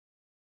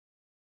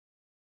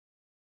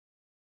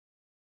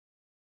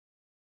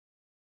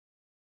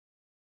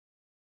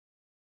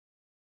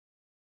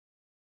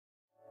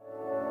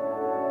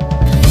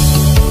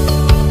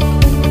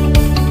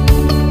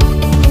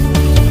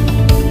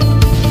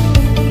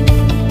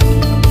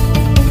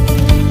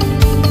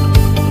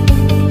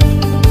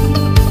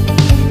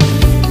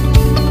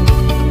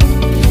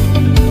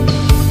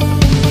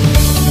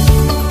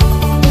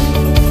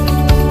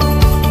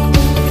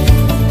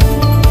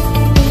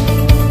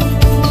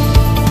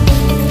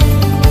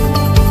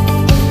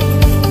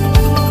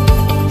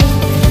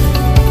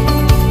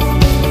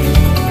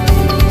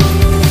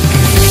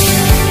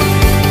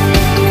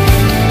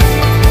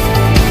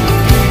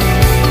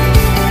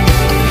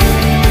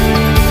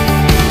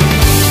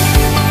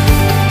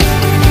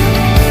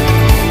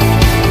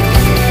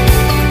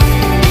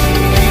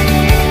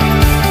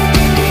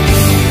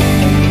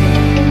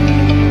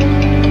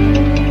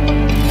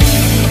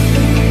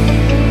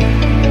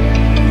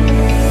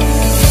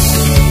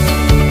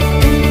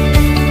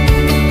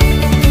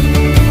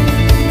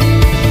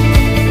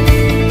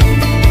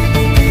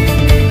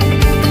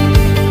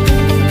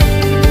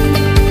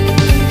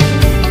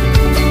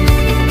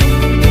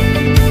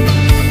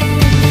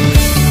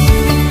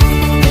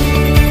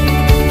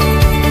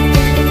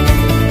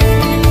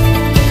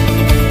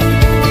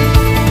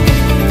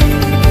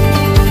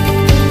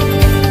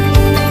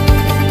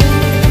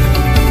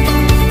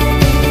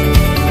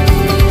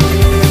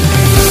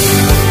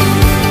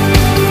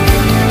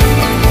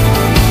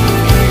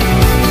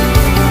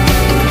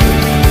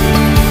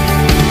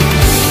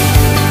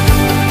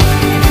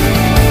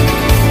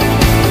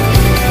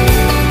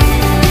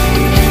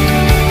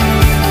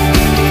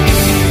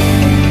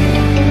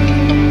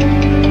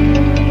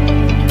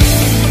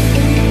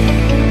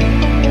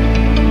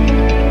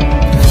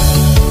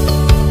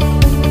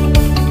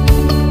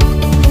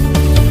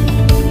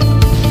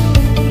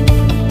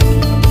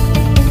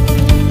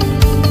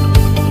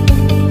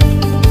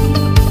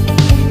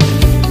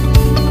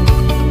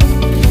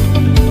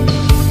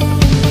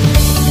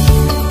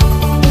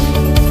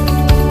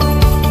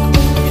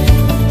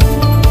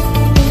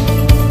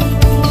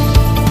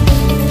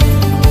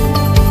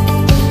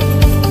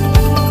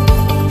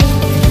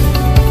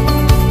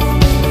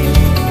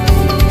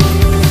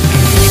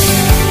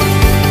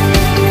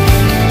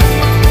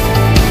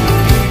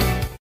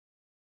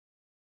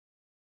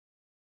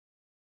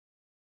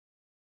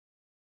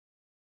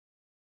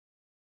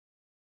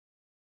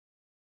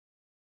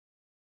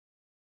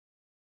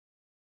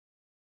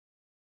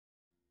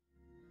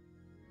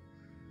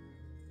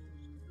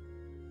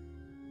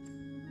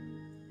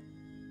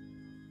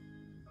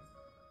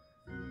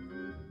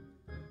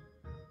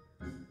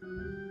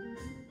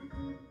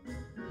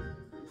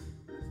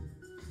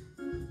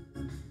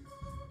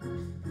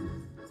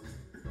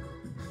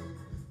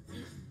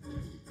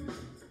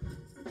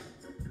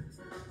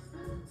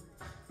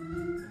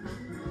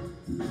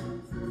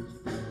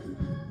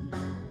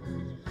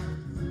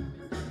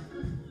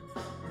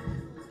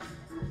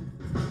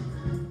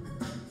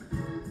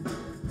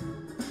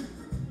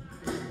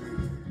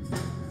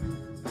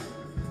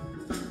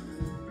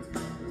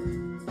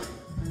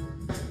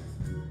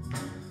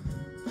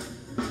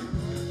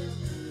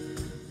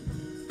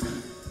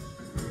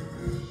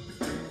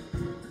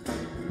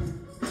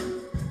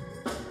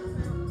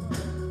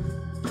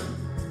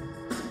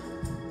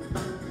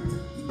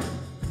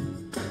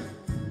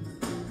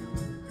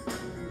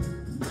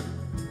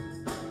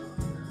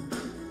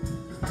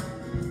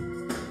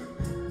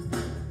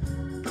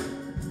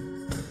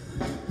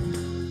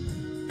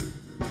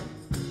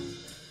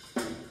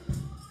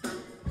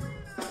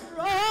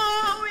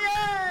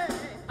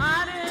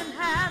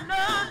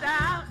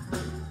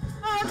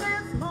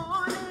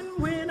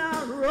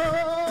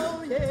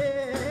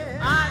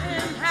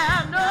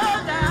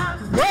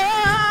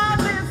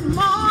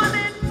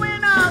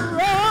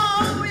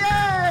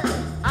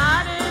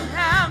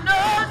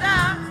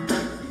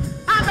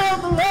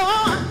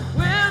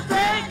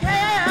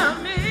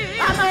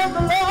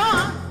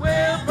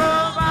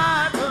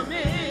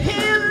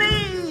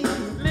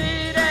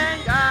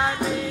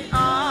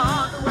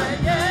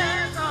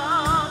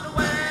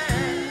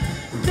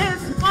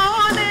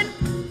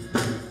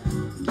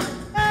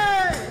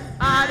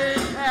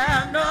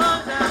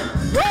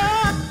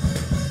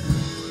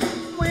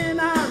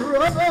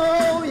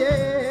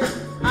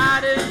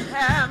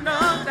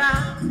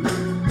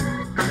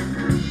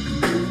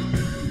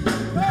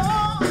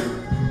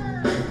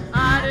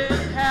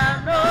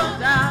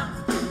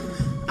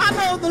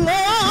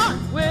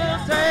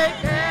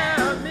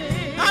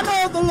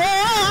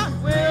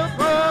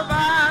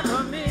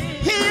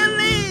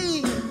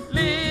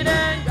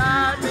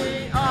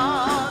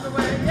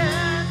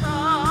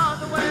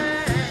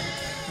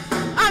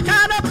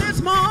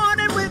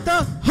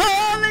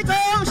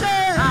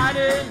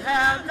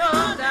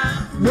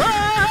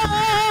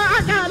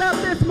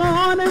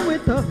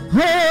with the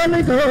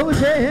Holy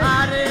Ghost, yeah.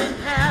 I didn't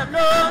have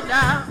no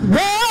doubt. Well,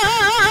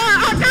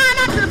 I got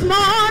up this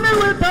morning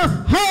with the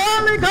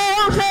Holy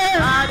Ghost, yeah.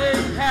 I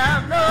didn't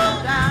have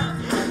no doubt.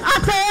 I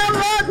felt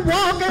like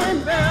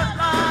walking. Felt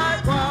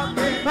like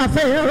walking. I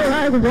felt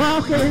like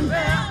walking.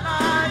 Felt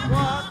like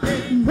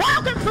walking.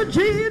 Walking for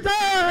Jesus.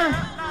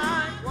 Felt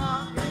like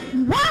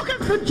walking. Walking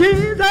for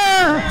Jesus.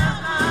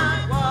 Felt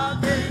like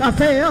walking. I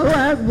felt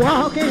like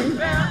walking.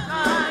 Felt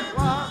like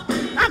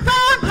walking. I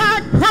felt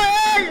like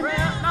praying.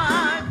 Felt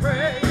like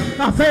praying.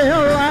 I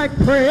felt like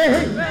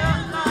praying.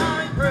 Felt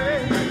like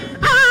praying.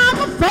 I'm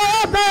a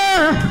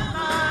father. Felt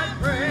like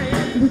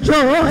praying.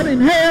 Joy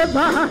in heaven.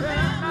 Felt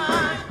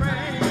like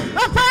praying. I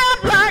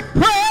felt like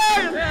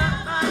praying. Felt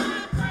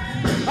like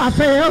praying. I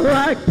felt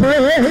like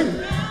praying.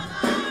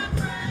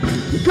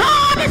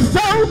 God is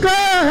so good.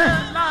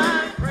 Felt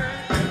like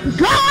praying.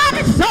 God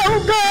is so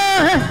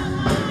good.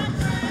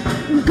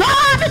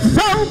 God is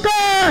so good.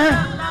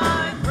 Felt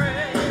like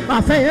praying.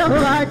 I felt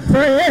like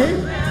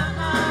praying. Felt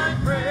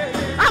like praying.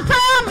 I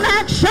felt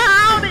like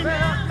shouting.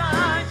 Felt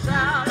like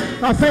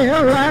shouting. I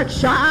felt like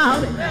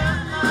shouting.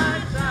 Felt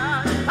like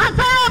shouting. I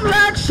felt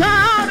like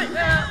shouting.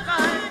 Felt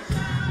like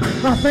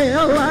shouting. I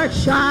felt like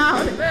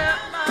shouting.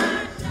 Felt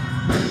like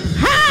shouting.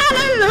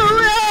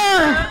 Hallelujah.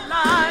 Felt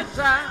like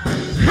shouting.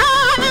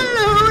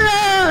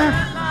 Hallelujah.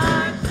 Felt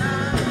like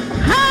shouting.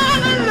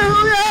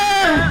 Hallelujah.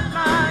 Felt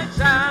like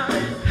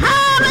shouting.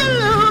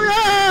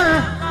 Hallelujah.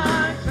 Felt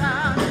like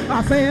shouting.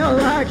 I felt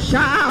like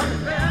shouting.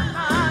 Felt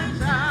like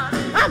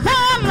shouting. I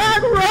felt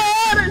like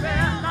running.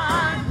 Felt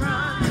like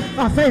running.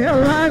 I felt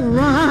like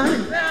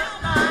running.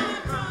 Felt like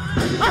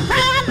running. I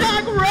felt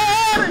like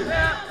running.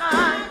 Felt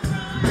like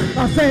running.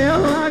 I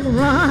felt like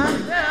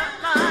running. Felt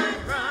like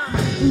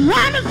running.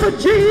 Running for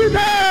Jesus.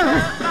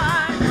 Felt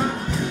like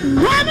running.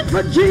 Running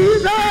for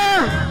Jesus.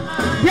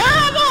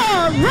 Yeah,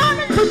 Lord.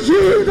 Running for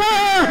Jesus.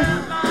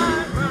 Felt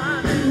like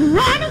running.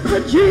 Running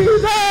for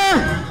Jesus.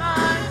 Felt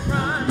like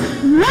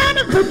running.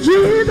 Running for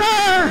Jesus.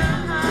 Felt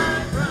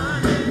like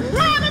running.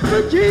 Running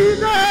for Jesus.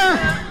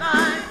 Felt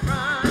like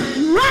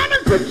running.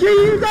 Running for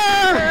Jesus.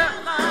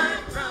 Felt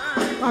like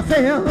running. I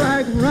felt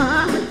like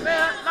running.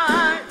 Felt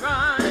like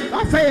running. I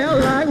felt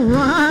like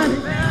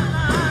running. Felt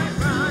like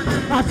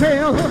running. I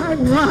felt like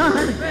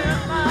running.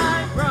 Felt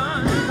like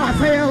running. I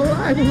felt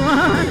like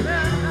running.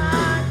 Felt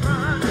like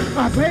running.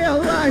 I felt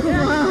like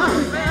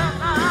running. Felt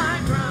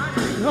like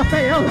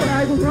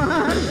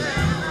running.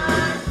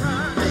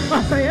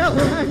 I felt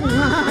like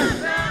running. I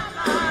felt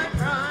like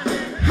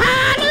running.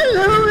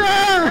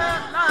 Hallelujah.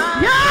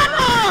 Yeah,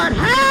 Lord.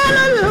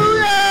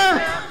 Hallelujah.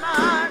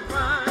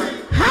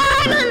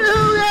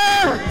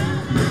 Hallelujah.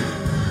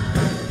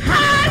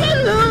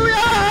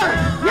 Hallelujah.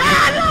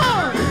 Yeah,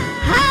 Lord.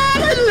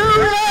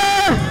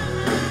 Hallelujah.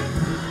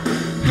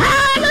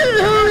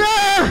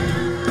 Hallelujah.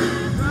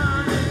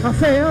 I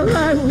felt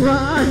like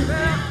running.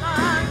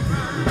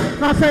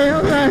 I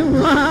felt like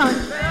running.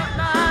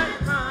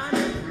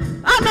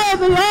 I know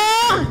the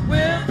Lord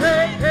Will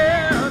take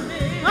care of me.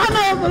 I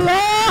know the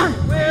Lord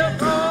Will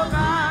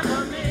provide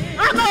for me.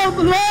 I know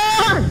the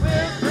Lord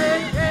Will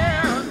take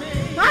care of me.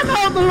 I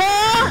know the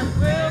Lord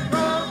Will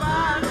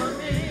provide for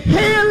me.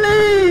 He'll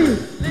lead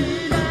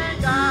Lead and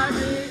guide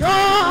me.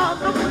 all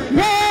the way.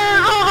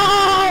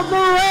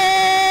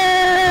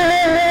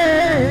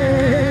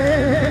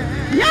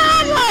 Yeah,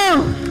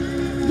 Lord.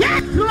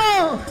 Yes,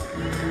 Lord.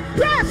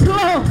 Yes,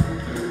 Lord.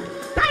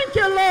 Thank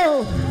you,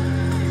 Lord.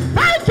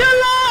 Thank you,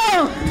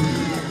 Lord.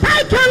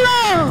 Thank you,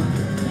 Lord.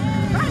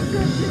 Thank you,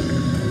 Jesus.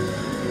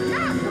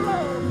 Yes,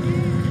 Lord.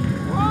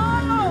 Oh,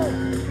 Lord.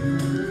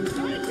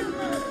 Thank you,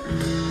 Lord.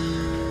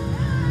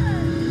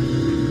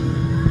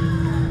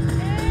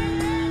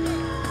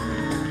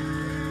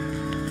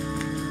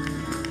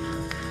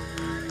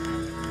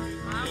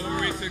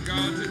 Glory to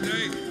God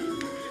today.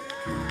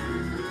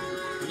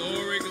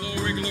 Glory,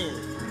 glory,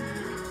 glory.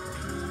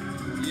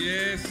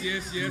 Yes,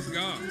 yes, yes,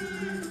 God.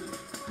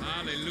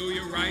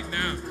 Hallelujah. Right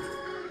now,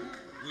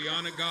 we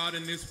honor God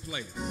in this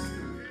place.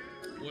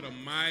 What a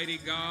mighty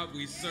God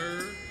we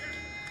serve.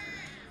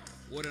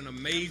 What an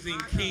amazing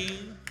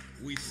King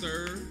we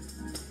serve.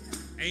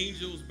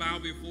 Angels bow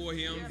before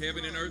him.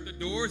 Heaven and earth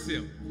adores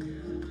him.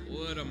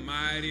 What a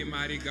mighty,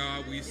 mighty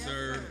God we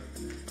serve.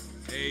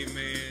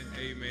 Amen,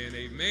 amen,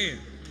 amen.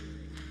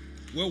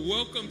 Well,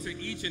 welcome to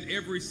each and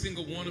every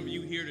single one of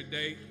you here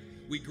today.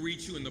 We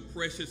greet you in the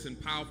precious and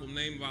powerful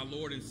name of our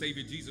Lord and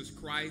Savior Jesus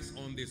Christ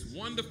on this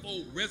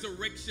wonderful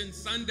Resurrection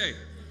Sunday.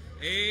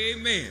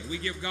 Amen. We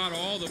give God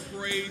all the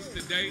praise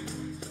today.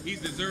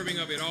 He's deserving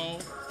of it all.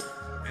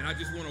 And I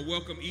just want to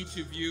welcome each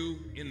of you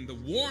in the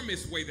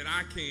warmest way that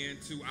I can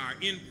to our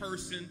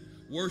in-person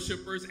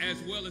worshipers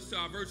as well as to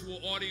our virtual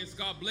audience.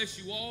 God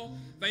bless you all.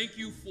 Thank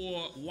you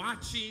for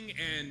watching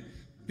and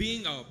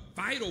being a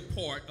vital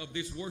part of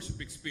this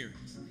worship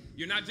experience.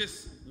 You're not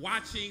just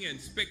watching and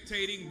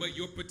spectating, but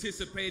you're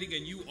participating,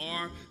 and you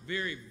are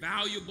very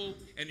valuable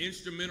and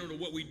instrumental to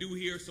what we do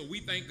here. So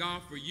we thank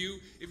God for you.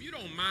 If you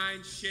don't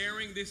mind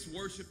sharing this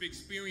worship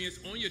experience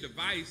on your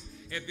device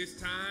at this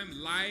time,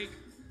 like,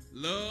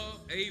 love,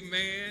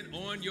 amen,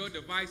 on your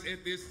device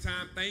at this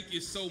time. Thank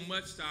you so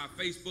much to our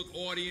Facebook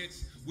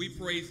audience. We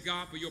praise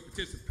God for your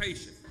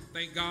participation.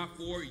 Thank God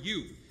for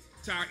you.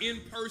 To our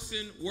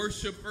in-person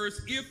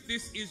worshipers, if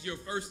this is your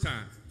first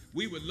time,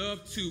 we would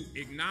love to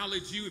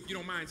acknowledge you. If you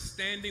don't mind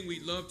standing,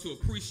 we'd love to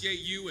appreciate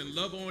you and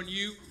love on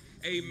you.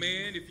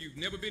 Amen. If you've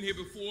never been here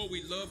before,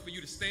 we'd love for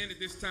you to stand at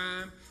this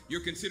time.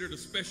 You're considered a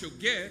special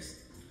guest.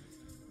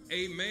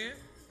 Amen.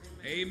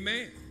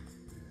 Amen.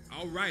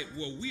 All right.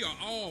 Well, we are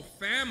all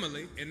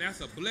family, and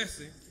that's a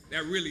blessing.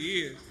 That really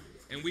is.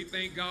 And we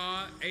thank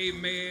God.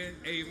 Amen.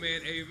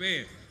 Amen.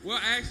 Amen. Well,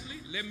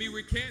 actually, let me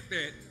recant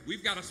that.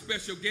 We've got a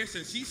special guest,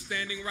 and she's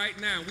standing right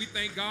now. We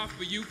thank God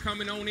for you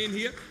coming on in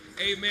here.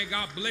 Amen.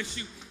 God bless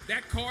you.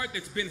 That card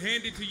that's been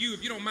handed to you,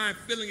 if you don't mind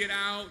filling it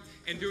out,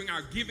 and during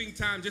our giving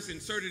time, just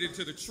insert it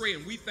into the tray.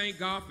 And we thank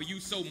God for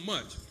you so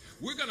much.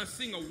 We're going to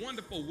sing a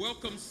wonderful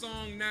welcome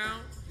song now.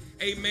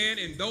 Amen.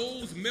 And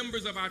those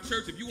members of our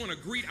church, if you want to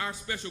greet our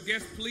special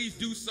guest, please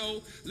do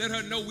so. Let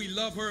her know we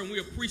love her and we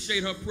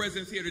appreciate her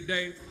presence here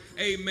today.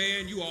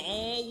 Amen. You are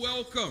all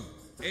welcome.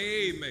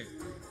 Amen.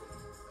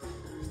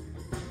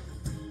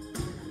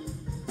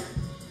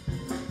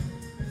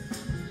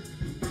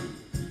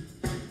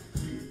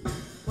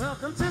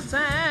 Welcome to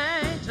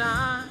St.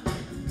 John.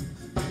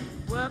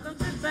 Welcome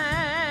to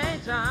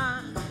St.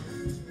 John.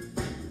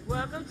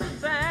 Welcome to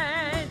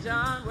St.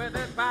 John, where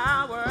there's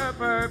power,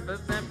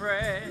 purpose, and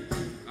praise.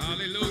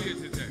 Hallelujah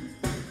today.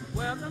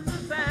 Welcome to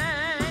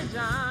St.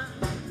 John.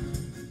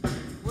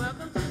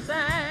 Welcome to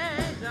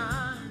St.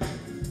 John.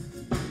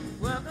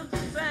 Welcome to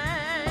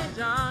St.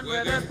 John,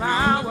 where there's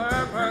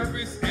power,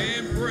 purpose,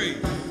 and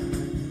praise.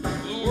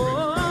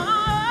 Glory.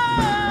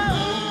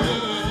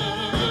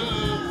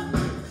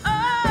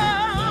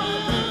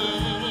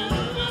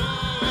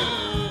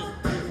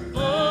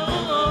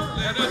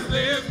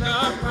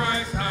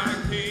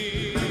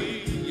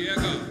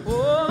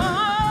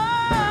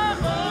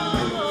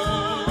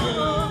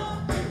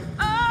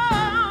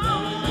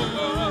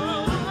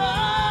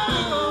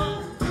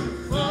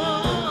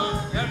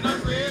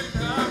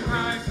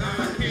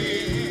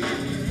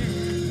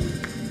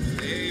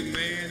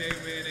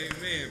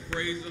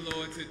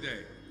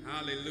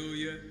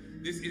 Hallelujah.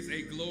 This is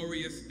a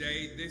glorious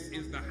day. This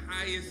is the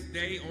highest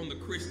day on the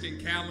Christian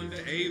calendar.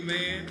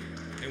 Amen.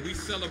 And we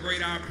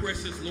celebrate our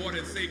precious Lord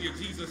and Savior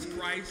Jesus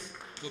Christ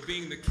for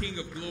being the King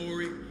of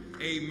glory.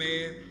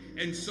 Amen.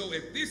 And so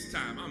at this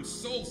time, I'm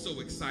so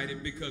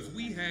excited because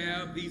we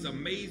have these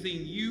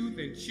amazing youth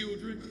and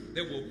children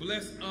that will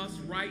bless us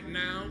right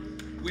now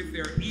with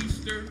their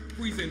Easter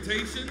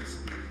presentations.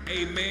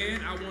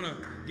 Amen. I want to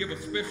give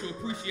a special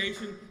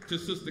appreciation to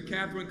Sister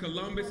Catherine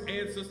Columbus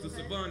and Sister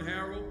Savon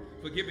Harrell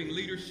for giving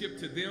leadership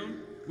to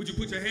them. Would you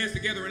put your hands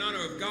together in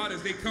honor of God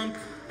as they come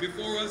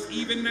before us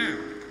even now?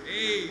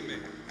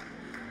 Amen.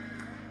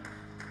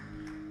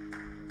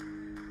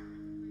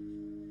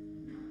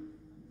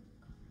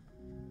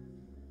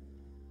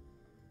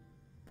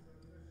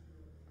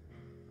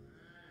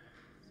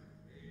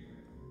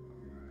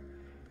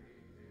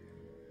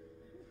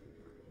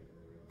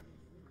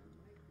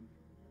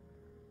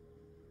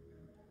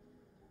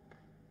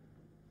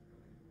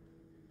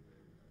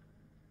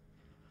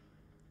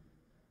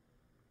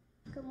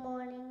 Good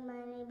morning, my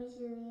name is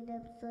Juliet.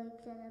 I'm so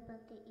excited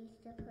about the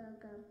Easter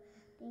program.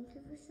 Thank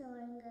you for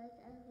showing us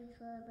as we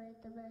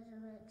celebrate the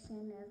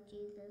resurrection of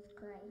Jesus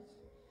Christ.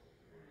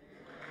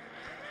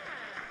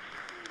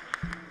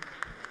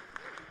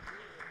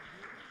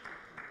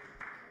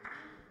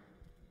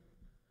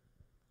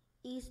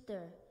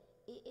 Easter.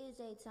 It is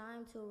a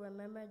time to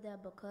remember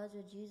that because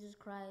of Jesus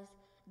Christ,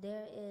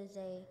 there is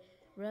a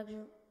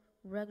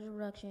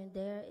resurrection,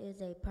 there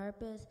is a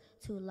purpose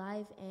to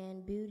life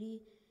and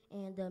beauty,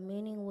 and the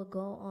meaning will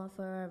go on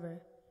forever.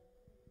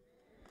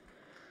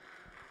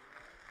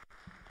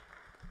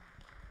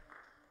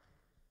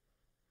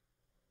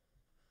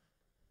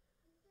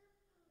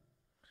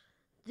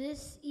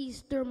 This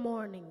Easter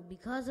morning,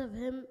 because of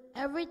him,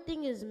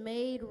 everything is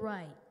made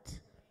right.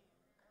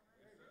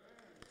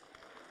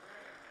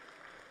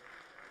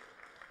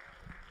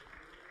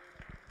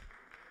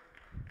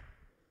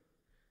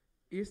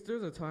 Easter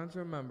is a time to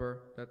remember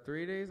that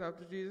 3 days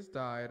after Jesus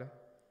died,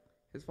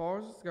 his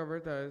followers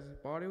discovered that his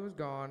body was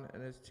gone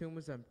and his tomb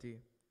was empty.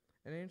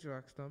 An angel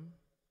asked them,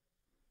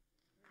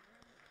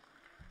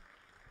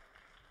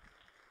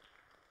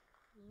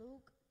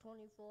 Luke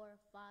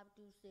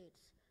 24:5-6.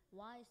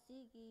 Why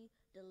seek ye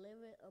the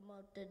living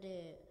among the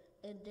dead?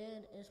 And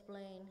then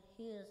explain,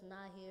 he is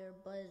not here,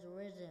 but is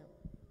risen.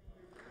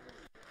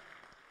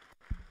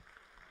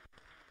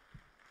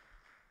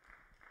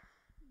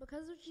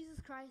 Because of Jesus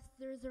Christ,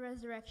 there is a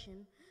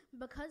resurrection.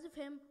 Because of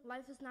him,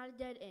 life is not a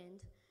dead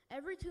end.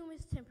 Every tomb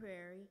is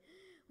temporary.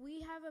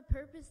 We have a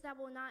purpose that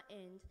will not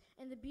end,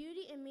 and the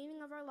beauty and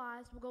meaning of our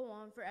lives will go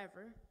on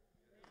forever.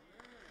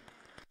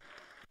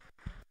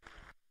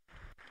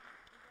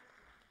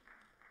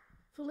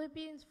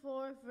 Philippians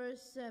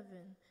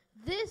 4:7.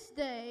 This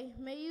day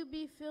may you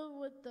be filled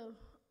with the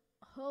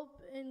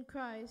hope in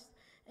Christ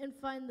and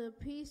find the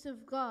peace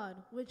of God,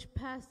 which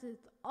passeth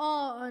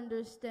all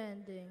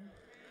understanding.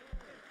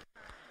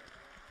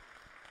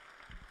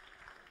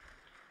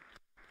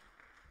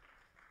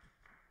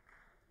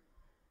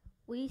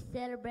 We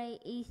celebrate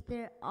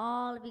Easter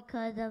all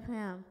because of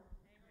him.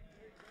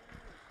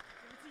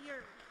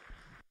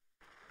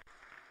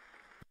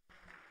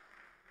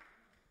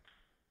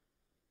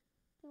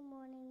 Good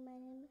morning, my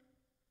name.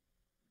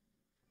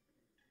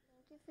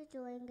 Thank you for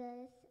joining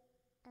us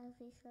as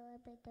we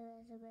celebrate the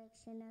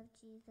resurrection of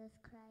Jesus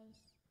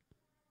Christ.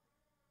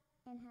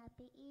 And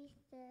happy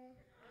Easter.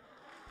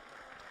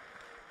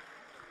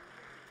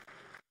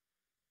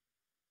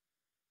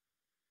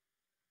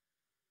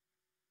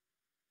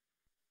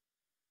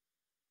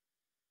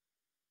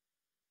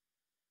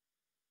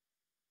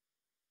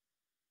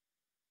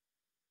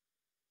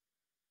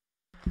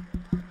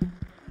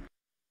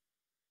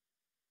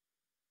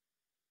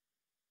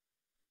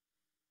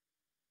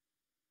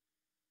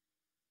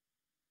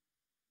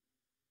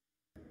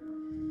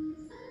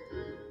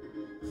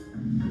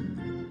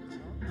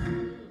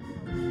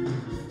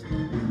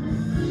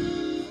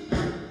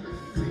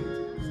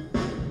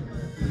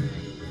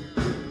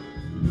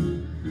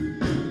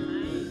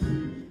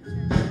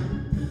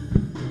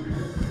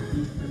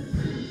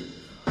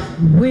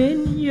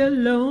 When you're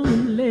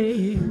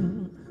lonely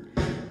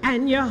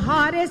and your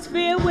heart is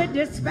filled with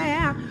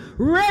despair,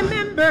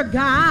 remember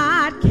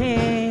God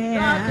cares.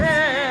 God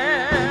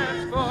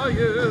cares for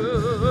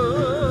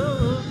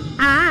you.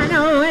 I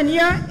know when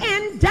you're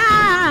in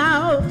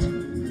doubt,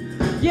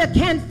 you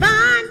can't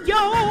find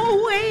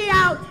your way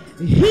out.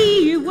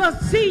 He will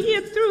see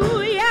you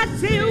through,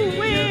 yes, He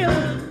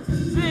will.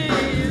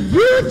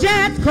 You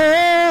just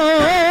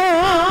call.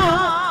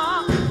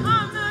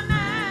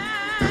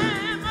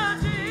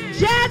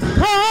 Just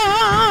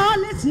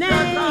call His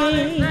name.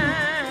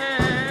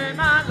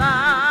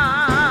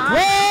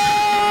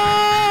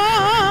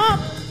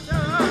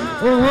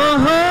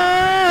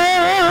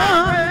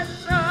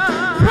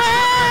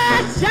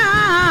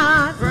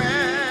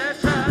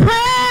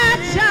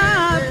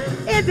 Precious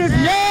is His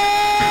name.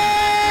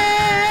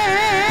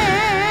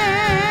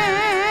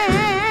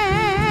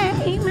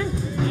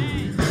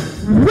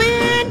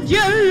 When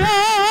you're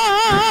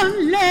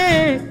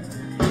lonely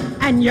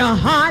and your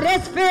heart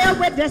is filled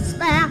with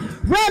despair,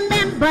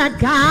 remember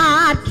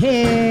God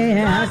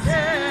cares. God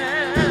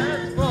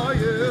cares for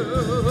you.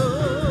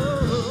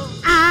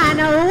 I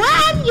know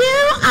when you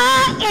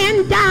are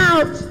in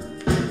doubt,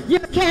 you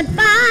can't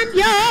find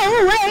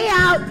your way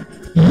out.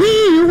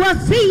 He will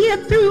see you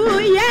through,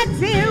 yes,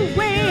 He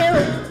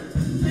will.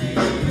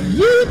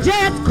 You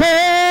just call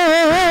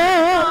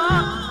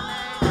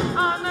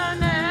On the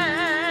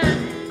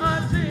name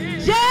of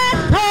Jesus. Just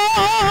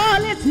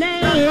call His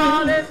name. Just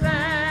call His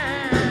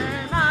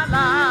name, my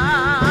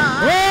life.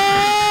 Oh,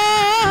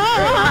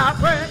 How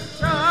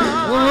precious.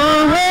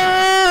 oh,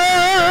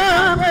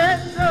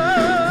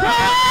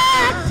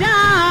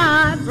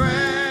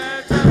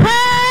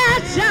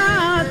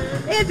 precious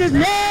is His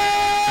name.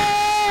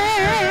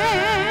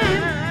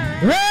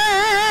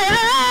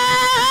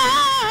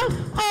 Oh,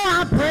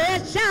 how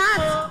precious.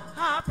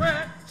 How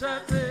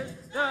precious is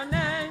the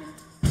name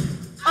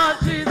of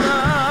Jesus.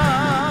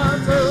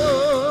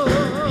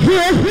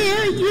 He'll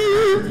hear you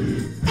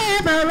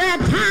every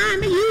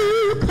time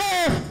you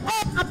call.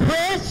 Oh, how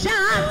precious.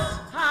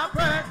 How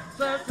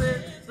precious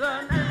is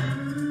the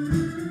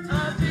name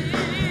of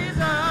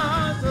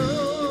Jesus.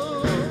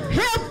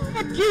 He'll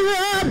pick you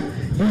up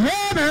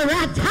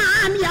every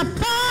time you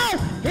fall.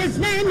 His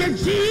name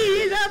is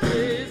Jesus.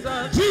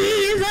 Jesus.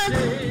 Jesus.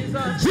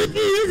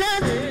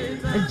 Jesus.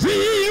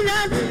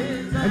 Jesus.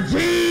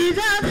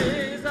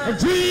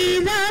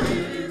 Jesus.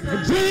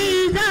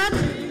 Jesus.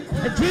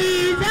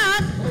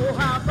 Jesus. Oh,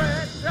 how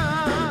precious.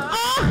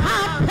 Oh,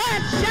 how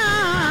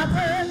precious.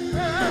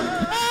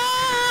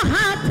 Oh,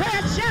 how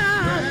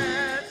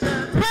precious.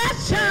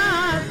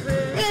 Precious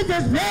is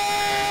His name.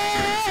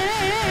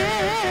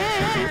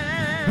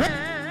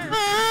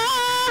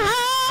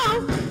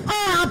 Oh,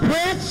 how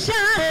precious.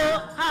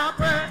 How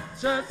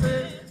precious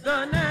is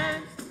the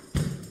name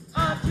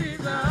of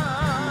Jesus.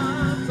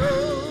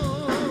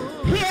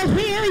 He'll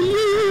hear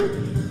you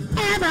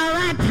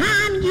every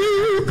time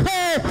you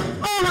call.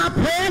 Oh, how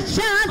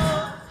precious.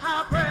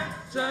 How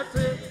precious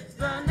is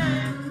the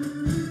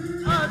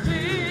name of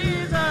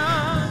Jesus.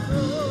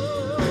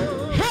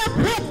 He'll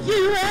pick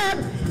you up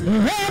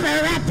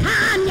every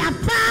time you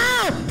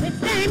fall. His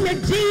name is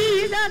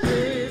Jesus.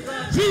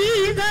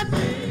 Jesus.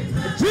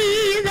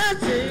 Jesus.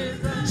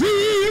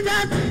 Jesus.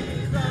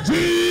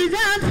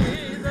 Jesus.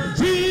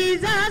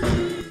 Jesus.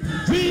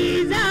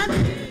 Jesus.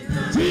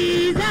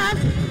 Jesus.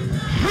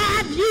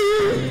 Have you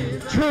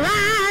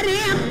tried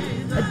Him?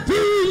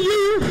 Do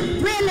you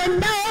really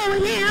know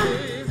Him?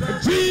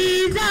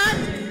 Jesus.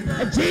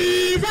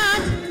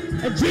 Jesus.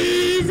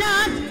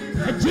 Jesus.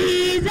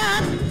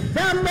 Jesus.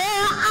 The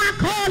more I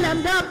call Him,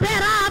 the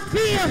better I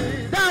feel.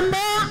 The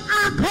more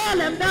I call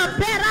Him, the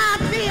better I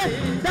feel.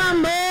 The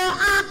more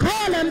I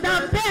call Him, the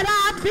better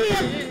I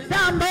feel.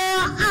 The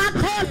more I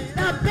call Him,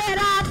 the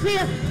better I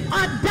feel. A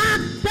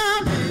doctor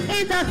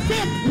in the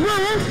sick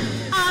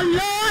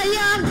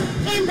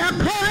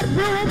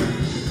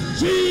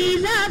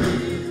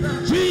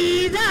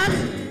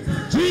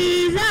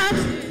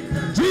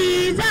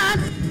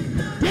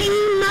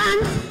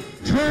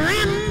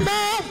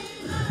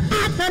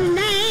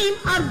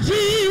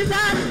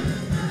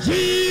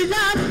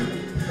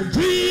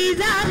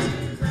Jesus,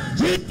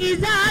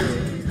 Jesus,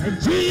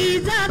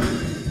 Jesus.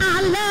 I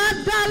love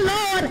the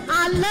Lord,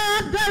 I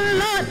love the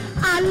Lord,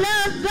 I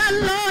love the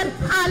Lord,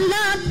 I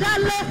love the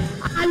Lord,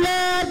 I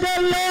love the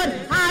Lord,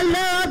 I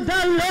love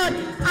the Lord,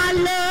 I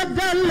love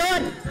the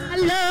Lord, I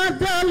love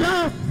the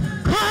Lord.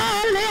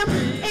 Call him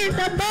in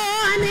the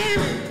morning,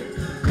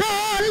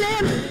 call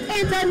him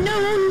in the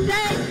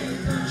noonday.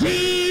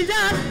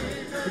 Jesus,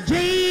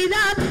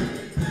 Jesus,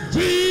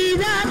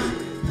 Jesus,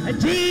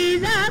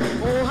 Jesus.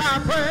 Oh, how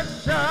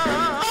precious. Oh,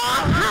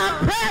 how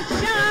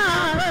precious.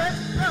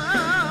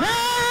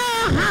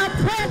 Oh, how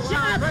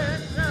precious.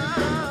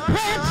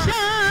 Precious.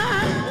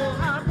 Oh,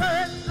 how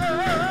precious.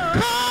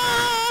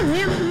 Call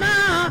him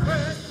up.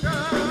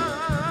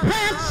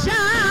 Precious.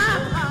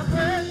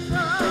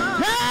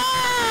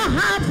 Oh,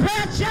 how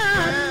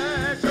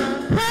precious.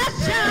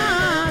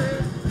 Precious.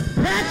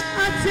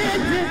 Precious is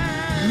his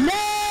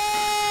name.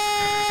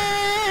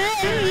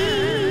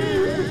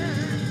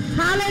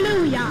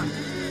 Hallelujah.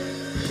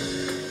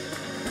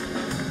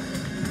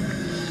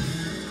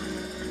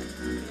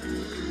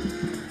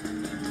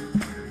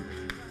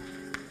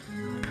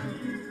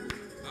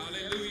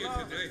 Hallelujah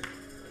today.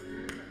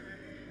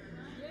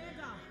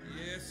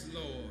 Yes,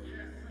 Lord.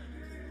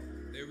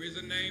 There is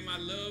a name I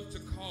love to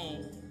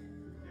call.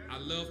 I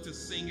love to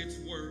sing its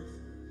worth.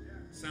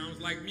 Sounds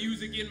like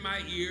music in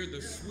my ear,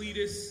 the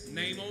sweetest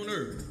name on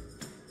earth.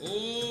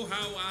 Oh,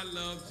 how I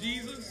love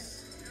Jesus.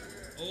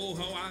 Oh,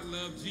 how I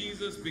love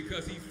Jesus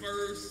because he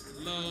first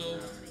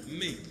loved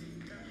me.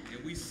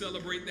 And we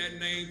celebrate that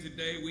name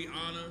today. We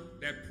honor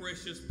that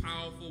precious,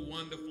 powerful,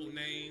 wonderful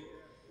name.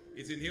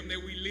 It's in him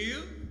that we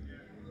live.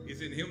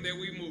 It's in him that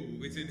we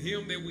move. It's in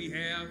him that we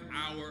have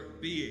our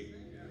being.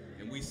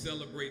 And we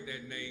celebrate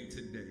that name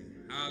today.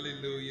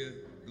 Hallelujah.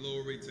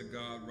 Glory to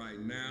God right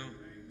now.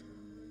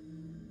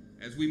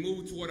 As we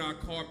move toward our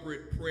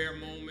corporate prayer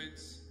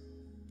moments,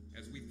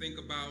 as we think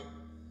about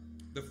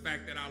the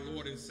fact that our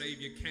Lord and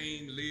Savior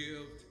came,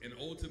 lived, and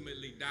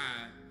ultimately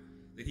died,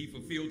 that he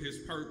fulfilled his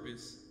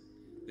purpose,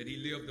 that he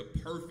lived a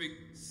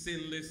perfect,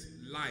 sinless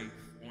life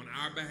on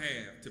our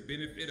behalf to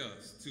benefit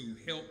us, to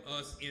help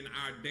us in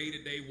our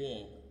day-to-day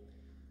walk.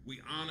 We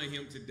honor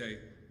him today,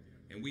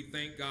 and we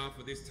thank God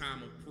for this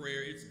time of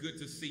prayer. It's good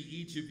to see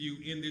each of you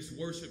in this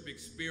worship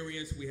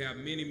experience. We have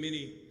many,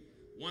 many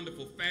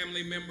wonderful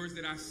family members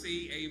that I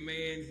see,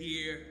 amen,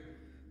 here.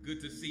 Good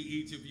to see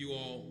each of you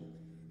all.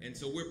 And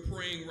so we're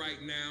praying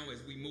right now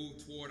as we move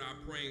toward our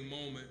praying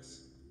moments,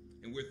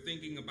 and we're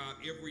thinking about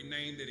every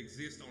name that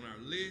exists on our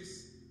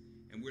list,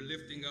 and we're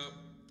lifting up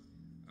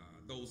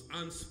those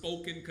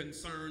unspoken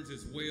concerns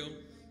as well,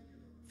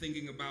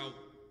 thinking about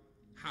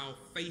how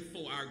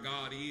faithful our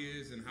God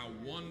is and how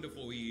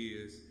wonderful he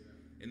is,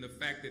 and the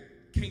fact that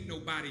can't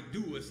nobody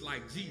do us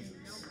like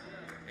Jesus.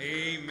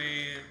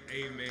 Amen,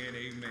 amen,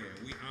 amen.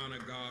 We honor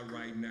God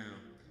right now.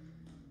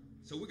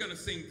 So we're going to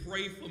sing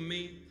Pray For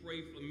Me,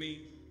 Pray For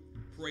Me,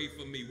 Pray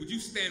For Me. Would you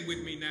stand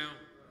with me now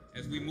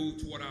as we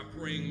move toward our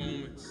praying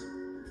moments?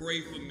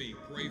 Pray for me,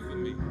 pray for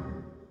me.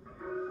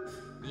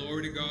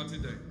 Glory to God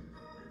today.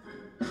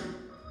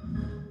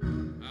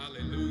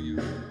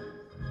 Hallelujah.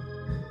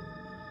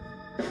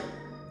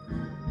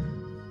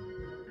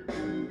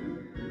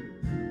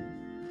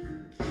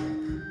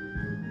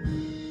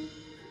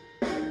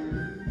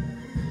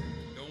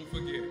 Don't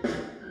forget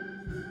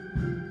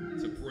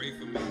to pray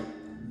for me.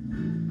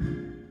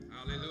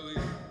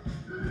 Hallelujah.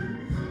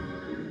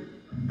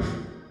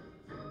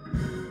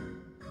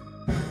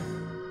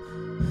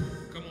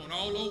 Come on,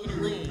 all over the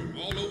room,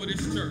 all over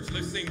this church,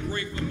 let's sing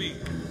Pray For Me.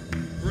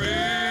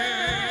 Pray.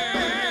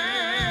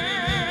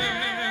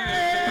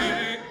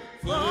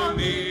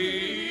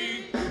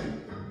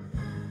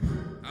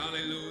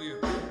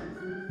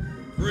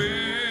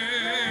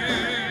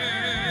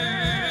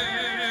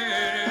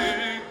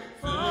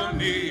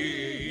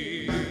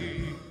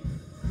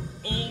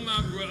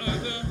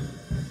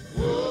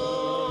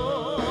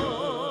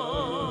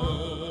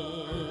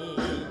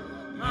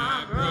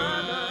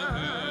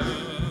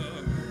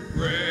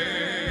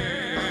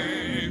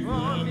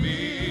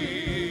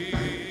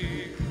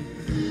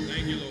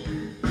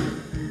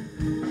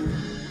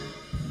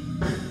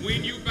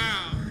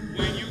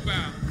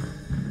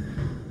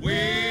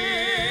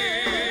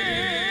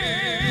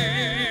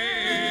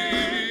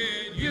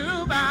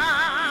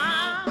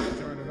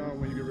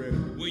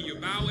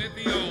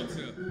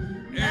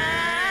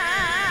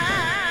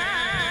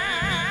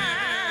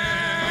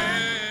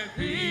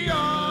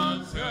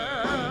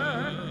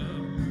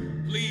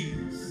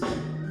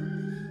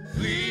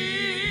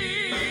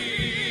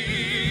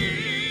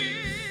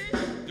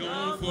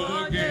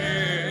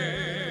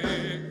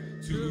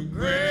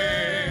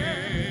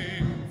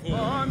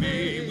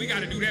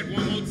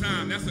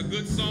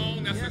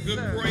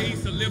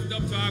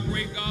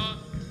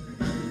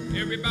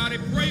 Everybody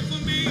pray for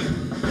me,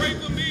 pray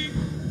for me,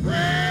 pray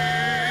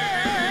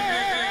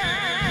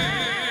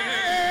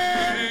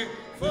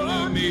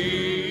for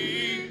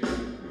me,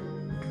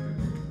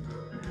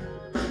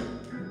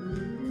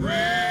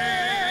 pray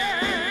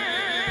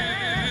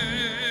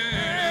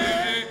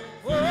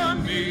for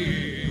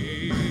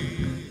me.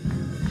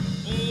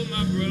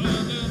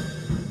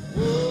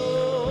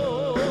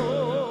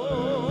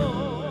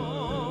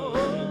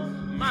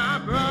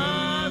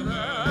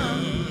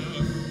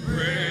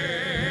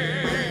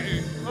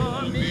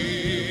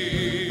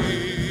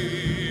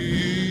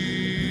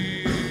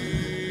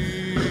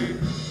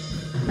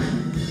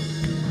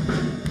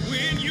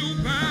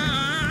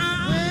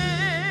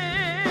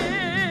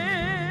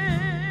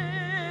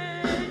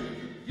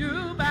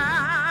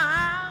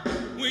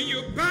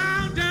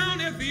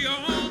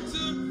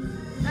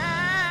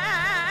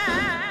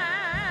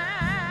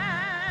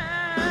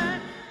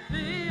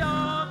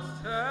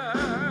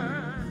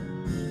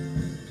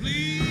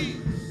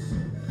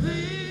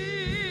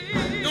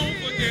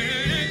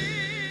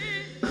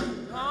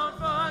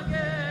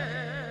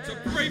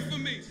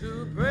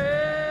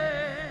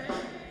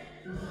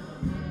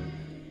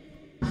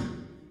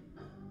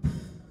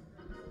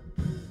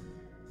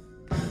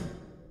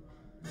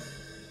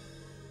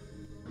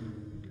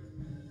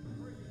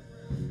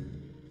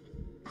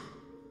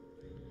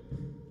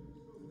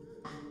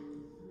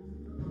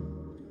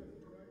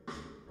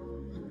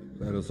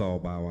 Let us all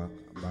bow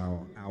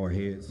our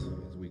heads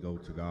as we go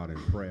to God in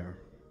prayer.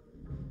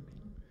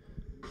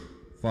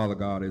 Father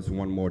God, it's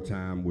one more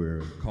time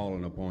we're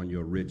calling upon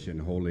your rich and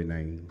holy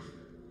name.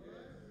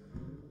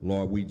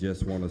 Lord, we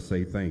just want to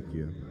say thank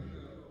you.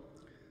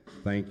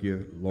 Thank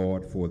you,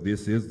 Lord, for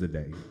this is the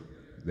day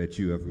that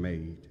you have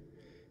made,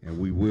 and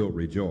we will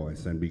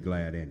rejoice and be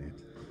glad in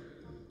it.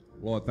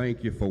 Lord,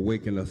 thank you for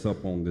waking us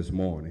up on this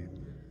morning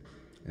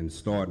and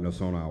starting us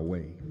on our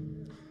way.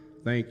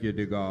 Thank you,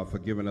 dear God, for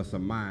giving us a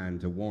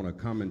mind to want to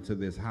come into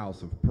this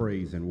house of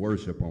praise and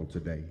worship on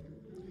today,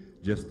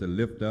 just to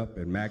lift up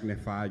and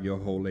magnify your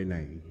holy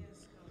name.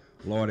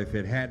 Lord, if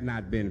it had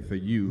not been for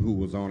you who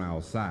was on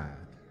our side,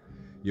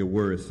 your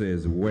word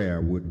says, where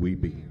would we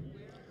be?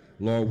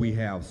 Lord, we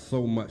have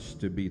so much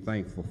to be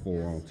thankful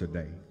for on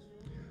today.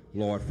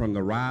 Lord, from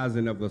the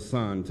rising of the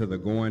sun to the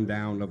going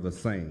down of the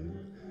same,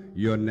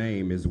 your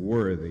name is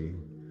worthy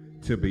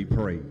to be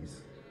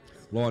praised.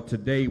 Lord,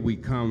 today we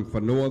come for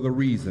no other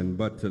reason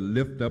but to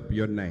lift up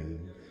your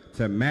name,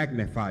 to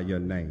magnify your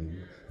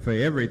name for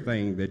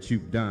everything that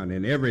you've done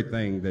and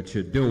everything that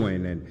you're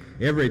doing and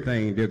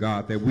everything, dear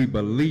God, that we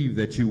believe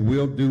that you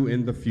will do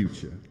in the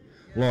future.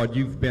 Lord,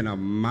 you've been a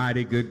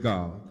mighty good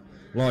God.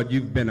 Lord,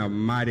 you've been a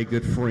mighty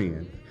good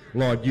friend.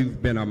 Lord,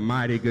 you've been a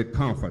mighty good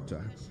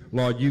comforter.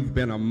 Lord, you've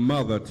been a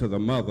mother to the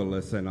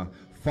motherless and a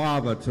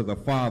father to the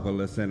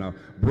fatherless and a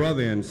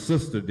brother and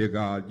sister, dear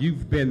God.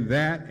 You've been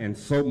that and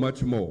so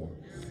much more.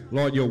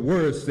 Lord, your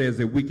word says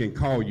that we can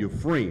call you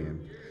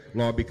friend,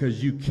 Lord,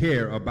 because you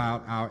care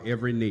about our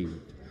every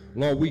need.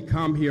 Lord, we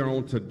come here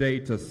on today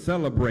to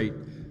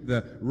celebrate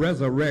the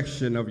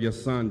resurrection of your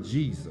son,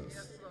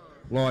 Jesus.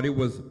 Lord, it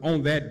was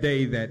on that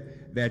day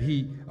that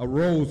he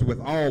arose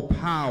with all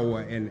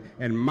power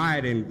and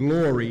might and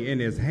glory in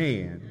his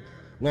hand.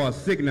 Lord,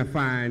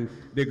 signifying,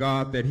 dear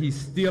God, that he's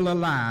still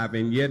alive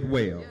and yet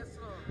well.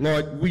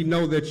 Lord, we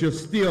know that you're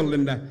still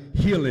in the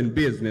healing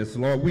business,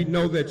 Lord. We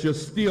know that you're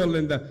still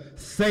in the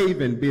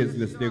saving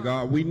business, dear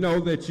God. We know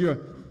that you're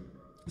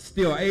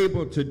still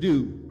able to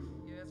do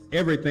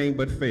everything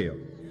but fail.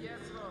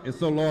 And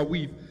so, Lord,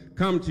 we've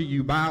come to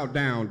you bowed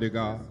down, dear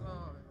God,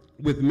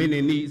 with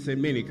many needs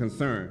and many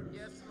concerns.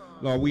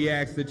 Lord, we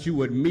ask that you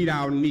would meet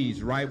our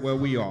needs right where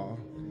we are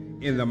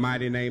in the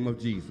mighty name of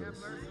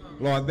Jesus.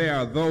 Lord, there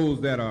are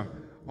those that are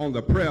on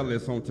the prayer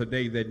list on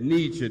today that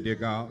need you, dear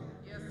God.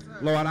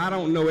 Lord, I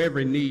don't know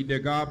every need, dear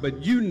God,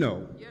 but you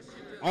know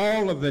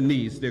all of the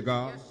needs, dear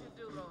God.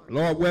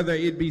 Lord, whether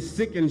it be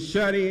sick and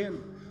shut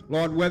in,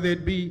 Lord, whether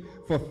it be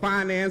for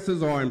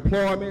finances or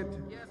employment,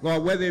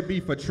 Lord, whether it be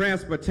for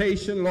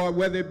transportation, Lord,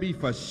 whether it be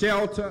for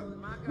shelter,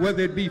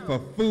 whether it be for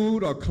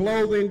food or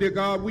clothing, dear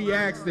God, we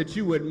ask that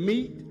you would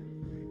meet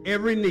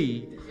every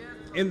need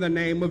in the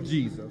name of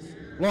Jesus.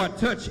 Lord,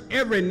 touch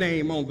every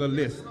name on the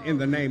list in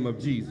the name of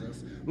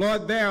Jesus.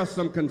 Lord, there are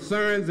some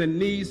concerns and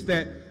needs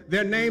that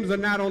their names are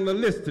not on the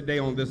list today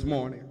on this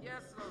morning.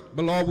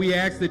 But Lord, we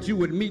ask that you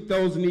would meet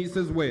those needs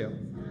as well.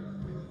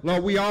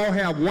 Lord, we all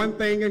have one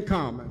thing in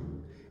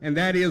common, and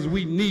that is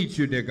we need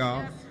you, dear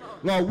God.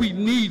 Lord, we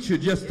need you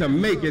just to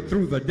make it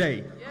through the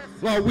day.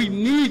 Lord, we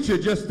need you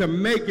just to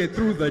make it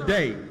through the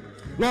day.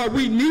 Lord,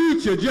 we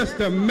need you just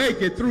to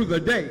make it through the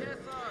day.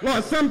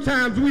 Lord,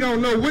 sometimes we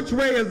don't know which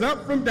way is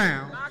up from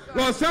down.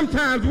 Lord,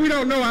 sometimes we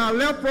don't know our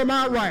left from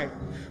our right.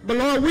 But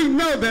Lord, we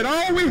know that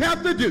all we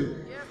have to do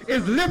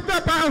is lift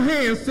up our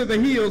hands to the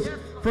hills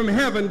from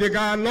heaven, dear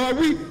God. Lord,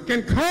 we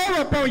can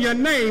call upon your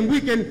name. We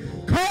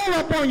can call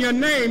upon your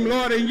name,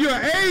 Lord, and you're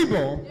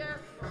able.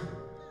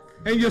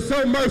 And you're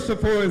so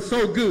merciful and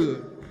so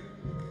good.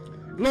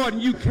 Lord,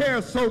 you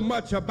care so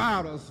much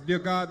about us, dear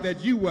God,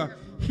 that you will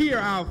hear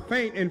our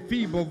faint and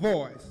feeble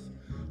voice.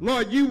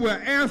 Lord, you will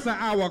answer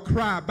our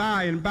cry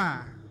by and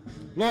by.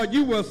 Lord,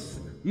 you will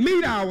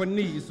meet our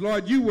needs.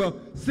 Lord, you will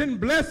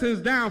send blessings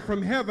down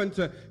from heaven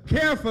to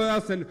care for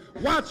us and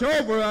watch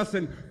over us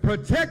and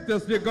protect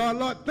us, dear God.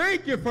 Lord,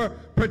 thank you for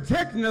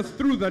protecting us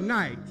through the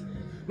night.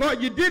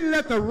 Lord, you didn't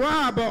let the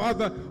robber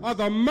or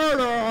the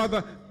murderer or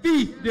the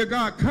thief, dear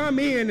God, come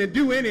in and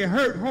do any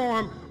hurt,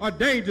 harm, or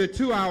danger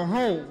to our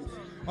homes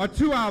or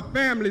to our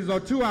families or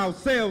to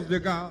ourselves, dear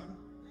God.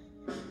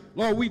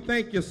 Lord, we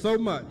thank you so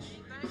much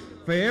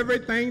for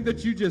everything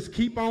that you just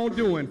keep on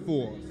doing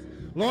for us.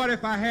 Lord,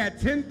 if I had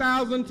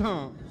 10,000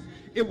 tongues,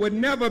 it would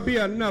never be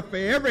enough for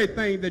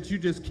everything that you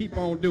just keep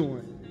on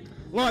doing.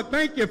 Lord,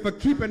 thank you for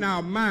keeping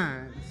our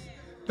minds.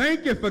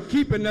 Thank you for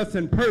keeping us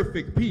in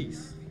perfect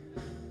peace.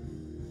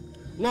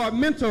 Lord,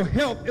 mental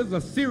health is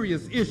a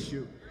serious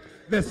issue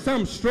that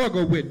some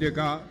struggle with, dear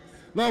God.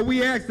 Lord,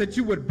 we ask that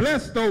you would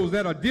bless those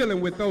that are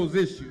dealing with those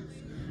issues.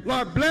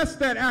 Lord, bless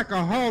that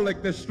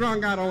alcoholic that's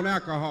strung out on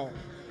alcohol.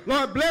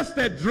 Lord, bless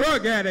that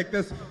drug addict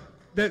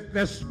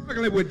that's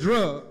struggling with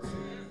drugs.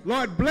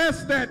 Lord,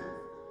 bless that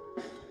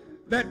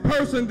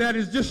person that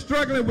is just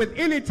struggling with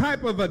any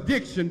type of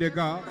addiction, dear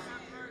God.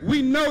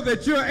 We know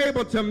that you're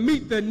able to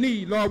meet the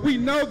need, Lord. We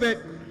know that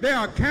there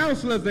are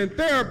counselors and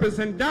therapists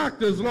and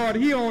doctors, Lord,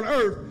 here on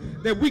earth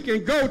that we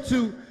can go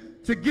to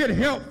get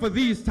help for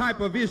these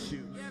type of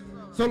issues.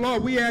 So,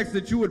 Lord, we ask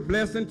that you would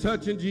bless and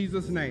touch in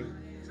Jesus' name.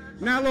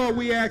 Now, Lord,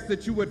 we ask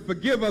that you would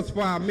forgive us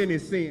for our many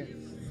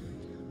sins.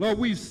 Lord,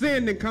 we've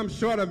sinned and come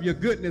short of your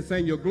goodness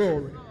and your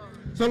glory.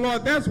 So,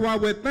 Lord, that's why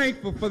we're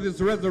thankful for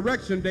this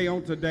resurrection day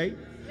on today.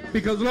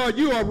 Because, Lord,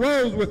 you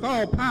arose with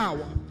all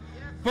power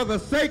for the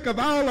sake of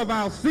all of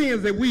our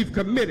sins that we've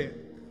committed.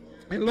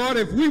 And, Lord,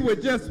 if we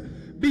would just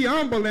be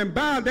humble and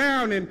bow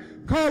down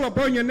and call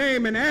upon your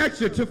name and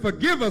ask you to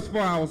forgive us for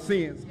our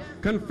sins,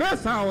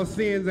 confess our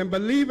sins, and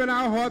believe in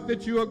our heart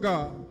that you are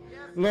God,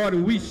 Lord,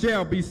 and we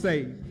shall be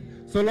saved.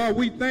 So, Lord,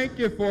 we thank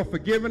you for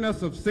forgiving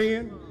us of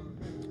sin.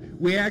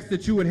 We ask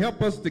that you would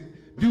help us to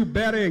do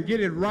better and get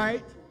it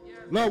right.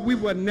 Lord, we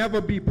will never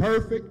be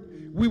perfect.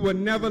 We will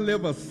never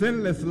live a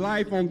sinless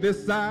life on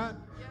this side.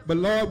 But,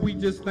 Lord, we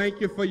just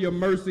thank you for your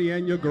mercy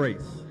and your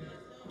grace.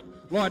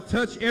 Lord,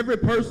 touch every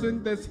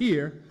person that's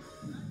here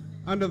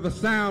under the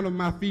sound of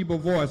my feeble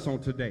voice on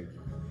today.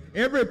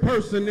 Every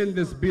person in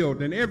this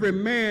building, every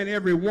man,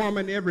 every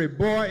woman, every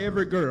boy,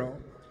 every girl.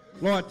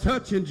 Lord,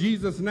 touch in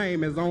Jesus'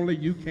 name as only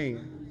you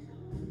can.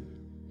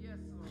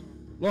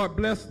 Lord,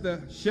 bless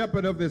the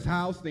shepherd of this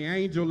house, the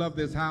angel of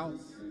this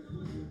house.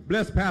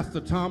 Bless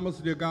Pastor Thomas,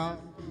 dear God.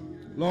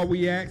 Lord,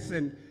 we ask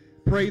and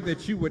pray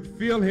that you would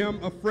fill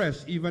him afresh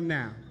even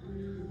now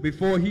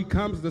before he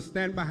comes to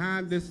stand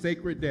behind this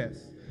sacred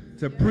desk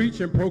to preach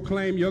and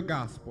proclaim your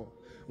gospel.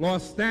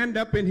 Lord, stand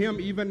up in him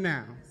even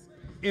now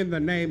in the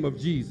name of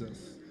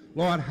Jesus.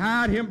 Lord,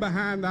 hide him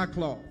behind thy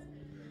cloth.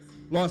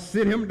 Lord,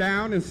 sit him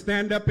down and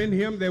stand up in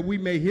him that we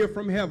may hear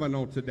from heaven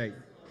on today.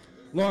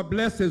 Lord,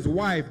 bless his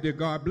wife, dear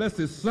God. Bless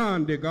his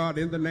son, dear God,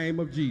 in the name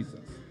of Jesus.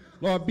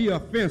 Lord, be a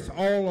fence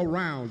all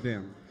around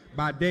them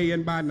by day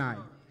and by night.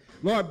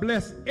 Lord,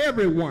 bless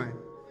everyone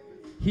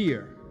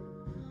here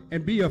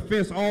and be a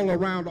fence all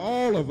around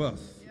all of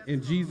us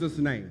in Jesus'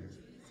 name.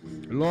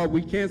 Lord,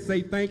 we can't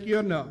say thank you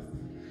enough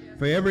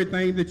for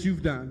everything that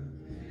you've done.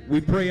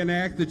 We pray and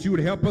ask that you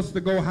would help us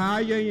to go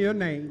higher in your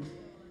name,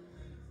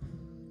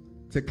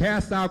 to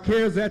cast our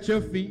cares at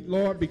your feet,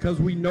 Lord, because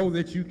we know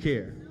that you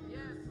care.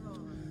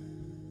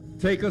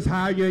 Take us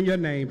higher in your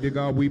name, dear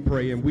God, we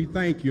pray, and we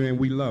thank you and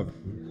we love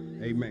you.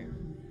 Amen.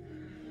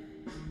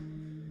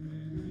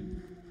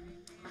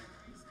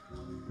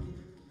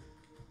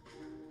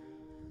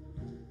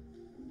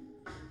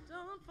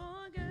 Don't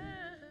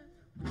forget,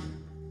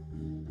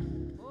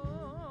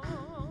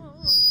 oh,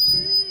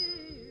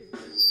 please,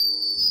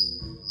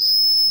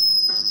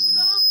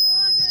 don't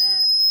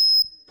forget.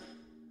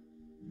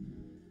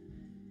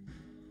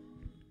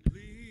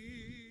 Please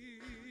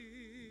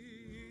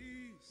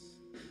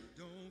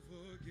don't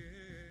forget.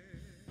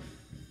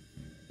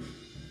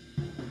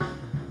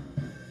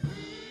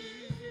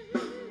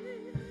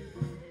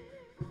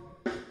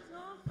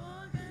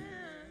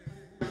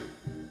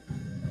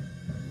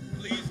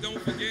 Please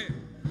don't forget.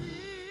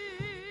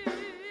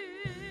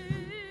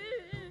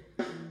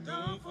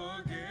 Don't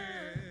forget.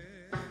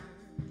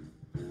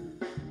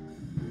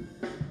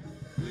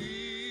 Please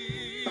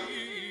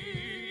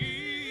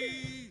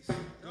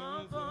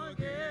don't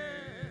forget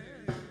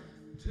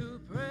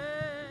To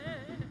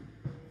pray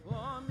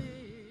for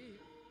me.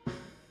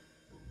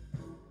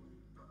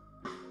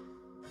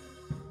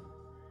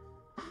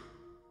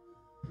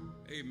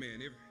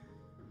 Amen.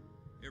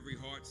 Every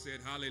heart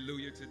said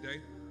hallelujah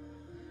today.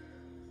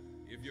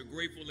 If you're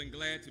grateful and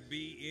glad to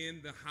be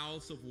in the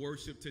house of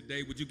worship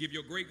today, would you give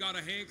your great God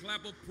a hand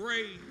clap of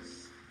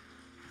praise?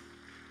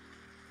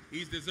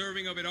 He's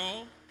deserving of it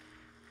all,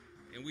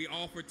 and we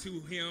offer to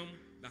him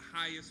the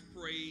highest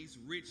praise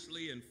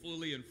richly and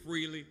fully and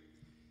freely.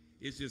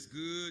 It's just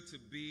good to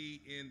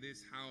be in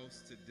this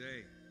house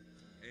today.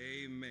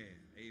 Amen,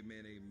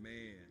 amen,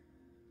 amen.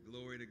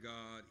 Glory to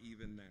God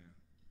even now.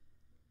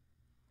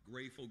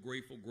 Grateful,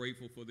 grateful,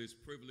 grateful for this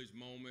privileged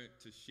moment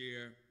to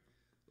share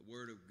the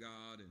word of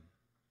God. And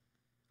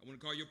I want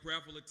to call your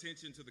prayerful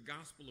attention to the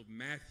Gospel of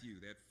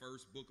Matthew, that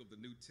first book of the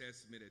New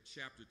Testament at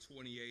chapter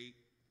 28,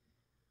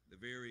 the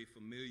very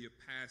familiar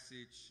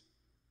passage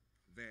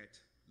that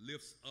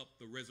lifts up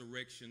the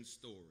resurrection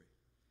story.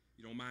 If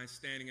you don't mind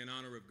standing in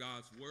honor of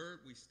God's word,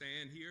 we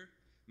stand here,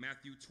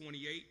 Matthew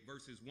 28,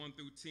 verses 1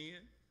 through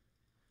 10,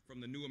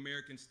 from the New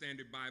American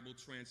Standard Bible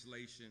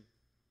translation.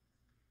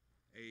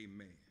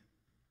 Amen.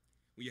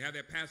 When you have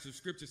that passage of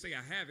scripture, say,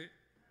 I have it.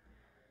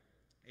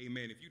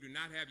 Amen. If you do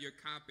not have your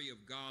copy of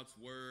God's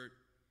word,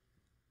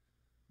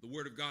 the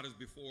word of God is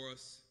before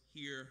us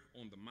here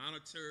on the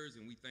monitors,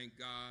 and we thank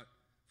God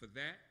for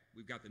that.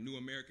 We've got the New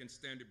American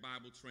Standard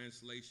Bible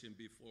translation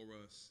before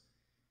us.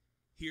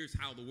 Here's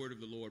how the word of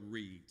the Lord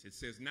reads. It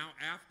says, now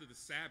after the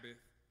Sabbath,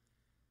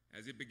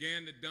 as it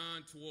began to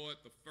dawn toward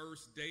the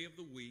first day of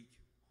the week,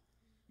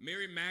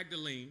 Mary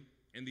Magdalene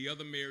and the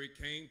other Mary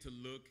came to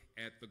look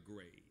at the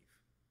grave.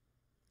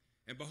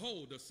 And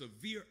behold, a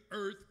severe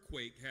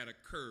earthquake had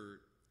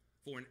occurred,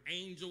 for an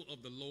angel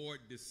of the Lord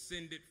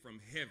descended from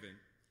heaven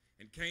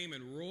and came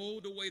and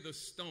rolled away the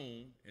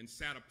stone and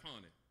sat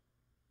upon it.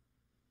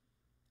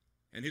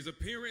 And his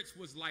appearance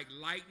was like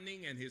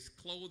lightning, and his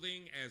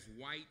clothing as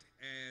white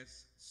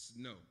as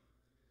snow.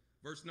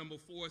 Verse number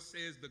 4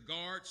 says, the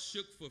guards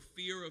shook for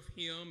fear of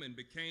him and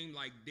became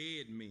like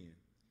dead men.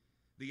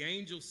 The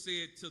angel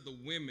said to the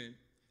women,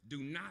 do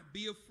not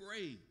be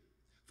afraid,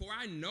 for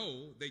I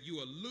know that you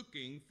are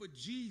looking for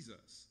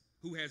Jesus,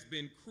 who has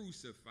been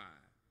crucified.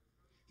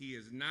 He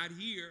is not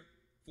here,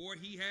 for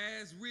he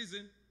has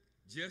risen,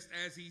 just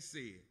as he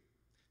said.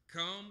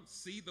 Come,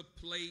 see the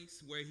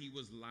place where he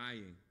was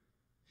lying.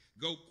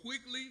 Go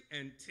quickly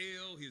and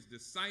tell his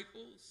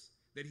disciples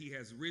that he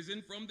has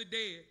risen from the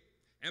dead,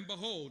 and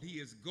behold, he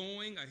is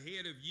going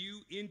ahead of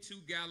you into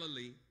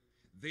Galilee.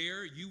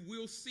 There you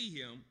will see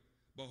him.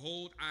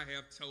 Behold, I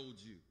have told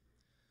you.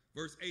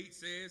 Verse 8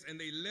 says, and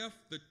they left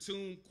the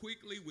tomb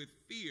quickly with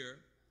fear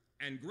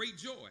and great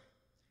joy,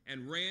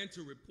 and ran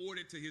to report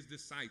it to his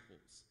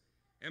disciples.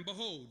 And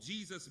behold,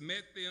 Jesus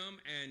met them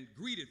and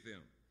greeted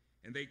them.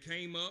 And they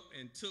came up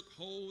and took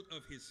hold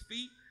of his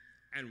feet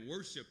and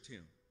worshiped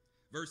him.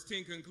 Verse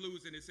 10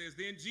 concludes, and it says,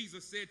 then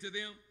Jesus said to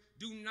them,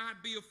 do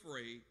not be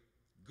afraid.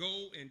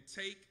 Go and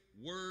take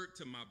word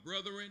to my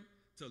brethren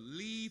to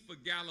leave for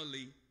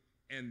Galilee,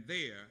 and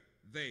there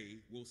they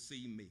will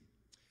see me.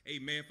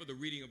 Amen. For the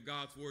reading of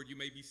God's word, you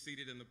may be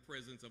seated in the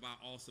presence of our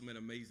awesome and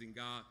amazing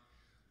God.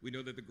 We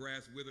know that the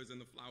grass withers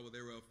and the flower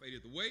thereof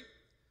fadeth away,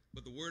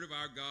 but the word of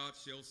our God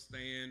shall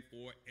stand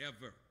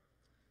forever.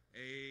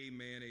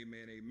 Amen,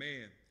 amen,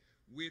 amen.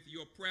 With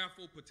your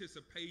prayerful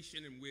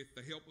participation and with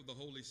the help of the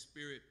Holy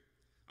Spirit,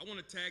 I want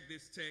to tag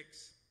this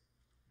text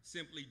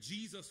simply,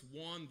 Jesus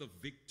won the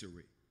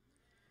victory.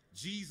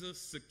 Jesus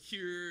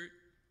secured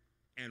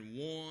and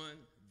won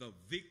the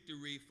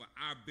victory for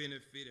our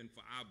benefit and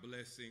for our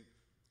blessing,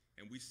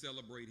 and we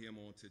celebrate him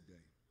on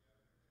today.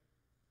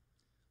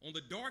 On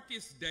the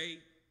darkest day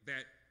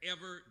that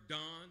ever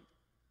dawned,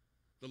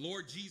 the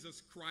Lord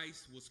Jesus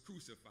Christ was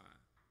crucified.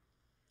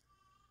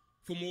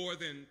 For more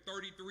than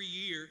 33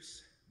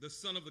 years, the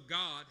Son of the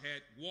God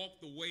had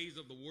walked the ways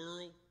of the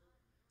world,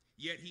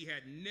 yet he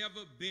had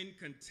never been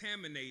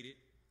contaminated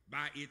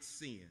by its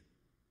sin.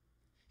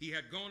 He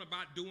had gone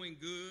about doing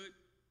good,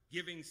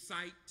 giving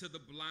sight to the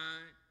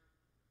blind,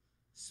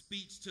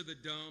 speech to the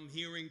dumb,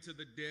 hearing to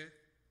the deaf,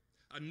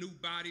 a new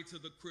body to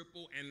the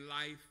cripple, and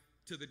life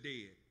to the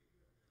dead.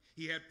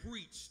 He had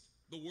preached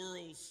the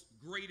world's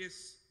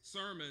greatest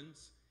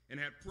sermons and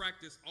had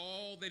practiced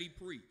all that he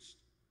preached.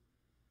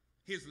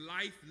 His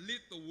life lit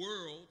the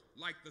world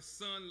like the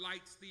sun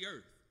lights the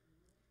earth.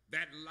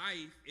 That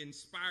life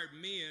inspired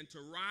men to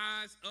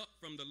rise up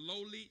from the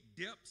lowly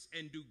depths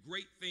and do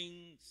great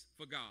things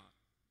for God.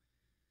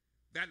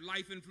 That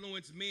life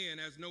influenced men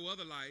as no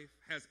other life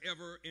has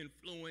ever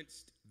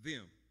influenced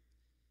them.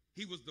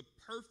 He was the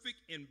perfect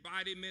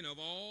embodiment of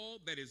all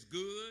that is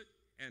good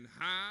and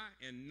high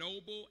and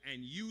noble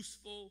and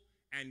useful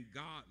and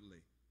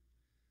godly.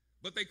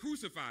 But they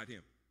crucified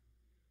him,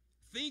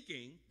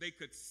 thinking they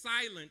could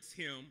silence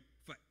him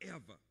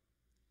forever.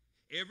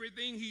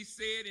 Everything he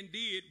said and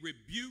did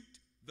rebuked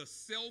the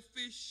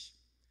selfish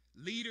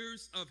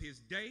leaders of his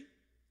day.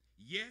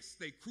 Yes,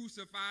 they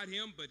crucified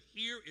him, but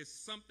here is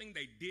something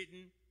they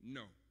didn't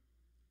know.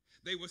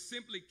 They were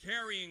simply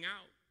carrying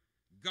out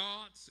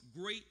God's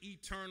great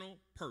eternal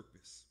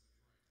purpose.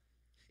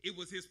 It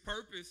was his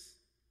purpose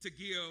to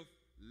give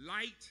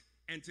light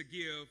and to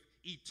give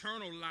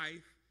eternal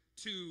life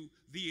to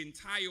the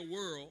entire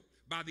world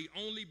by the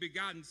only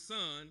begotten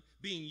Son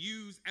being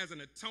used as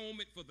an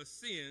atonement for the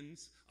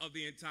sins of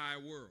the entire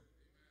world.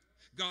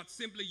 God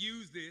simply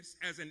used this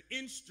as an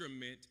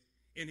instrument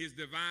in his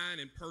divine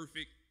and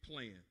perfect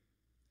plan.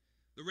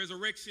 The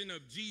resurrection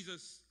of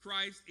Jesus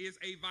Christ is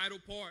a vital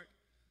part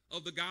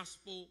of the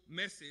gospel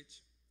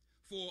message,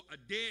 for a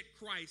dead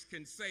Christ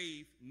can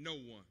save no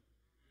one.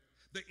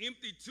 The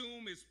empty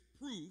tomb is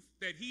proof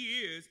that he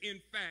is, in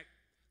fact,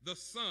 the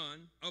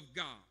Son of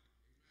God,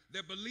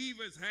 that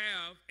believers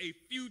have a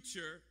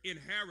future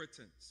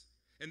inheritance,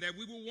 and that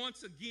we will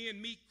once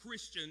again meet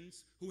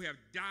Christians who have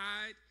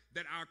died,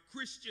 that our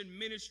Christian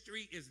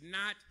ministry is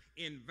not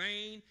in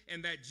vain,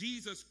 and that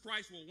Jesus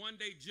Christ will one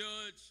day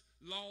judge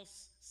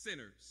lost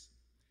sinners.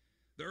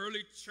 The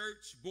early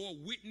church bore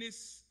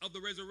witness of the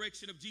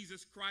resurrection of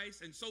Jesus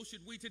Christ, and so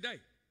should we today.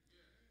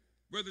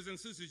 Brothers and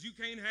sisters, you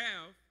can't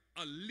have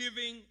a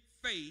living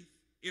faith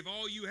if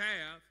all you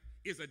have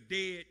is a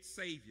dead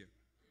Savior.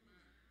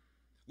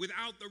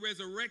 Without the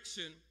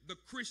resurrection, the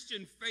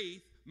Christian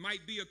faith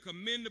might be a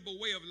commendable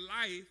way of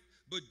life,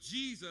 but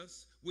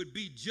Jesus would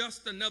be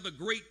just another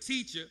great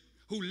teacher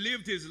who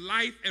lived his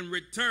life and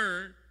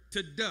returned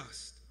to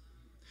dust.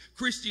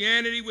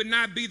 Christianity would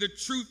not be the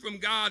truth from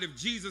God if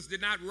Jesus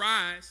did not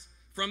rise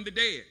from the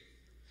dead.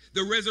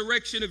 The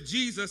resurrection of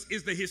Jesus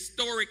is the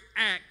historic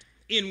act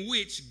in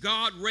which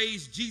God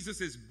raised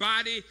Jesus'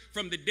 body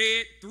from the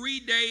dead 3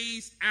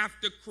 days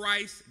after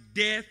Christ's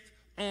death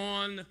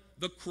on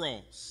the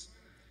cross.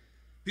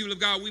 People of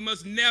God, we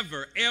must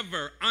never,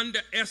 ever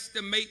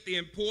underestimate the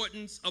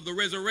importance of the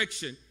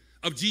resurrection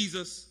of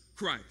Jesus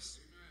Christ.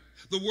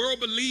 The world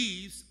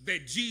believes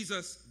that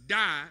Jesus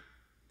died,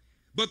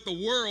 but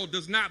the world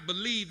does not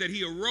believe that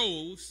he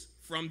arose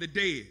from the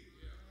dead.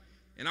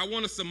 And I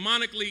want to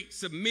sermonically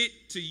submit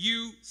to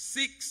you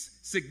 6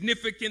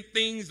 significant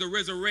things the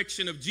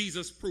resurrection of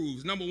Jesus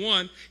proves. Number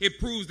one, it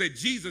proves that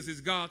Jesus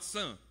is God's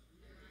son.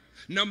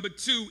 Number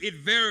two, it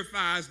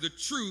verifies the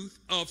truth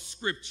of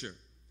Scripture.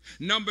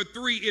 Number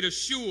three, it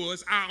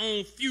assures our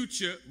own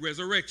future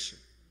resurrection.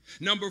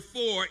 Number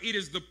four, it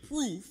is the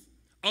proof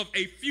of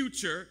a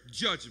future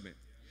judgment.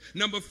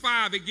 Number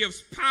five, it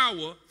gives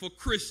power for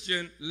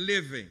Christian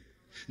living.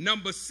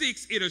 Number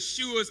six, it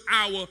assures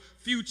our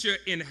future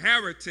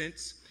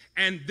inheritance.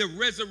 And the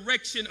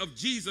resurrection of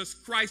Jesus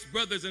Christ,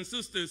 brothers and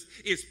sisters,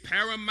 is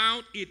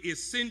paramount, it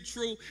is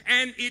central,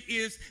 and it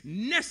is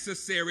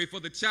necessary for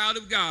the child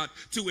of God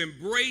to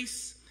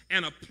embrace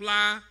and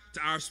apply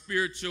to our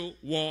spiritual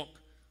walk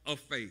of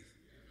faith.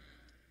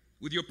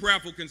 With your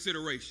prayerful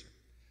consideration,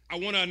 I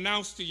want to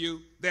announce to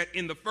you that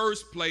in the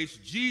first place,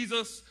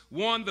 Jesus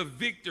won the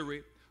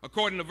victory,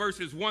 according to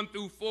verses 1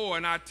 through 4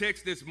 in our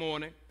text this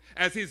morning,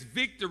 as his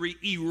victory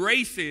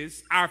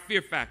erases our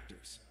fear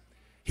factors.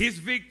 His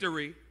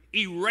victory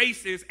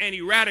erases and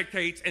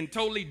eradicates and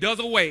totally does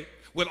away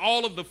with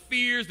all of the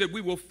fears that we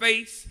will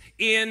face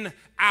in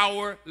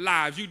our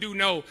lives. You do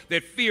know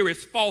that fear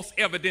is false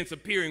evidence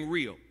appearing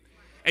real.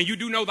 And you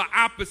do know the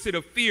opposite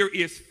of fear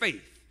is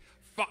faith.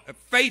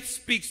 Faith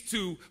speaks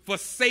to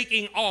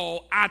forsaking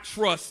all, I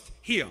trust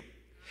him.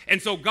 And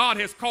so God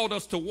has called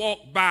us to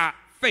walk by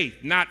faith,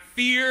 not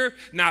fear,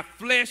 not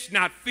flesh,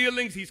 not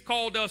feelings. He's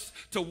called us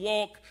to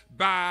walk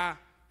by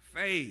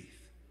faith.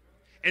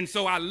 And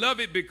so I love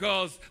it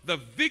because the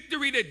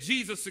victory that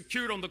Jesus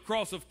secured on the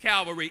cross of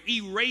Calvary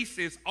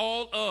erases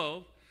all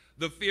of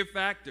the fear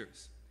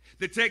factors.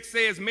 The text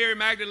says Mary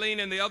Magdalene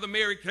and the other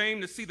Mary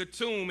came to see the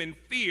tomb in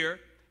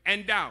fear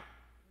and doubt.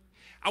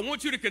 I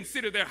want you to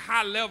consider their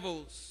high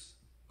levels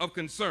of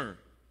concern.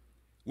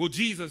 Will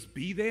Jesus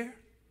be there?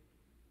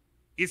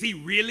 Is he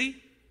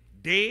really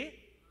dead?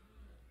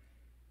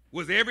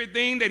 Was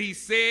everything that he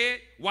said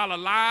while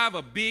alive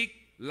a big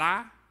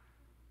lie?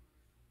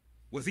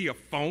 Was he a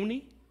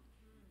phony?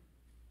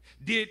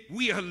 Did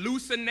we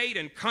hallucinate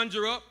and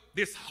conjure up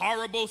this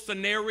horrible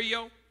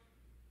scenario?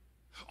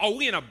 Are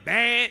we in a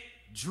bad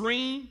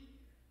dream?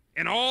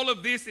 And all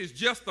of this is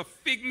just a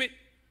figment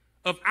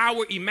of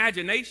our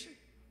imagination?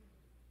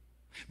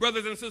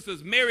 Brothers and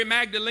sisters, Mary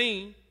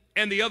Magdalene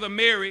and the other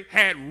Mary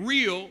had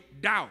real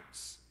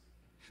doubts.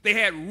 They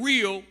had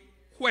real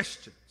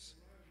questions.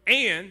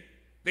 And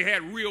they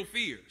had real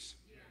fears.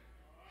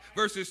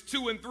 Verses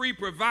 2 and 3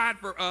 provide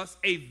for us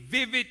a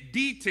vivid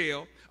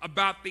detail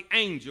about the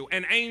angel.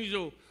 An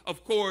angel,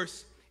 of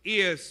course,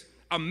 is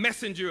a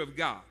messenger of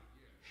God.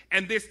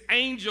 And this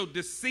angel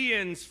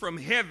descends from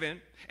heaven,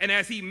 and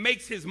as he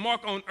makes his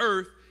mark on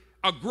earth,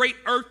 a great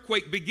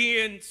earthquake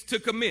begins to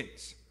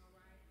commence.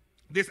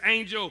 This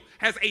angel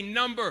has a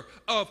number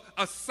of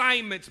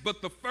assignments,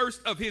 but the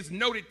first of his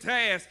noted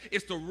tasks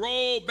is to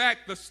roll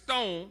back the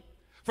stone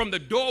from the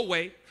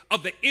doorway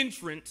of the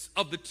entrance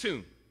of the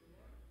tomb.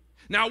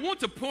 Now, I want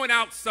to point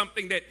out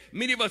something that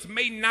many of us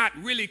may not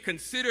really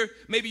consider.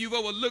 Maybe you've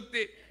overlooked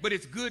it, but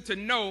it's good to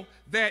know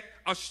that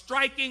a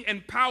striking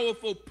and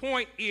powerful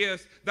point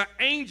is the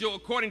angel,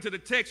 according to the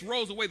text,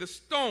 rolls away the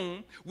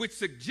stone, which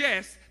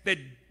suggests that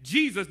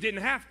Jesus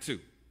didn't have to.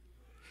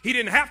 He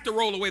didn't have to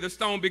roll away the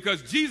stone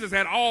because Jesus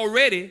had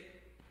already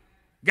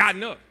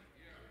gotten up.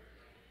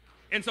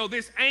 And so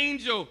this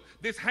angel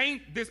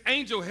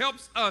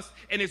helps us,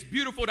 and it's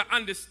beautiful to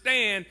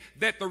understand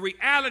that the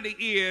reality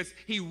is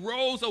he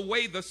rolls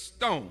away the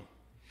stone.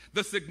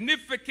 The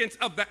significance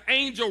of the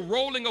angel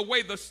rolling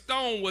away the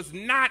stone was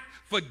not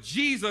for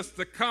Jesus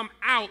to come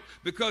out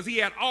because he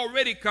had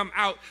already come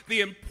out. The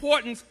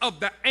importance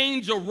of the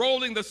angel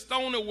rolling the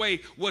stone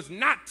away was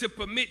not to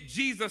permit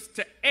Jesus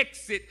to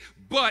exit,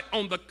 but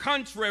on the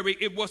contrary,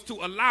 it was to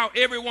allow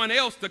everyone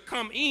else to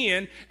come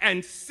in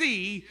and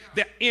see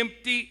the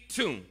empty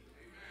tomb.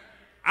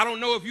 I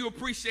don't know if you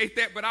appreciate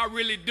that, but I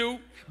really do,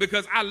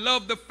 because I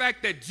love the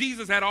fact that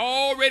Jesus had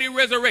already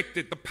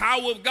resurrected. The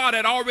power of God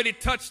had already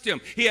touched him.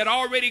 He had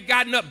already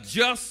gotten up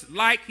just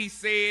like he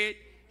said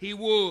he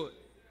would.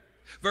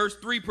 Verse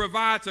 3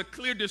 provides a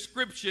clear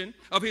description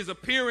of his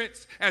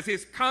appearance, as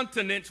his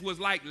countenance was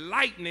like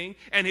lightning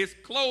and his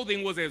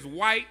clothing was as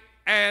white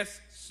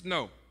as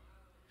snow.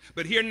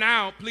 But here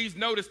now, please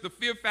notice the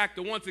fear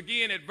factor once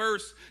again at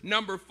verse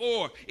number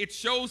 4. It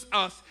shows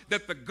us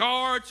that the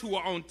guards who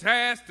were on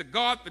task to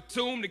guard the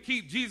tomb to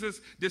keep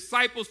Jesus'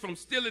 disciples from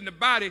stealing the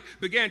body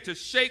began to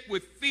shake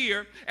with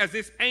fear as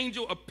this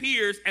angel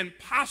appears and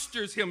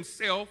postures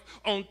himself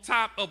on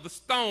top of the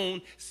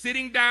stone,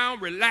 sitting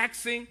down,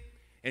 relaxing,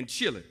 and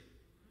chilling.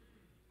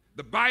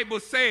 The Bible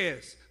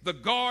says the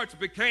guards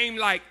became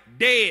like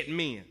dead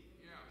men.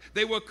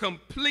 They were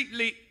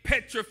completely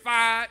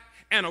petrified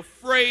and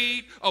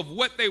afraid of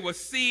what they were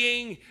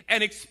seeing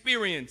and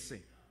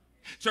experiencing.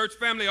 Church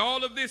family,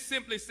 all of this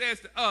simply says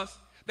to us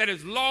that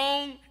as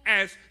long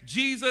as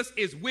Jesus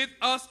is with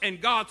us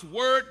and God's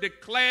word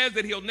declares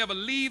that he'll never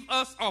leave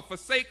us or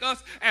forsake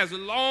us, as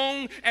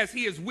long as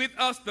he is with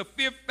us, the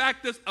fear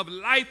factors of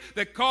life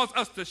that cause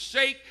us to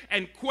shake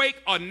and quake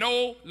are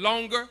no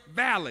longer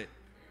valid.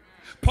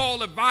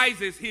 Paul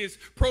advises his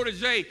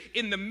protege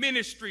in the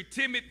ministry,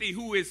 Timothy,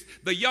 who is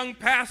the young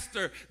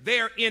pastor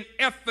there in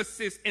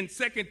Ephesus, in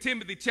 2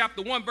 Timothy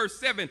chapter 1, verse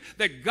 7,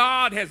 that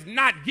God has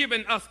not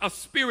given us a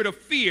spirit of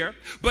fear,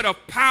 but of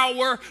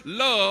power,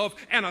 love,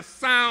 and a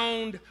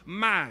sound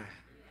mind.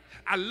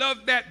 I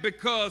love that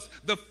because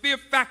the fear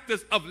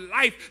factors of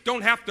life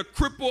don't have to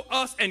cripple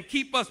us and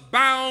keep us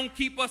bound,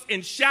 keep us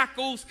in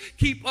shackles,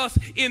 keep us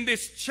in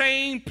this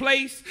chain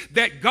place,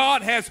 that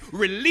God has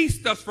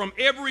released us from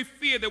every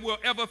fear that we'll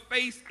ever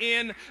face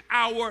in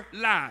our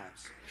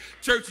lives.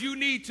 Church, you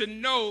need to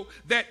know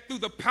that through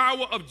the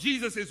power of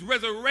Jesus'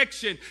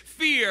 resurrection,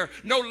 fear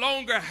no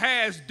longer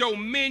has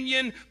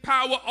dominion,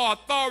 power, or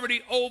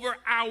authority over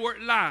our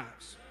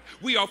lives.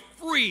 We are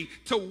free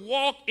to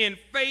walk in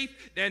faith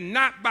and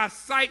not by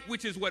sight,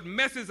 which is what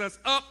messes us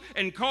up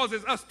and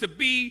causes us to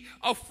be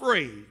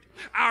afraid.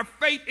 Our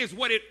faith is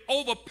what it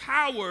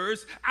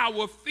overpowers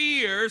our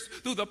fears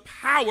through the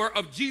power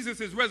of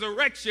Jesus'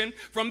 resurrection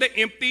from the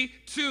empty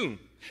tomb.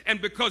 And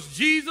because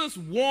Jesus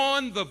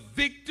won the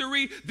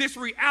victory, this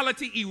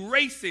reality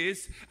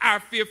erases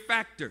our fear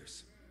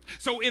factors.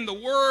 So in the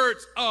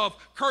words of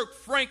Kirk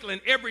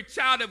Franklin, every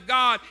child of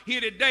God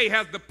here today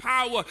has the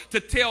power to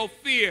tell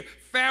fear,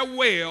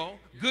 farewell,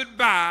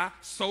 goodbye,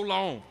 so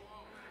long.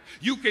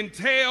 You can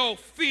tell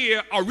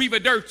fear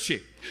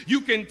arrivederci.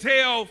 You can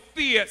tell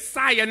fear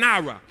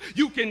sayonara.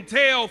 You can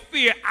tell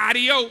fear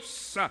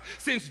adios.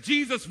 Since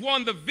Jesus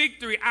won the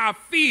victory, our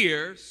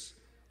fears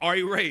are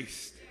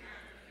erased.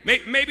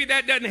 Maybe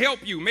that doesn't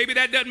help you. Maybe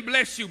that doesn't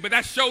bless you, but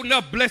that sure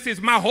enough blesses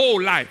my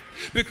whole life,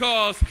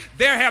 because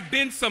there have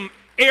been some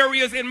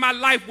areas in my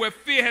life where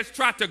fear has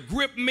tried to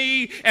grip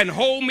me and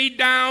hold me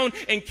down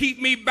and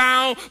keep me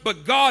bound,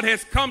 but God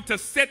has come to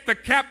set the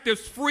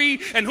captives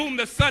free, and whom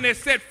the Son has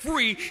set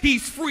free,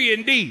 he's free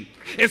indeed.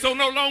 And so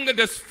no longer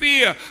does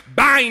fear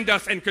bind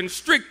us and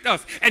constrict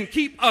us and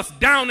keep us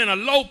down in a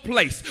low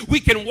place. We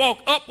can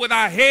walk up with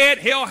our head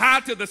held high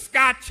to the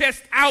sky,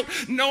 chest out,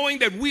 knowing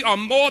that we are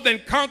more than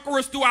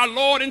conquerors through our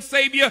Lord and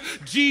Savior,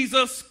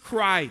 Jesus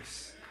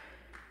Christ.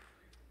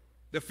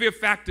 The fear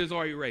factors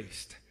are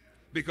erased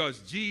because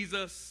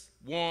Jesus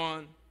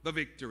won the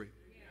victory.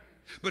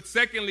 But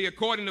secondly,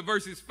 according to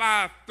verses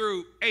 5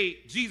 through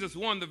 8, Jesus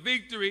won the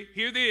victory.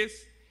 Hear this.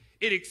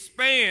 It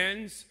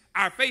expands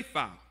our faith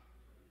file.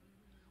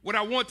 What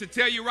I want to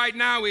tell you right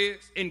now is,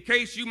 in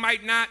case you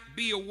might not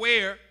be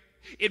aware,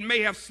 it may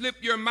have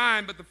slipped your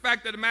mind, but the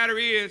fact of the matter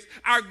is,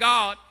 our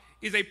God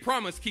is a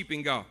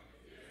promise-keeping God.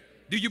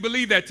 Do you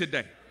believe that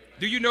today?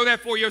 Do you know that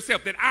for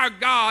yourself? That our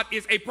God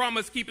is a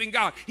promise-keeping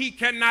God. He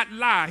cannot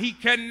lie. He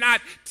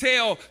cannot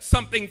tell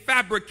something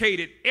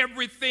fabricated.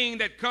 Everything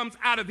that comes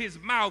out of his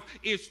mouth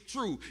is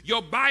true.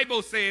 Your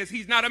Bible says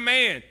he's not a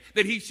man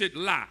that he should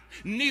lie,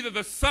 neither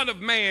the Son of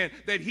Man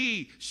that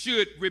he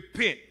should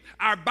repent.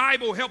 Our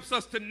Bible helps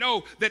us to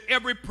know that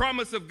every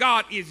promise of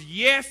God is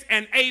yes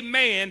and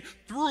amen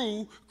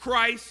through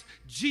Christ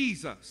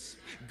Jesus.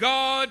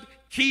 God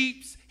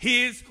keeps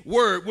his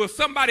word. Will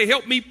somebody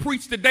help me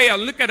preach today? I'll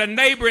look at a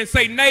neighbor and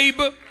say,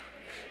 neighbor,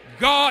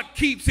 God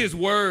keeps his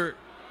word.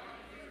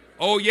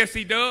 Oh, yes,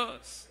 he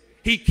does.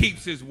 He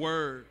keeps his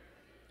word.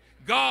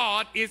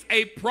 God is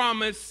a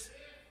promise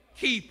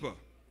keeper.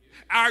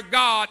 Our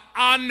God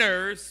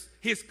honors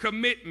his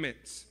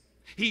commitments.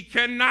 He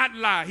cannot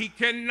lie. He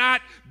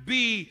cannot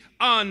be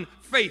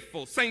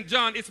unfaithful. St.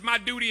 John, it's my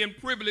duty and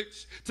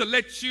privilege to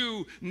let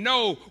you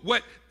know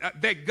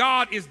that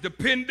God is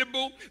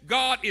dependable,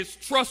 God is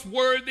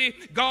trustworthy,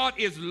 God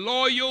is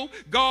loyal,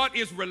 God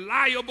is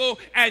reliable,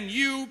 and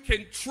you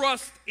can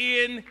trust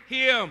in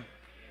him.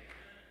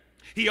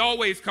 He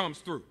always comes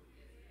through.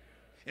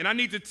 And I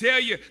need to tell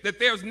you that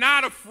there's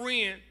not a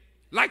friend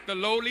like the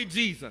lowly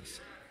Jesus.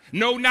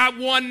 No, not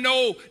one.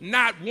 No,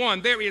 not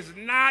one. There is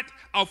not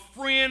a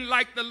friend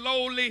like the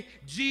lowly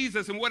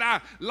Jesus. And what I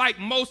like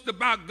most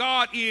about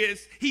God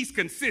is he's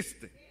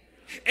consistent.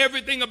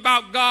 Everything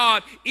about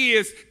God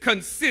is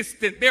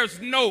consistent.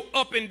 There's no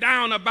up and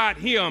down about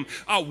him.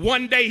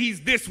 One day he's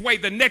this way,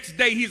 the next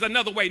day he's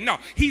another way. No,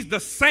 he's the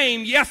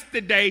same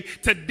yesterday,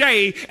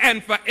 today,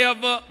 and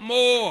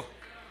forevermore.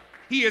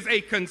 He is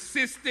a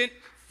consistent,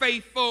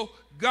 faithful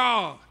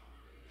God.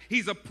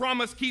 He's a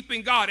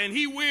promise-keeping God, and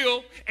he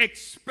will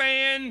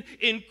expand,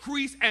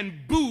 increase,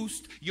 and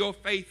boost your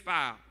faith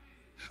file.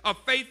 A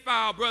faith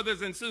file,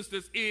 brothers and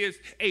sisters, is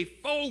a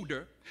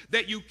folder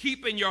that you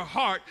keep in your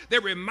heart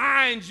that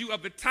reminds you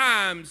of the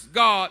times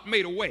God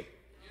made a way.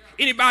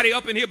 Anybody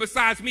up in here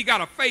besides me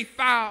got a faith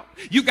file?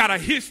 You got a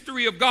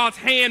history of God's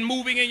hand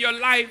moving in your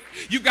life.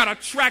 You got a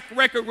track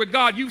record with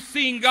God. You've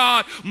seen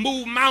God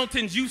move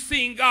mountains. You've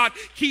seen God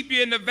keep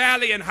you in the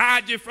valley and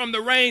hide you from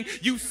the rain.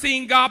 You've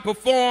seen God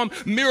perform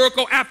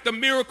miracle after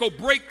miracle,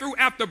 breakthrough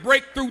after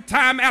breakthrough,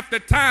 time after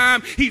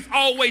time. He's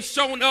always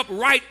shown up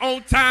right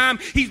on time.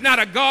 He's not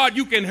a God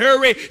you can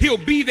hurry. He'll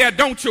be there.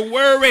 Don't you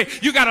worry.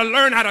 You got to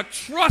learn how to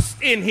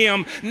trust in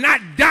him, not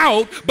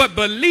doubt, but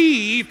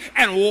believe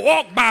and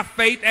walk by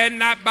faith and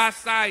not by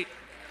sight.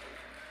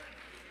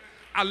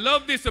 I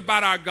love this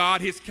about our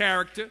God, his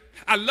character.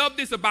 I love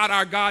this about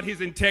our God,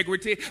 his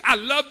integrity. I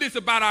love this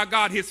about our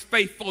God, his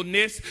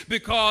faithfulness,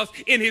 because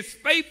in his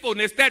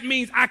faithfulness, that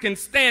means I can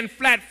stand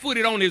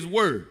flat-footed on his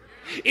word.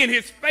 In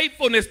his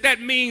faithfulness,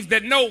 that means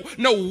that no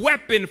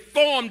weapon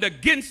formed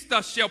against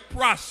us shall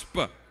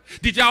prosper.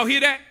 Did y'all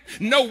hear that?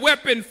 No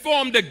weapon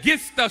formed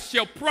against us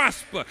shall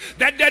prosper.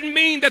 That doesn't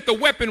mean that the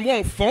weapon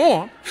won't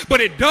form,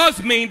 but it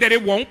does mean that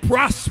it won't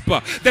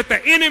prosper. That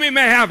the enemy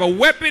may have a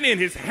weapon in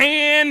his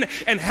hand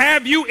and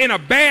have you in a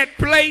bad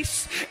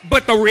place,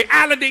 but the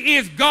reality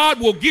is God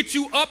will get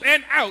you up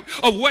and out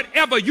of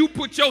whatever you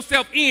put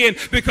yourself in,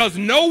 because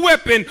no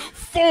weapon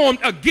formed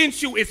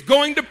against you is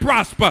going to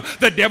prosper.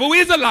 The devil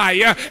is a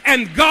liar,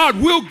 and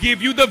God will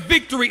give you the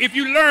victory if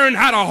you learn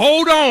how to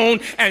hold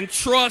on and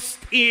trust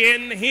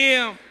in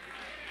him.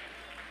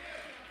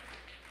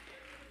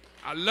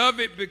 I love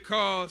it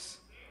because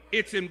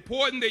it's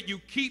important that you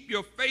keep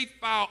your faith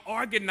file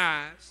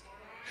organized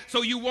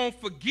so you won't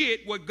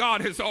forget what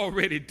God has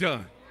already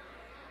done.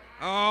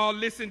 Oh,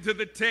 listen to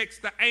the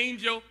text. The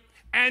angel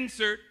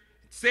answered,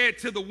 said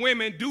to the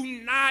women, "Do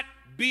not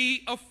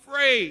be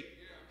afraid,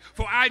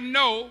 for I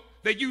know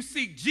that you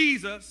seek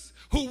Jesus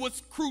who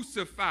was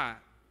crucified.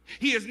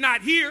 He is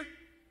not here,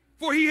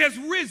 for he has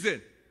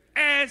risen,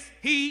 as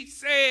he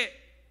said.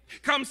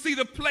 Come see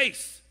the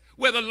place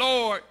where the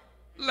Lord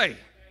lay,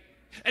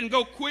 and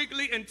go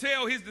quickly and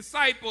tell his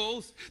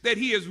disciples that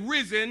he is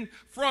risen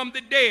from the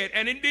dead.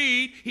 And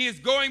indeed, he is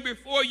going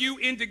before you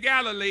into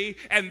Galilee,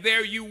 and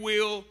there you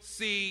will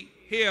see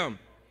him.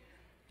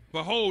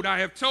 Behold, I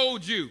have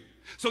told you."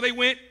 So they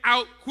went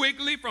out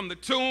quickly from the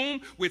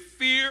tomb with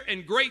fear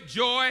and great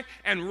joy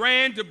and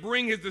ran to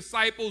bring his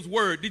disciples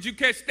word. Did you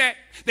catch that?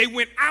 They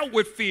went out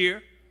with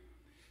fear.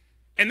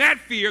 And that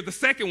fear, the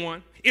second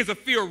one, is a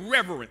fear of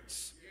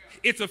reverence.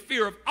 It's a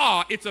fear of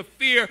awe. It's a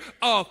fear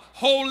of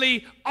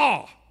holy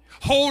awe,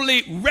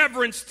 holy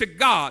reverence to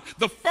God.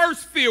 The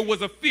first fear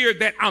was a fear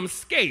that I'm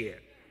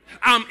scared,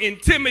 I'm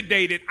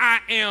intimidated, I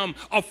am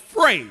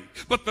afraid.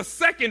 But the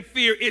second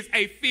fear is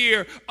a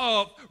fear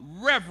of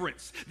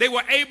reverence. They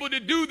were able to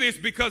do this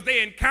because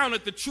they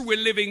encountered the true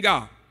and living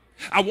God.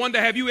 I wonder,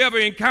 have you ever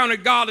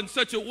encountered God in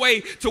such a way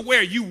to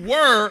where you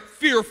were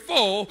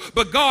fearful,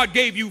 but God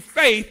gave you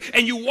faith,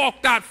 and you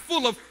walked out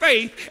full of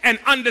faith and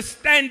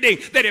understanding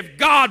that if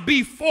God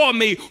be for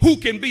me, who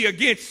can be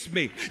against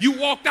me? You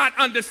walked out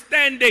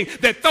understanding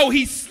that though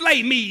he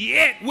slay me,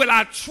 yet will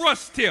I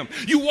trust him.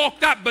 You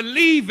walked out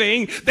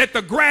believing that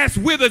the grass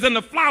withers and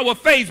the flower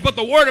fades, but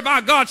the word of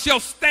our God shall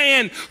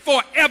stand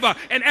forever.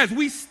 And as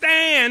we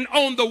stand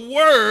on the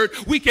word,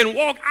 we can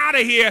walk out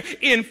of here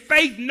in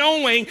faith,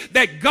 knowing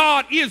that God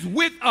is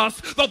with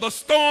us, though the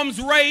storms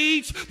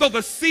rage, though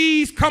the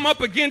seas come up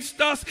against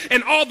us,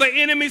 and all the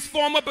enemies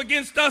form up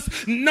against us.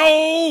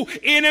 No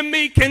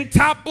enemy can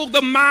topple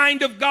the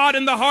mind of God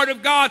and the heart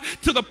of God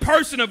to the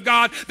person of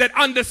God that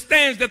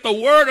understands that the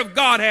word of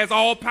God has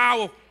all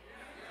power.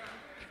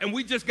 And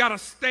we just got to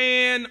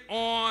stand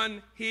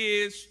on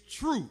his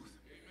truth.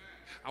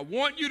 I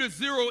want you to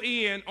zero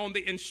in on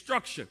the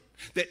instruction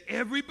that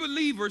every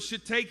believer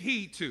should take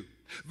heed to.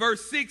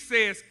 Verse 6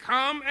 says,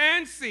 "Come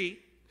and see."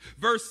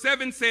 Verse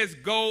 7 says,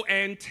 "Go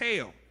and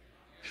tell."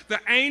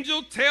 The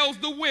angel tells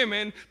the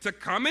women to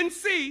come and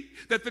see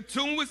that the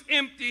tomb was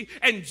empty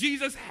and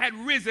Jesus had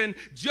risen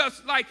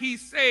just like he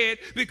said,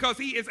 because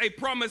he is a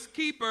promise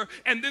keeper.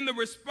 And then the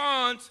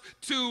response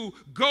to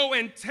go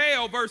and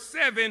tell, verse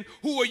 7,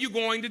 who are you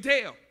going to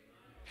tell?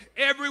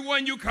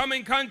 Everyone you come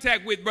in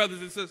contact with,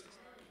 brothers and sisters.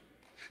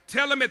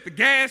 Tell them at the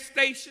gas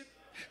station.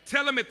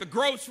 Tell them at the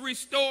grocery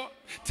store.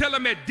 Tell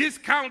them at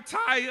Discount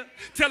Tire.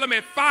 Tell them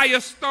at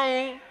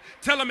Firestone.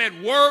 Tell them at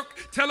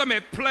work. Tell them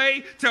at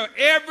play. Tell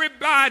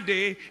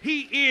everybody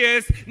he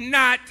is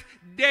not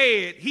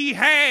dead. He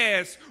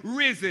has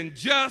risen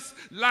just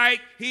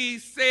like he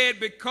said,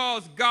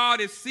 because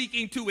God is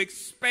seeking to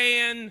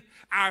expand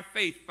our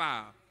faith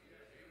file.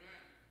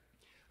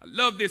 I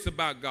love this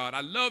about God.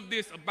 I love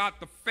this about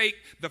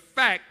the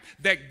fact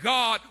that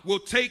God will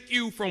take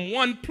you from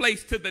one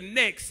place to the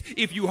next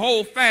if you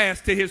hold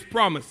fast to his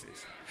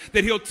promises.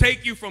 That he'll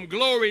take you from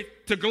glory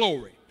to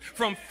glory,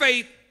 from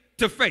faith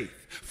to faith,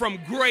 from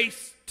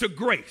grace to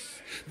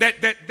grace.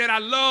 That I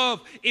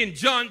love in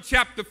John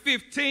chapter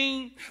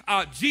 15,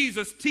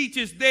 Jesus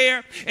teaches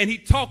there, and he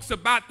talks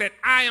about that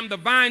I am the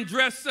vine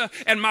dresser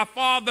and my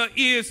Father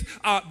is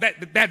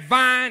that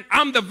vine.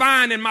 I'm the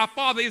vine and my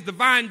Father is the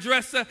vine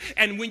dresser.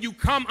 And when you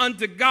come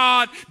unto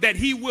God, that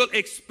he will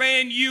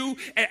expand you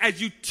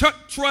as you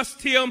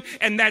trust him,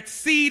 and that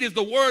seed is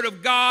the word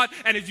of God.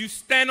 And as you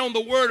stand on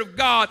the word of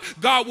God,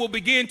 God will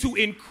begin to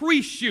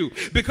increase you,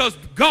 because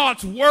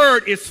God's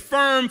word is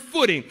firm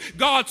footing.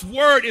 God's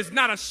word is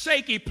not a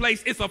shaky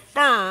place, it's a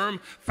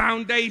firm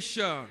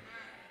foundation.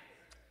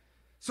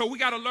 So we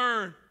got to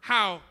learn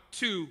how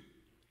to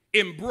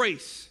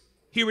embrace,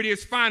 here it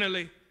is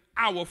finally,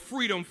 our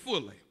freedom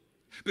fully.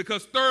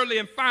 Because thirdly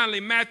and finally,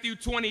 Matthew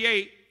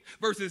 28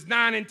 verses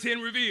 9 and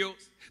 10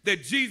 reveals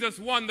that Jesus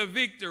won the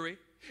victory,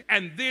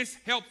 and this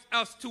helps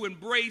us to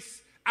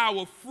embrace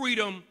our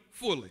freedom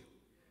fully.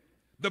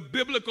 The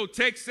biblical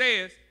text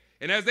says,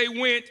 and as they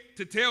went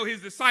to tell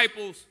his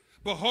disciples,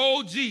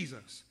 behold,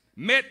 Jesus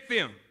met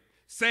them,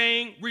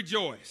 saying,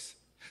 rejoice.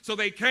 So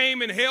they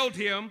came and held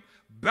him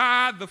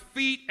by the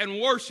feet and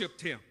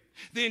worshiped him.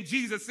 Then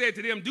Jesus said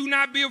to them, do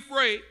not be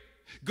afraid.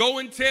 Go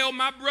and tell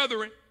my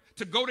brethren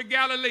to go to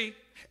Galilee,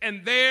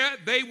 and there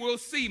they will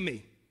see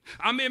me.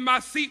 I'm in my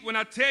seat when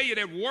I tell you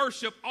that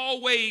worship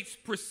always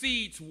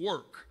precedes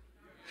work.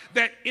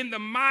 That in the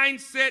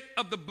mindset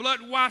of the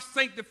blood-washed,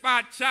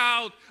 sanctified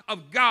child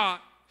of God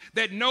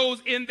that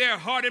knows in their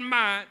heart and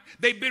mind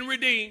they've been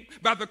redeemed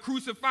by the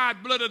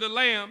crucified blood of the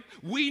Lamb,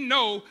 we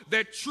know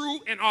that true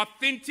and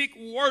authentic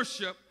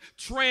worship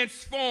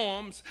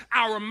transforms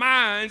our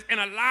minds and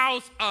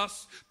allows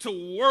us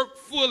to work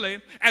fully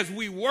as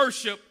we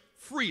worship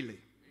freely.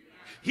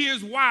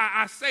 Here's why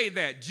I say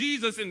that.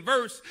 Jesus in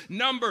verse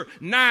number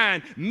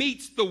 9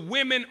 meets the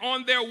women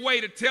on their way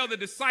to tell the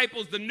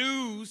disciples the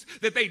news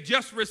that they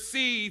just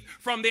received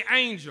from the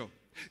angel.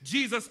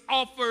 Jesus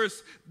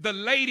offers the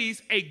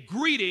ladies a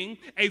greeting,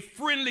 a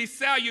friendly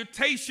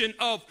salutation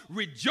of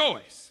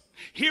rejoice.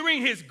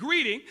 Hearing his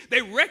greeting,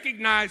 they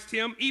recognized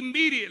him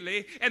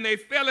immediately, and they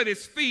fell at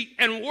his feet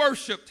and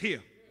worshiped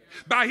him.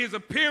 By his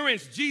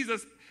appearance,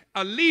 Jesus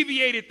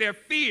alleviated their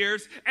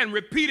fears and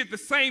repeated the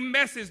same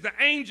message the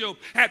angel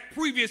had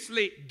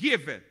previously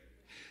given.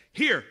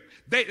 Here,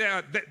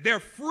 their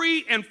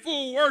free and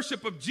full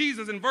worship of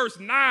Jesus in verse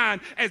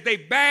 9 as they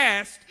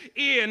basked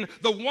in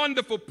the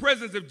wonderful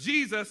presence of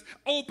Jesus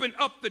opened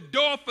up the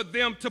door for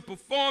them to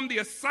perform the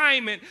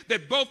assignment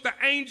that both the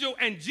angel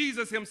and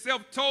Jesus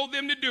himself told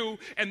them to do,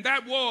 and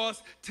that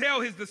was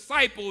tell his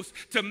disciples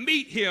to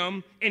meet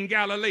him in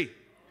Galilee.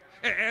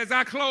 As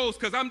I close,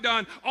 because I'm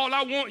done, all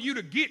I want you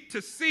to get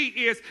to see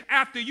is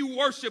after you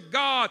worship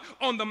God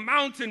on the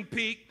mountain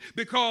peak,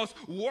 because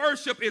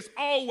worship is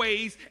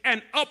always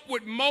an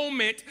upward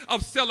moment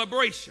of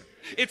celebration.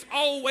 It's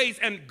always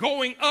an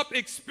going up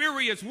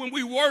experience when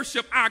we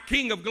worship our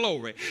King of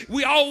Glory.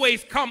 We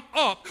always come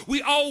up.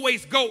 We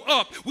always go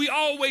up. We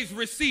always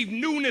receive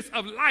newness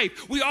of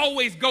life. We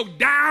always go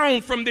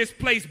down from this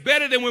place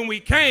better than when we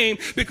came,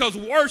 because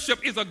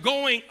worship is a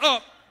going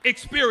up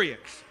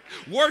experience.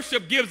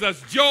 Worship gives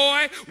us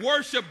joy.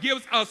 Worship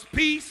gives us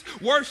peace.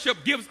 Worship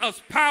gives us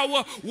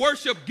power.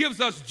 Worship gives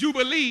us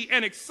jubilee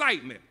and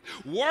excitement.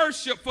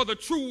 Worship for the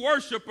true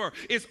worshiper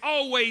is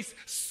always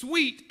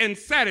sweet and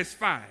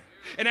satisfying.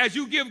 And as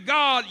you give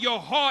God your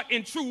heart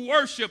in true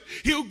worship,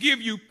 he'll give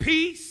you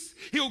peace,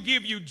 he'll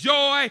give you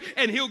joy,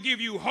 and he'll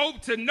give you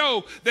hope to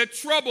know that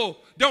trouble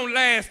don't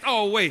last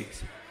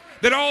always.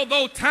 That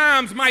although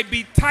times might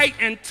be tight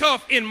and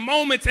tough in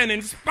moments and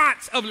in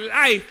spots of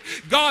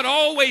life, God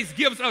always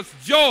gives us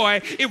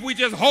joy if we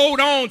just hold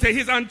on to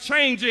his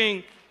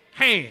unchanging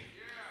hand.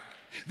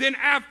 Then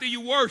after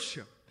you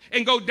worship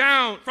and go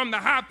down from the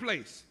high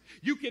place,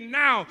 you can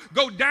now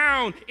go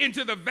down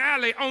into the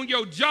valley on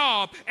your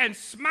job and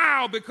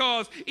smile,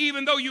 because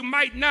even though you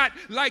might not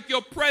like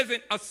your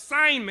present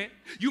assignment,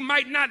 you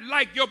might not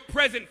like your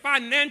present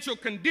financial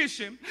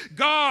condition,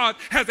 God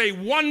has a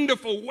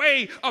wonderful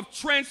way of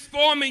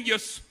transforming your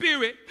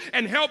spirit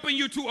and helping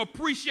you to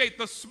appreciate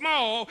the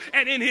small.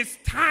 And in his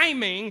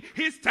timing,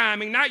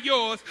 not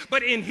yours,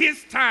 but in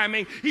his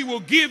timing, he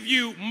will give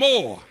you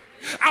more.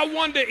 I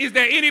wonder, is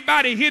there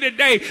anybody here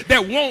today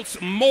that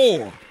wants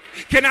more?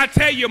 Can I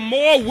tell you,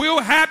 more will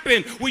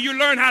happen when you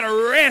learn how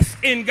to rest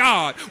in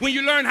God, when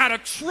you learn how to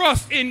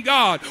trust in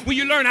God, when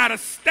you learn how to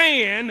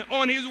stand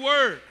on his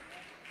word.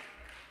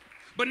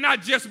 But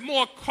not just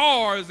more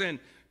cars and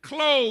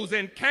clothes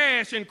and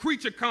cash and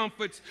creature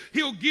comforts.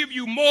 He'll give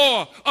you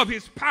more of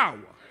his power.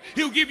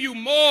 He'll give you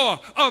more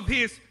of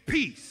his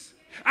peace.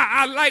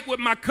 I like what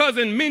my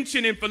cousin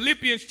mentioned in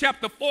Philippians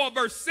chapter 4,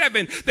 verse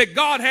 7, that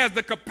God has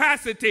the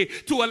capacity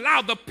to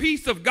allow the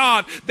peace of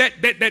God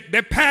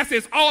that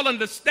passes all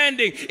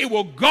understanding. It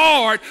will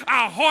guard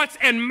our hearts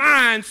and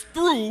minds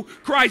through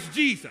Christ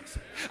Jesus.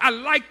 I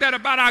like that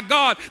about our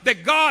God,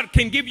 that God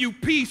can give you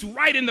peace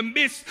right in the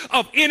midst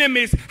of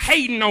enemies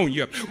hating on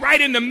you,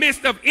 right in the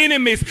midst of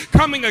enemies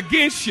coming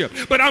against you.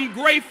 But I'm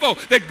grateful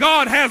that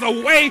God has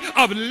a way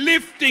of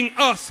lifting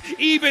us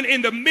even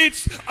in the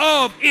midst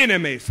of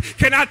enemies.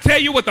 Can I tell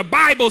you what the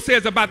Bible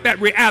says about that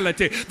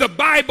reality? The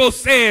Bible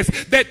says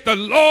that the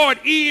Lord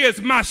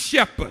is my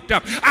shepherd.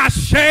 I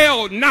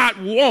shall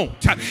not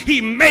want.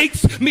 He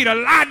makes me to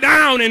lie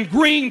down in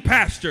green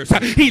pastures.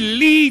 He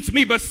leads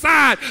me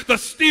beside the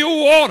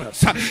still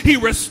waters. He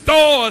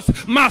restores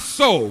my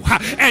soul.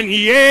 And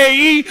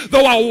yea,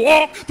 though I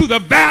walk through the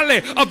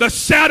valley of the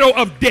shadow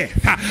of death,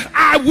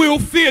 I will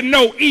fear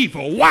no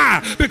evil.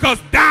 Why? Because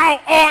thou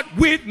art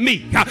with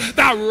me.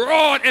 Thy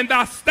rod and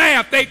thy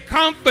staff, they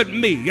comfort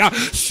me.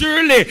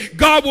 Surely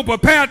God will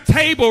prepare a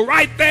table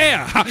right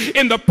there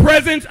in the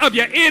presence of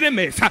your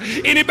enemies.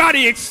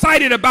 Anybody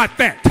excited about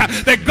that?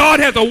 that God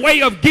has a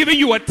way of giving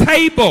you a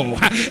table,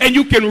 and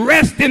you can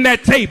rest in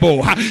that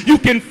table. You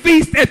can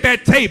feast at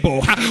that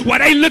table. While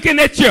they looking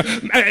at you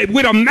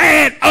with a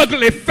mad,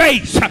 ugly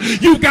face,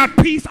 you got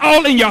peace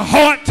all in your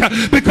heart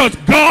because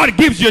God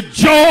gives you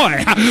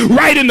joy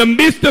right in the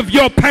midst of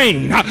your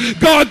pain.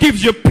 God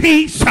gives you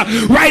peace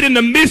right in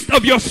the midst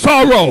of your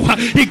sorrow.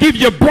 He gives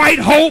you bright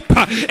hope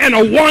and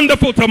a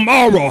wonderful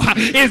tomorrow.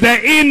 Is there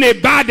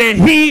anybody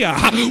here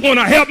want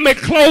to help me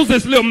close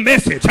this little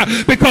message?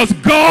 Because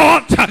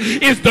God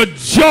is the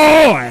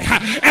joy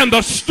and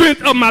the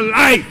strength of my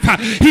life.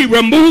 He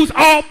removes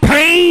all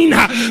pain,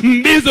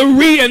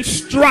 misery, and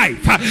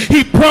strife.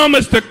 He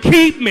promised to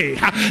keep me,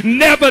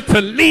 never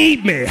to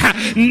leave me,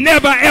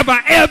 never, ever,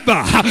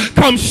 ever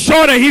come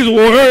short of his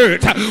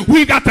word.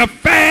 We got to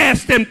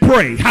fast and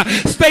pray.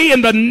 Stay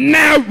in the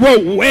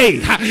narrow way.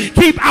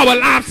 Keep our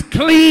lives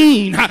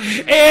clean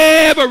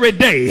every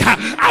day.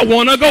 I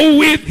want to go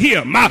with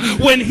him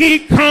when he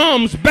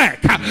comes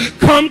back.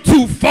 Come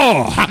too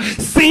far,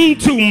 seen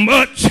too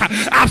much.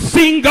 I've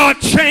seen God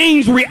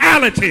change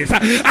realities.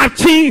 I've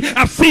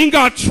seen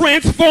God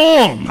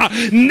transform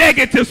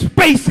negative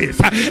spaces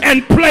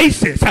and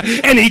places,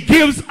 and he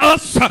gives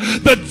us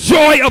the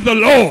joy of the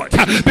Lord,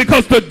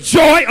 because the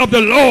joy of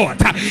the Lord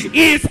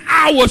is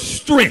our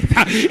strength.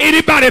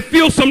 Anybody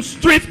feel some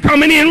strength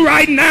coming in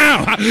right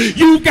now?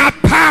 You got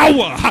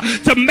power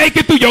to make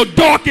it through your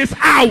darkest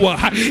hour.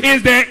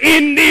 Is there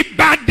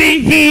anybody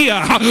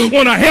here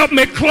want to help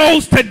me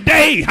close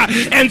today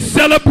and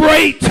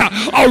celebrate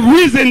a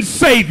risen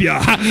Savior?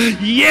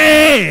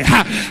 Yeah,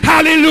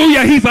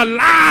 hallelujah. He's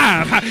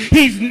alive.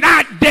 He's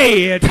not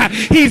dead.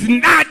 He's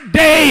not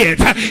dead.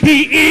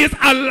 He is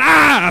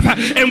alive,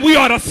 and we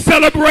ought to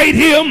celebrate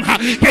him.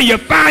 Can you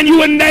find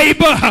you a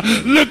neighbor?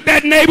 Look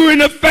that neighbor in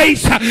the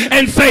face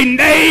and say,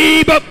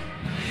 neighbor,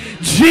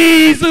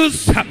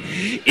 Jesus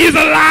is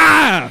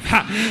alive.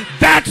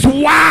 That's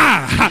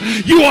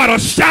why you ought to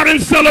shout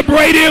and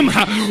celebrate him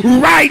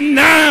right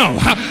now.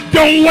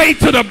 Don't wait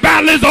till the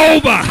battle is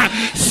over.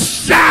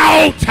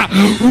 Shout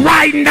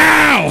right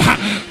now.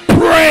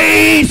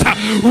 Praise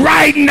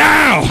right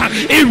now.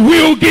 It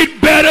will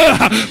get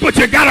better, but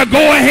you gotta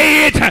go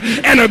ahead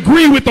and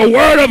agree with the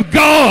word of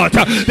God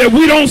that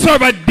we don't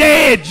serve a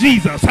dead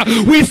Jesus.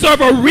 We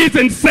serve a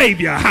risen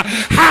Savior.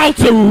 How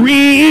to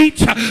reach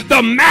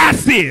the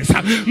masses,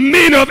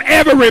 men of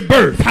every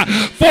birth,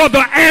 for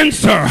the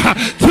answer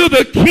to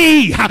the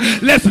key.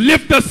 Let's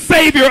lift the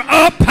Savior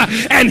up,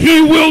 and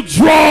he will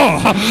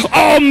draw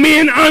all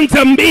men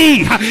unto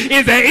me.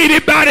 Is there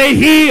anybody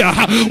here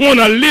want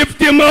to lift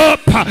him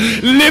up?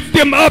 Lift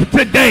him up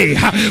today.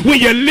 When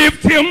you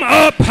lift him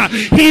up,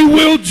 he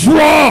will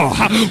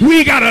draw.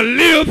 We gotta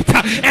lift,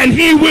 and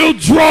he will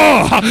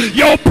draw.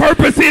 Your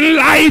purpose in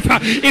life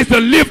is to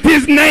lift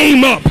his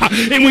name up,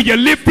 and when you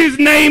lift his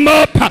name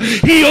up,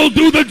 he'll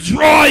do the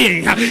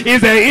drawing. Is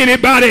there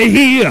anybody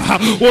here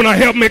want to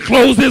help me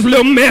close this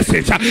little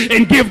message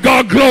and give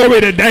God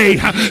glory today?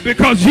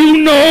 Because you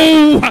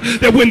know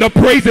that when the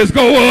praises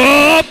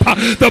go up,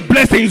 the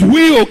blessings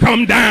will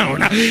come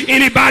down.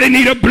 Anybody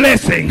need a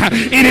blessing?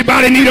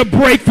 Anybody need a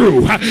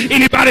breakthrough?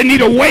 Anybody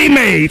need a way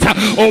made?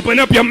 Open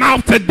up your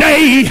mouth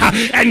today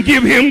and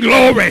give him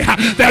glory.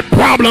 That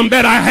problem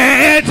that I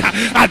had,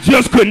 I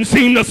just couldn't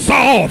seem to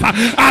solve.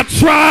 I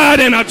tried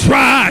and I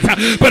tried,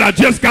 but I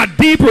just got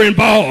deeper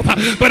involved.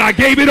 But I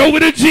gave it over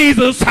to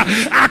Jesus.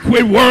 I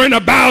quit worrying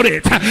about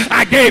it.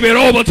 I gave it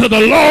over to the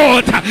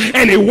Lord,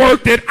 and he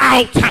worked it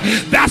out.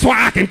 That's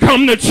why I can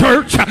come to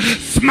church,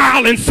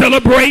 smile and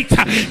celebrate,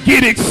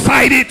 get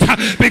excited,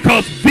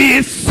 because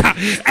this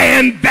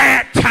and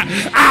that,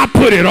 I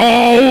put it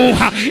all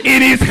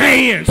in his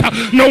hands.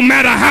 No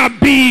matter how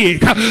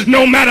big,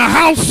 no matter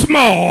how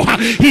small,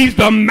 he's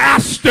the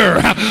master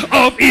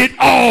of it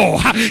all.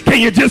 Can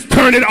you just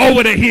turn it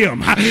over to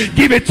him?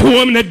 Give it to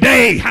him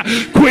today.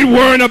 Quit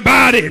worrying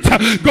about it.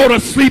 Go to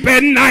sleep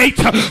at night.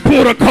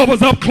 Pull the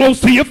covers up close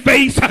to your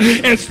face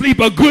and sleep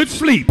a good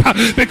sleep,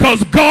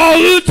 because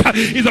God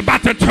is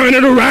about to turn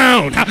it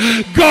around.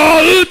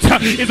 God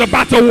is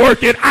about to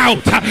work it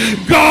out.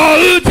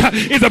 God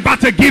is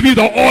about to give you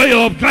the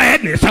oil of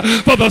gladness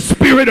for the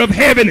spirit of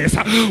heaviness.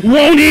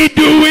 Won't he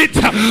do it?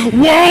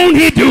 Won't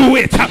he do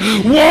it?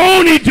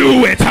 Won't he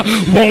do it?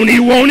 Won't he,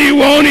 won't he,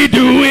 won't he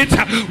do it?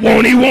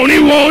 Won't he, won't he,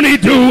 won't he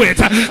do it?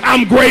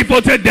 I'm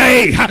grateful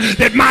today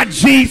that my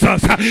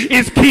Jesus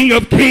is King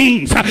of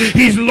Kings.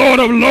 He's Lord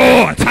of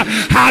Lords.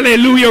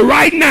 Hallelujah.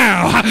 Right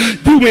now,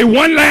 do me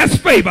one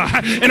last favor,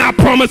 and I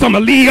promise I'm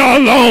going to leave you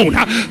alone.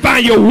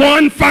 Find your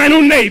one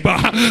final neighbor.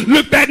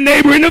 Look that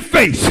neighbor in the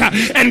face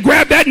and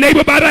grab that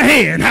neighbor by the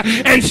hand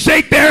and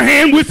shake their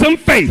hand with some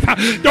faith.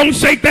 Don't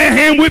shake their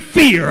hand with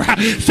fear.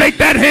 Shake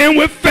that hand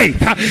with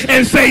faith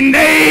and say,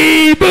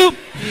 neighbor,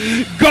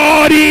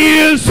 God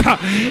is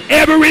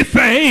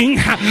everything.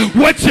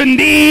 What you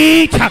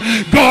need,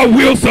 God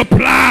will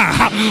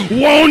supply.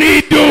 Won't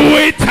he do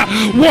it?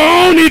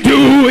 Won't he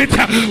do it?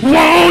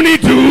 Won't he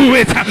do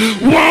it?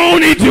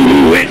 Won't he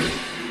do it?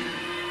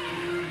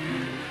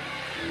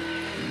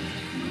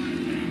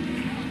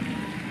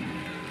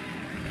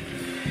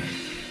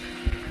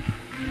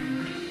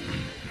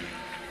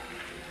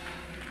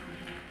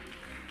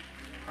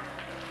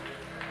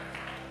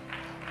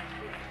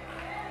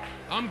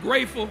 I'm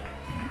grateful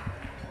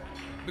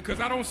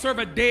because I don't serve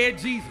a dead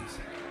Jesus.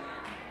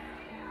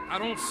 I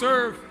don't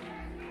serve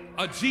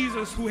a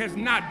Jesus who has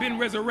not been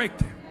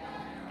resurrected.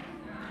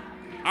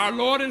 Our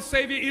Lord and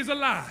Savior is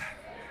alive,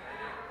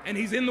 and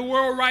he's in the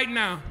world right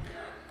now,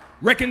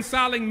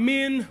 reconciling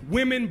men,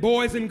 women,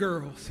 boys, and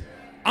girls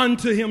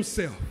unto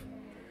himself.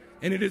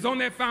 And it is on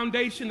that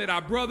foundation that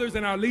our brothers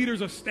and our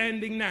leaders are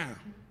standing now.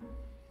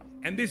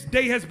 And this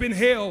day has been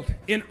held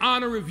in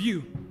honor of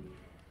you,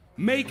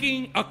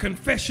 making a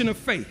confession of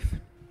faith.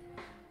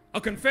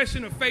 A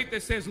confession of faith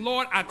that says,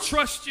 Lord, I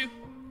trust you,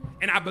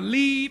 and I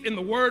believe in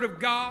the word of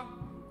God.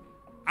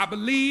 I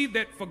believe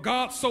that for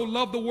God so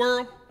loved the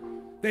world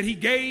that he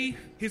gave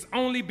his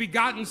only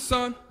begotten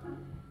Son,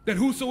 that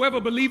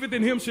whosoever believeth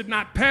in him should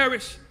not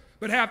perish,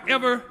 but have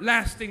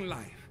everlasting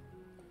life.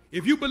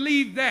 If you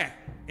believe that,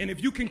 and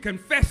if you can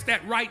confess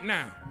that right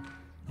now,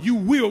 you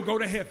will go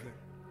to heaven.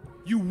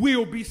 You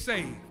will be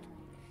saved.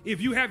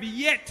 If you have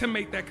yet to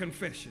make that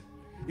confession,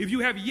 if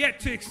you have yet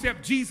to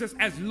accept Jesus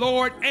as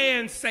Lord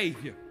and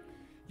Savior,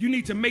 you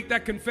need to make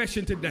that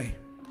confession today.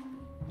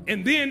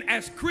 And then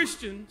as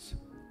Christians,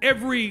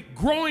 every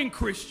growing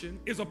Christian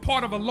is a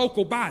part of a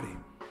local body.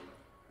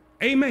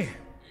 Amen.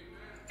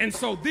 And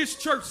so this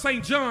church,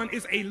 St. John,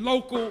 is a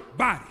local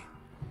body.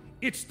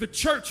 It's the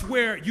church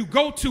where you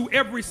go to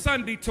every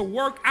Sunday to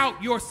work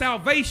out your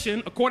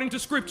salvation, according to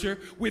Scripture,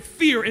 with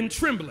fear and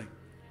trembling.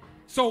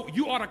 So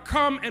you ought to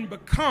come and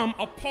become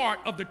a part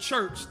of the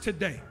church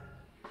today.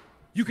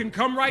 You can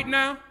come right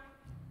now.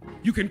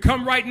 You can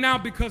come right now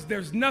because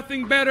there's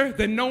nothing better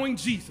than knowing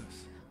Jesus.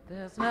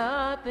 There's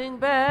nothing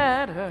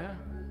better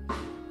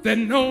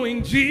than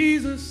knowing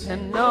Jesus.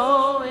 than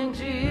knowing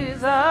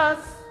Jesus.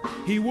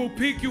 He will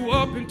pick you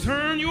up and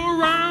turn you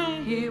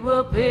around. He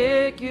will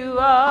pick you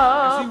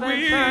up Yes,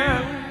 he and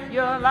turn will.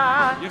 your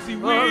life Yes, he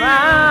will.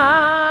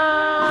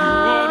 around. You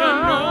ought to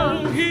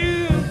know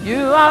him.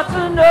 You ought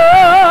to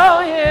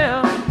know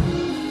him.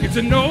 Get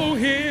to know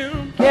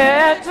him.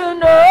 Get to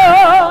know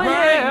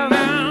Right him.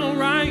 now,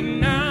 right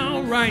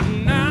now, right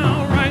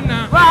now, right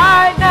now.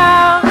 Right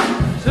now,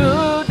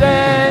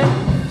 today,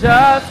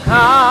 just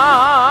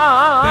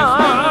come. There's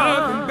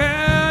nothing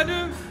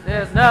better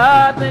There's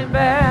nothing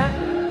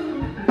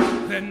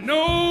better than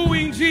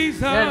knowing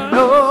Jesus. than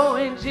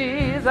knowing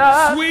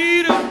Jesus.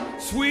 Sweeter,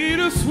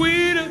 sweeter,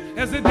 sweeter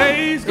as the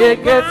days go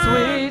It gets by.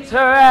 sweeter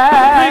as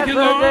Thank you,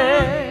 the Lord.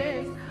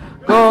 days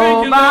Thank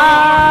go you, by.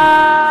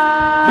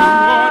 You ought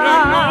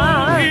to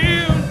know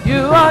him. You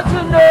ought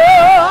to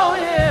know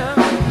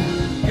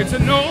him. Get to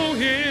know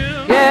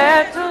him.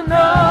 Get to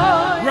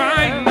know him.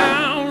 Right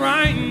now,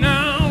 right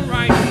now,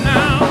 right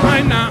now,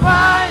 right now.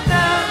 Right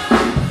now,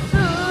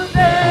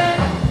 today,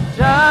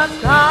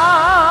 just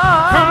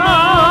come. Come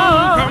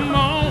on, come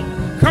on,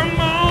 come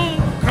on,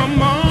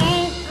 come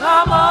on.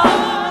 Come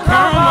on,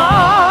 come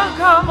on,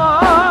 come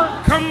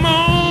on. Come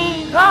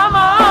on, Come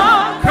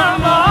on,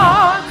 come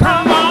on,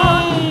 come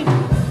on.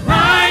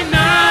 Right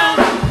now,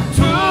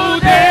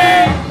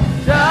 today.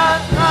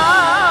 just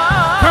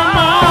come. Come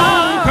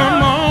on,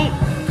 come on,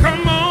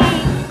 come on,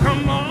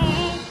 come on.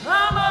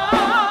 Come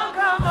on,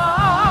 come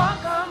on,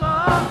 come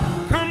on.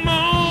 Come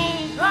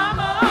on, Come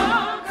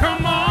on,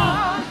 come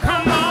on,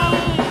 come on.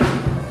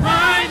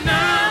 Right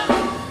now,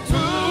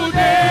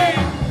 today.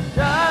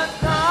 just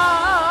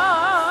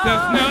come.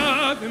 There's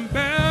nothing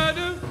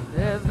better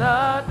There's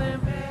nothing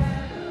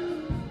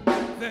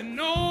better than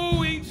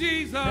knowing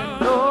Jesus. than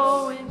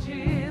knowing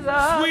Jesus.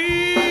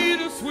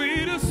 Sweeter,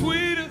 sweeter,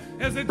 sweeter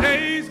as the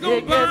days go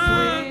It gets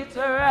by.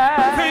 sweeter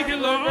as Thank you,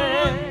 the Lord.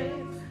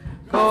 days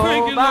go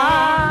Thank you, Lord. by.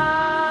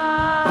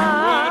 You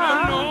ought to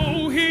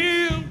know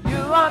him. You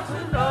ought to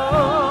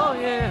know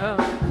him.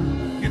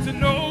 Get to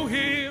know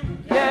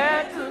him.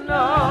 Get to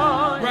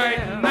know Right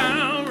him.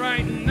 now,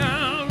 right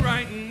now,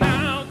 right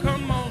now.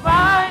 Come on.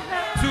 Right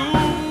now,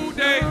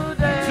 Today,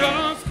 today,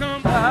 just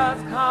come.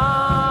 just come.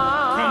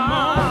 Come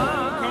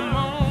on, come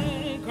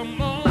on,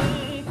 come on,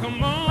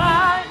 come on.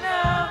 Right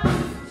now,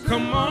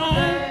 Come on.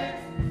 today,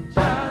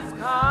 just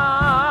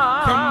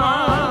come. Come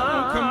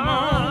on, come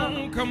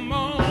on, come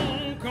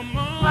on, come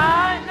on.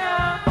 Right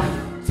now,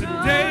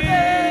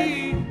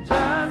 Today,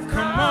 just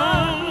come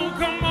on,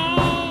 come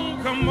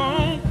on, come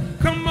on,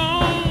 come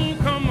on,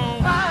 come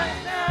on. Right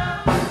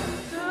now,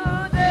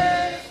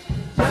 today,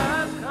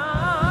 just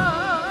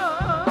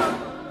come.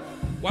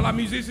 While our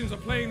musicians are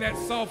playing that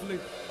softly,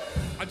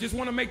 I just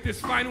want to make this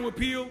final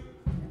appeal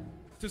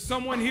to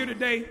someone here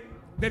today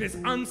that is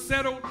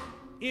unsettled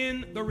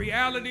in the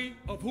reality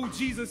of who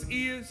Jesus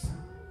is.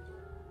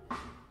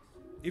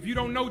 If you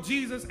don't know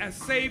Jesus as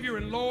Savior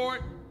and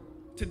Lord,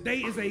 today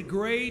is a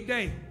great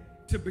day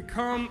to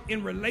become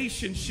in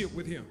relationship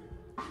with him,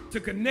 to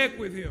connect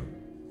with him.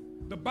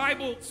 The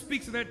Bible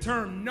speaks of that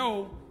term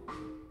know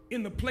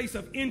in the place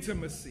of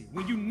intimacy.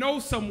 When you know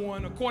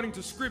someone, according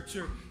to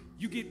Scripture,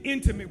 you get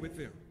intimate with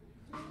them.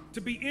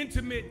 To be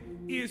intimate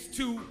is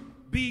to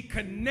be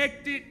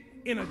connected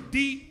in a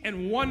deep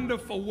and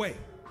wonderful way.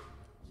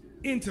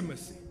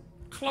 Intimacy,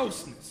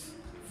 closeness,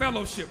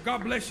 fellowship.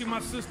 God bless you, my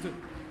sister.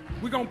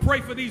 We're going to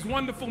pray for these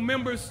wonderful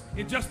members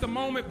in just a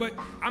moment, but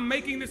I'm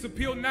making this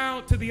appeal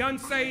now to the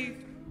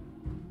unsaved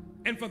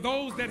and for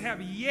those that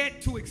have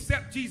yet to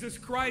accept Jesus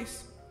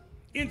Christ.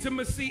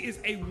 Intimacy is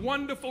a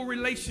wonderful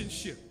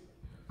relationship.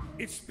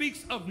 It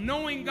speaks of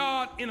knowing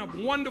God in a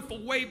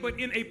wonderful way, but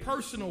in a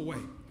personal way.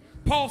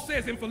 Paul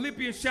says in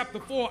Philippians chapter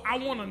 4, I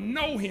want to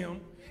know him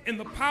in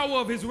the power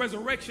of his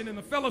resurrection and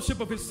the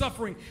fellowship of his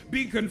suffering,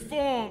 being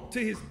conformed to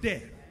his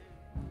death.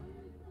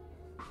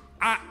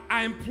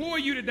 I implore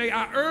you today,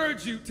 I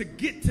urge you to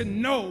get to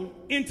know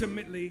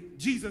intimately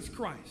Jesus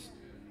Christ.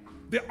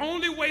 The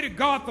only way to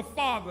God the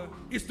Father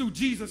is through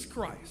Jesus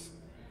Christ.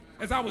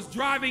 As I was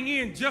driving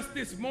in just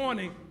this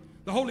morning,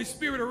 the Holy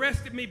Spirit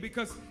arrested me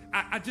because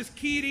I just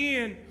keyed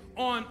in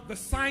on the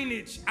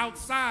signage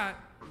outside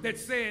that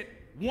said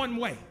one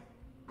way.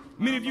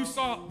 Many of you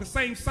saw the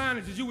same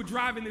signage as you were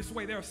driving this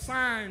way. There are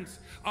signs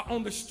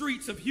on the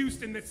streets of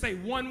Houston that say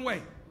one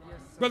way.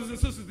 Brothers and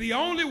sisters, the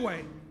only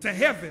way to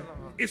heaven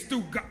is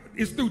through God,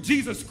 is through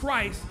Jesus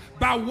Christ,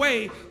 by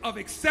way of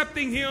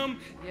accepting him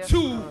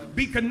to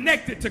be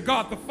connected to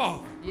God the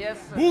Father.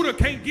 Buddha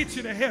can't get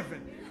you to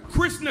heaven.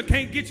 Krishna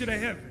can't get you to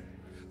heaven.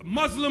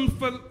 Muslim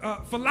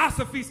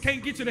philosophies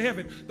can't get you to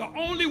heaven. The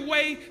only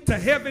way to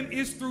heaven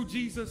is through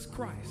Jesus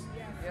Christ.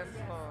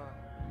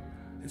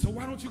 And so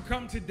why don't you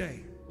come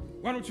today?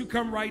 Why don't you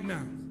come right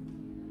now?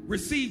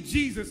 Receive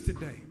Jesus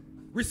today.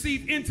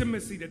 Receive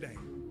intimacy today.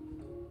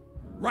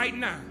 Right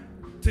now,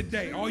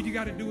 today, all you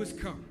got to do is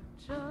come.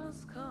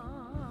 Just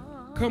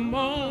come. Come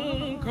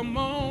on, come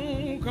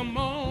on, come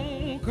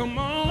on, come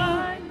on.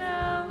 Right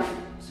now,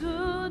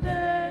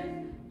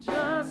 today,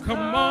 just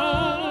come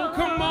on,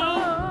 come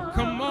on,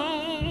 come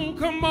on,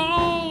 come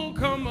on,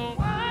 come on.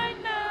 Right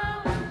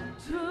now,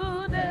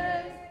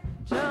 today,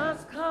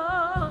 just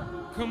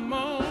come. Come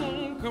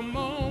on, come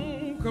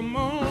on, come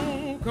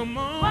on, come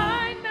on.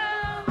 Right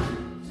now,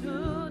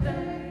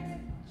 today,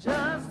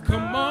 just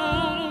come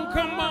on,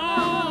 come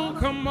on,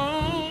 come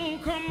on,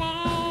 come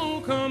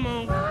on, come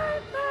on.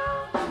 Right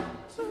now,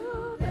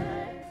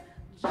 today,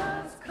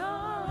 just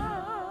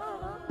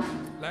come.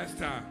 Last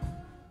time.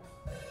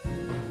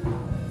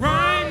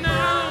 Right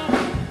now,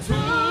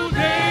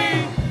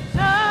 today,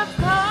 just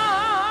come.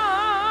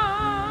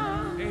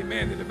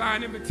 Amen. The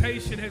divine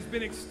invitation has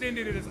been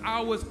extended. It is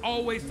ours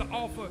always to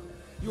offer,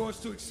 yours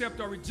to accept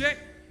or reject.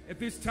 At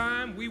this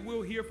time, we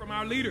will hear from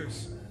our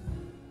leaders.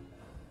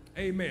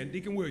 Amen.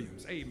 Deacon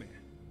Williams. Amen.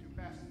 To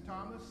Pastor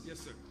Thomas. Yes,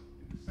 sir.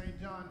 St.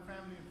 John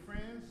family and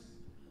friends.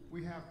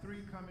 We have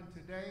 3 coming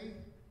today.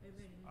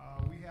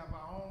 We have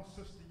our own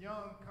Sister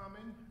Young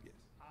coming. Yes.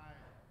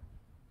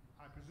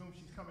 I presume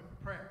she's coming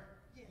for prayer.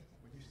 Yes.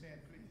 Would you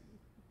stand, please?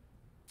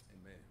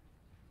 Amen.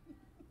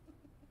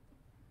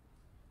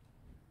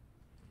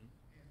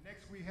 And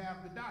next we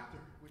have the doctor.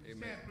 Would you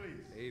stand,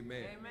 please?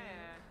 Amen.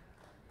 Amen.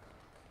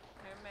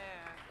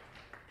 Amen.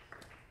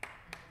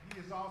 He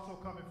is also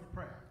coming for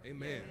prayer.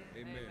 Amen.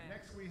 Amen.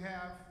 Next we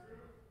have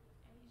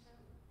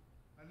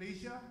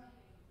Alicia.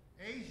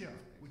 Asia,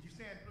 would you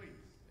stand, please?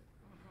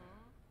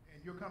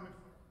 And you're coming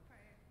for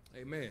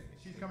prayer. Amen.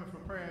 And she's coming for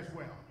prayer as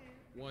well.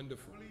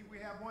 Wonderful. I believe we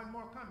have one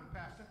more coming,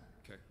 Pastor.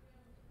 Okay.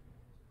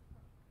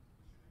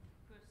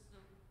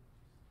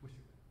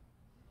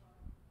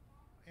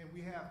 And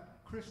we have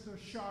Krista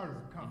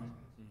Charter coming.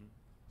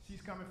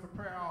 She's coming for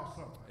prayer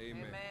also.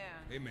 Amen.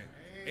 Amen.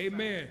 Amen.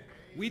 Amen.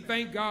 We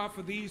thank God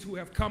for these who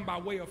have come by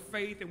way of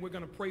faith, and we're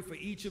going to pray for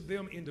each of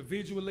them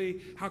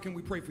individually. How can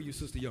we pray for you,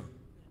 Sister Young?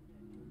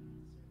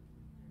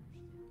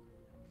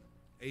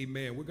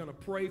 Amen. We're going to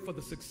pray for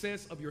the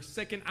success of your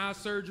second eye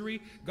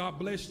surgery. God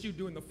blessed you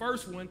during the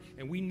first one,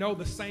 and we know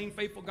the same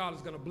faithful God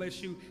is going to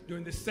bless you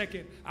during this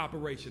second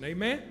operation.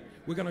 Amen.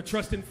 We're going to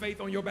trust in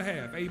faith on your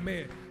behalf.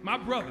 Amen. My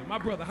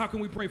brother, how can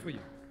we pray for you?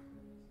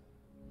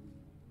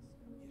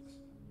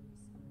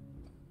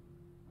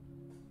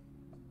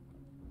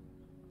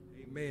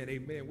 Amen.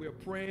 Amen. We're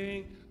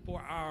praying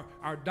for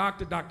our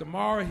doctor, Dr.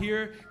 Mara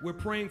here. We're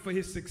praying for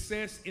his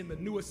success in the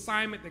new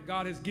assignment that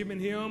God has given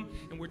him.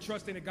 And we're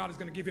trusting that God is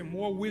going to give him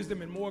more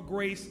wisdom and more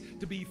grace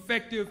to be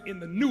effective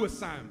in the new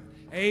assignment.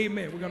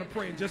 Amen. We're going to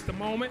pray in just a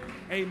moment.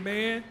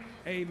 Amen.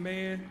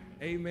 Amen.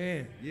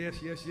 Amen. Yes,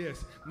 yes,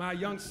 yes. My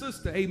young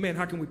sister, amen.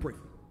 How can we pray for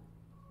you?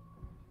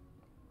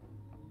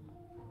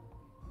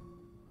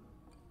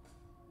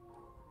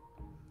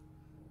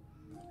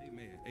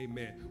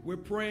 Amen. We're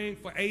praying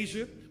for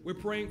Asia. We're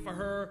praying for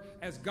her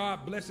as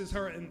God blesses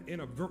her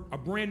in a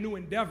brand new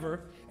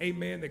endeavor.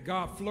 Amen. That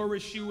God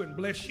flourish you and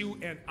bless you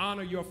and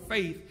honor your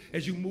faith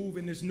as you move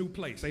in this new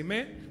place.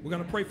 Amen. We're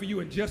going to pray for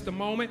you in just a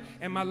moment.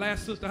 And my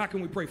last sister, how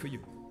can we pray for you?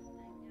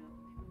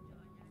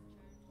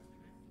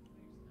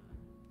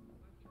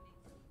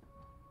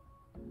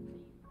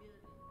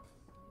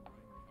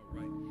 All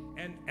right.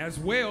 And as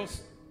well,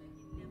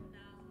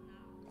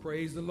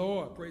 praise the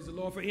Lord. Praise the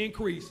Lord for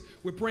increase.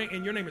 We're praying,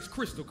 and your name is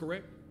Crystal,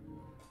 correct?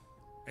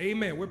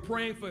 Amen. We're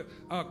praying for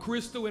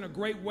Crystal in a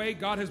great way.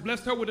 God has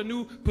blessed her with a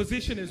new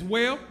position as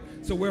well.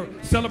 So we're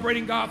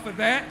celebrating God for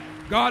that.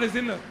 God is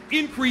in the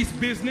increased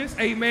business.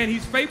 Amen.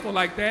 He's faithful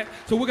like that.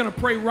 So we're going to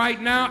pray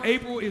right now.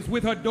 April is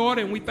with her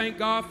daughter, and we thank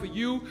God for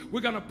you.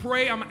 We're going to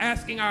pray. I'm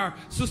asking our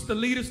sister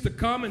leaders to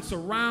come and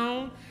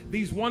surround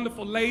these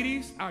wonderful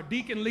ladies, our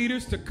deacon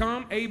leaders to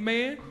come.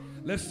 Amen.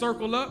 Let's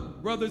circle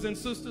up, brothers and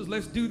sisters.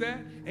 Let's do that.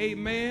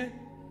 Amen.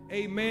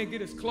 Amen.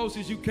 Get as close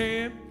as you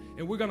can.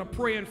 And we're going to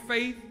pray in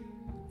faith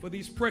for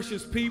these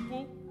precious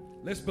people.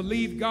 Let's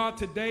believe God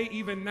today,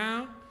 even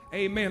now.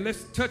 Amen.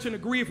 Let's touch and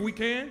agree if we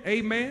can.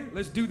 Amen.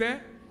 Let's do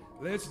that.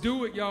 Let's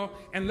do it, y'all.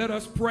 And let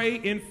us pray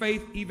in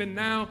faith even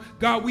now.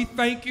 God, we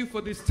thank you for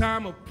this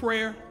time of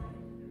prayer.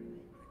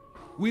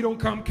 We don't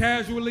come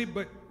casually,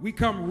 but we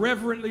come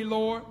reverently,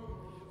 Lord.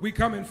 We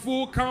come in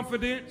full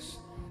confidence,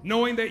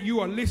 knowing that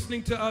you are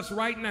listening to us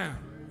right now.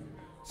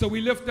 So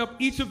we lift up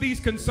each of these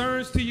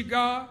concerns to you,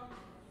 God.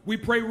 We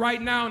pray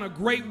right now in a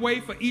great way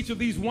for each of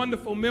these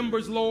wonderful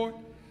members, Lord,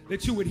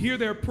 that you would hear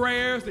their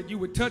prayers, that you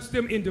would touch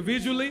them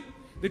individually,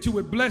 that you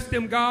would bless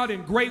them, God,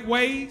 in great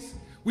ways.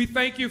 We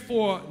thank you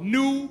for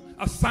new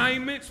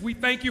assignments. We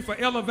thank you for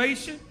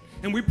elevation,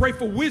 and we pray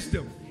for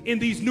wisdom in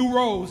these new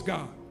roles,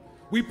 God.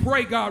 We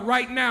pray, God,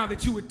 right now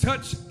that you would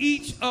touch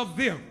each of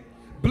them,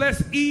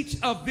 bless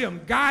each of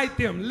them, guide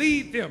them,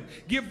 lead them,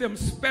 give them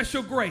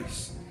special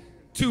grace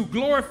to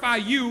glorify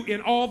you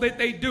in all that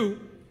they do.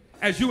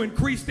 As you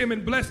increase them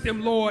and bless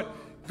them, Lord,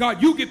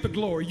 God, you get the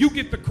glory, you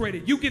get the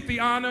credit, you get the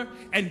honor,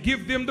 and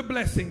give them the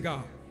blessing,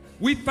 God.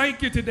 We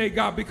thank you today,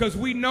 God, because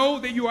we know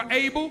that you are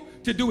able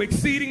to do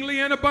exceedingly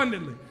and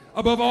abundantly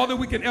above all that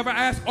we can ever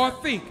ask or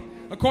think,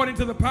 according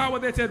to the power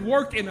that's at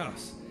work in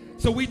us.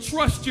 So we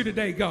trust you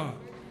today, God.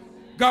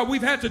 God,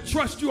 we've had to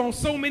trust you on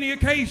so many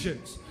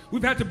occasions.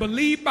 We've had to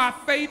believe by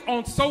faith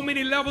on so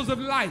many levels of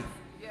life.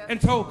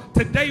 And so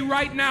today,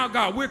 right now,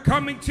 God, we're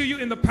coming to you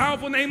in the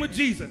powerful name of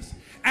Jesus,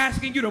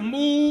 asking you to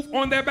move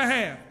on their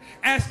behalf,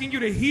 asking you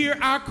to hear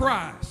our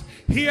cries,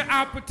 hear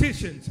our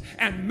petitions,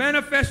 and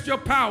manifest your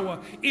power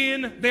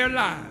in their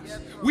lives.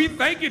 We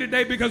thank you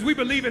today because we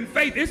believe in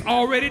faith. It's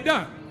already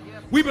done.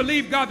 We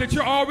believe, God, that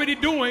you're already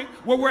doing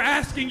what we're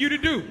asking you to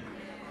do.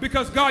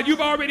 Because, God,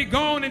 you've already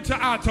gone into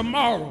our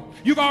tomorrow.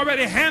 You've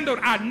already handled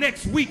our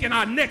next week and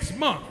our next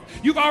month.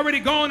 You've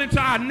already gone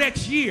into our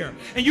next year,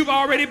 and you've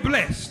already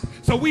blessed.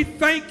 So we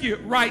thank you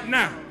right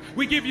now.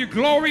 We give you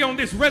glory on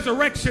this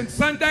Resurrection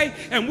Sunday,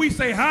 and we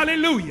say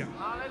hallelujah.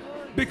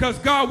 Because,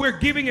 God, we're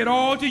giving it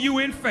all to you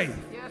in faith.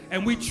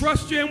 And we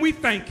trust you and we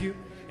thank you.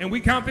 And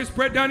we count this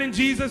prayer done in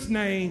Jesus'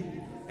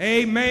 name.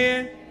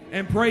 Amen.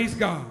 And praise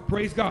God.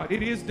 Praise God.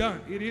 It is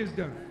done. It is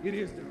done. It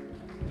is done.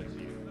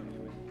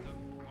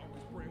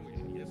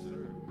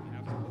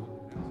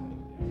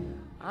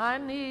 I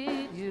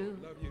need you.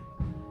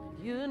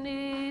 You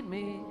need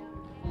me.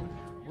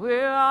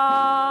 We're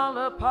all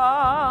a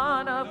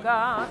part of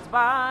God's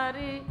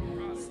body.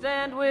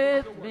 Stand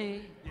with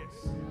me.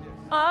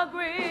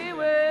 Agree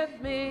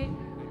with me.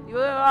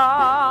 You're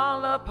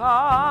all a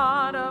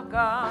part of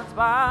God's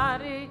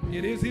body.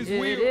 It is His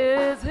will. It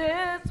is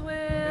His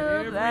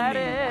will that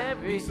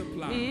every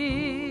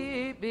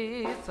need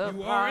be supplied.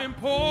 You are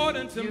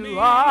important to me. You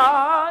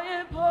are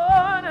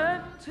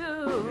important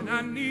too. And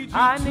I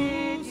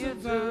need you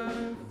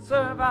to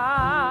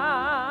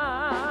survive.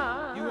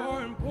 You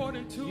are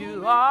important too.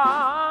 You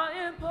are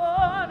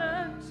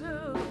important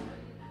too.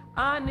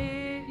 I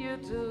need you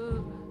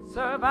to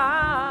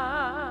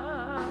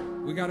survive.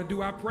 We got to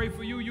do I pray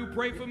for you, you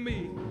pray for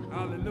me.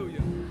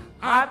 Hallelujah.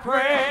 I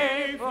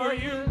pray for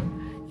you,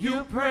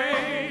 you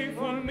pray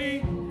for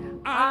me.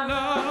 I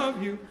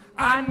love you.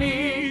 I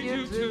need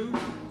you to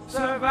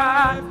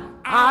survive.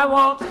 I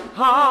won't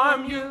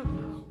harm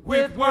you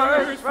with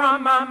words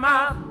from my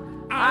mouth.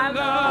 I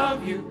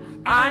love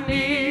you. I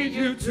need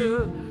you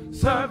to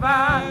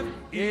survive.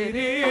 It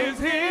is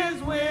His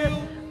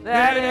will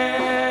that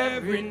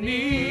every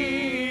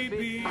need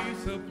be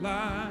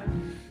supplied.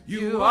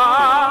 You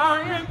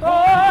are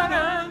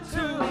important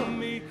to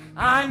me.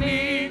 I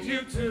need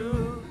you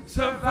to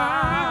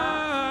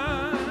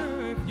survive.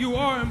 You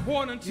are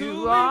important to me.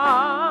 You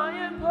are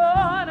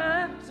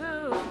important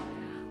too.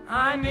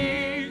 I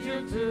need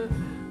you to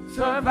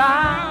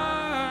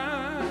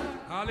survive.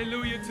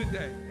 Hallelujah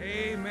today.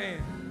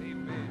 Amen.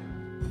 Amen.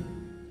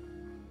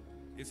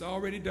 It's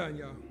already done,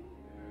 y'all.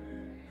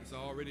 It's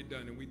already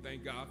done, and we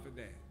thank God for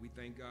that. We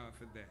thank God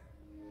for that.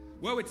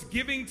 Well, it's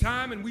giving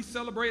time, and we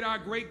celebrate our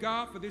great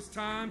God for this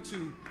time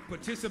to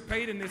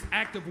participate in this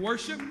act of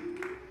worship.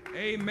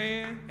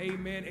 Amen,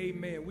 amen,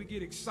 amen. We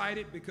get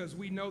excited because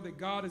we know that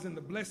God is in the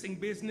blessing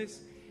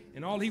business,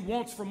 and all He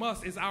wants from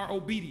us is our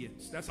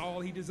obedience. That's all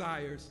He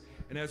desires.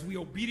 And as we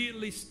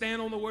obediently stand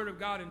on the Word of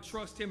God and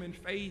trust Him in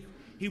faith,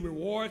 He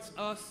rewards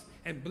us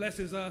and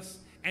blesses us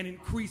and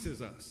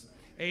increases us.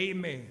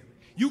 Amen.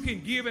 You can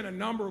give in a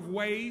number of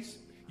ways.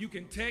 You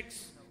can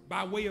text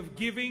by way of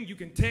giving. You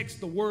can text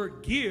the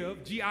word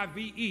give,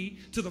 G-I-V-E,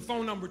 to the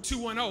phone number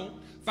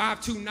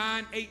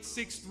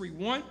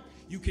 210-529-8631.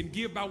 You can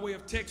give by way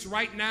of text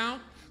right now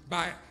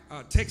by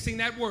texting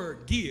that word,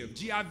 give,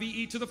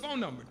 G-I-V-E, to the phone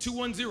number,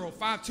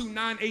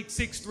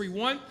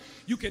 210-529-8631.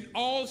 You can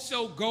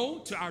also go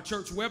to our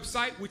church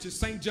website, which is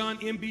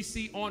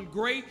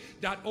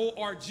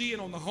stjohnmbconGray.org,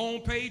 and on the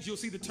home page, you'll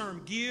see the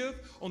term give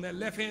on that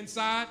left-hand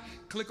side.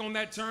 Click on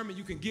that term, and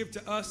you can give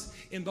to us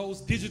in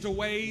those digital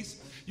ways.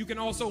 You can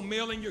also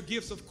mail in your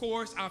gifts, of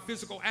course. Our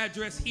physical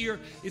address here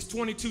is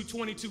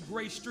 2222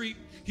 Gray Street,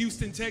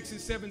 Houston,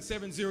 Texas,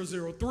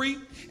 77003.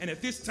 And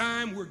at this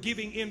time, we're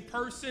giving in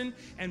person,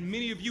 and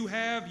many of you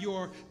have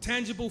your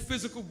tangible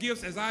physical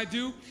gifts, as I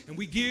do, and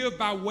we give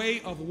by way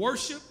of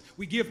worship.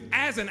 We give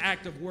as an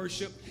act of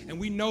worship, and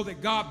we know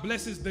that God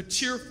blesses the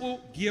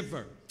cheerful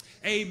giver.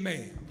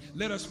 Amen.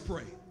 Let us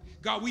pray.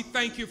 God, we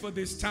thank you for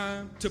this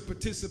time to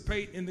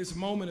participate in this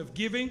moment of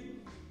giving.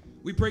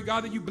 We pray,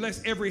 God, that you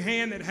bless every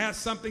hand that has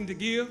something to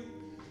give.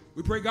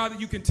 We pray, God,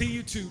 that you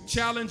continue to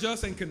challenge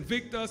us and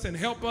convict us and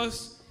help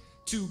us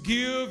to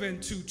give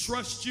and to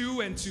trust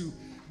you and to,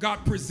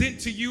 God, present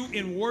to you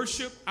in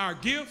worship our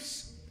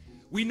gifts.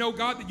 We know,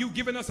 God, that you've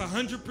given us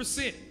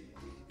 100%.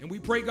 And we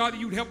pray, God, that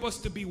you'd help us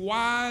to be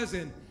wise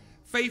and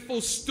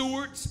faithful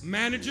stewards,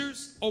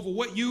 managers over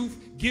what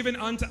you've given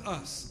unto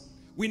us.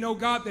 We know,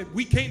 God, that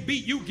we can't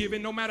beat you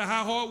giving no matter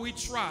how hard we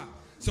try.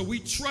 So we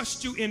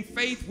trust you in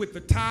faith with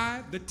the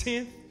tithe, the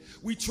tenth.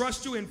 We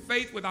trust you in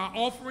faith with our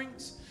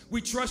offerings.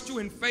 We trust you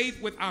in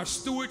faith with our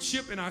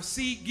stewardship and our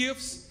seed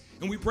gifts.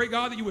 And we pray,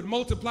 God, that you would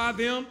multiply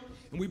them.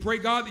 And we pray,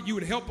 God, that you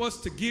would help us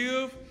to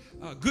give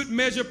good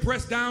measure,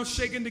 pressed down,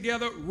 shaken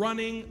together,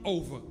 running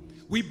over.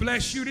 We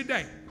bless you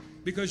today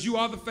because you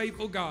are the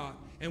faithful God.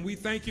 And we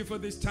thank you for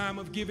this time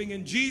of giving.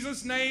 In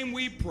Jesus' name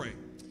we pray.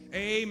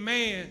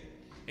 Amen.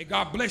 And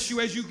God bless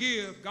you as you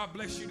give. God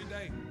bless you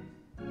today.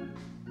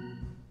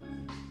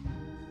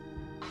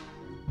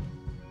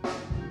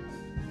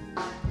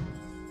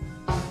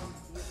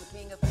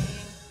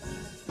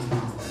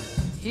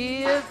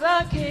 He is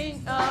the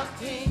King of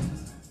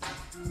Kings.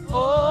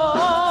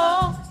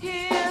 Oh,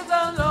 he is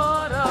the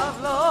Lord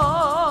of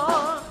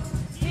Lords.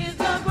 He's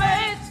the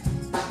great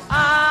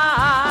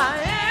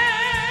I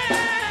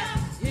am.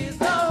 He's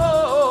the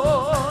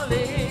Holy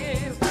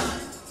One.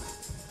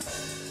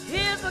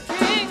 He's the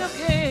King of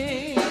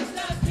Kings. He's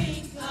the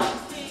King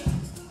of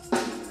Kings.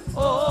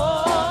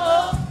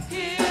 Oh,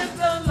 he is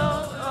the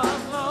Lord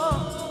of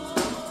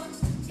Lords.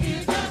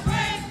 He's the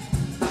great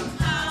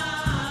I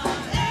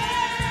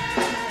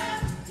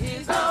am.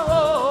 He's the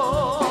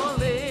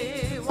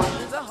Holy One.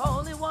 He's the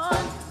Holy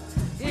One.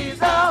 He's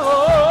the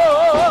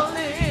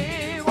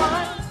Holy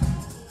One.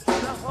 He's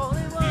the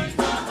Holy One.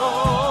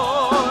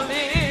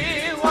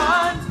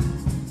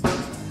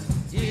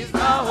 He's the Holy One. He's the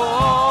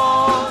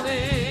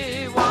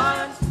Holy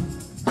One.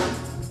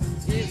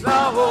 He's the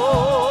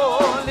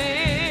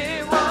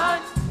Holy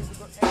One.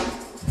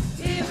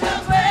 He's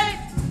the great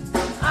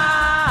I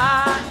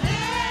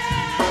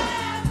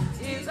am.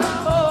 He's the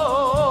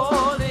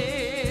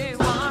Holy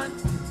One.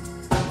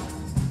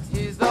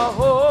 He's the Holy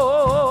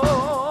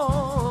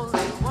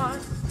One.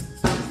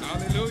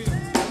 Hallelujah.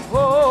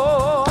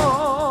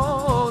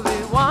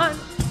 Holy One.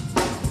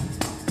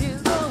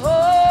 He's the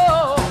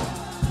Holy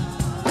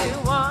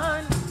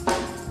One.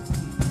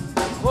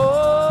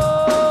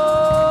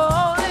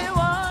 Holy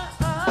One.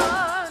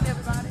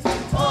 Everybody.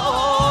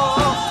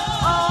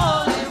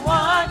 Holy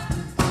One.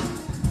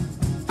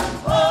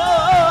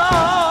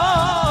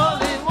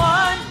 Holy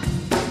One.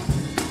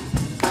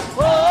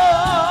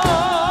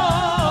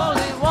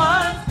 Holy One. Holy One.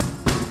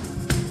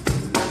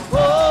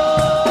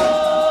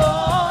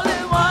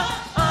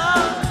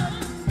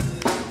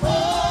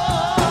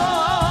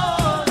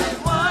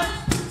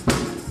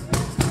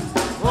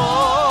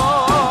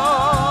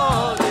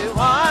 Holy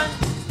One.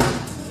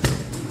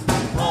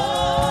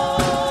 Holy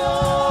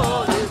One.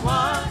 Holy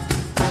One.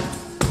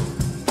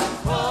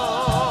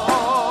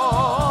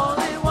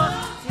 Holy One.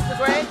 He's the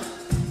great.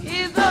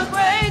 He's the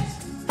great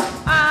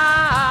I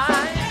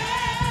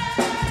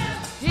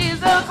am. He's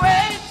the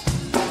great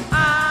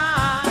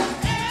I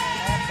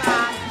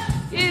am.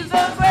 He's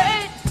the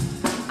great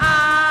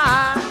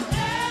I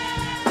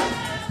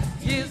am.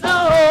 He's the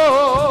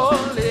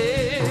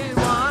Holy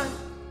One.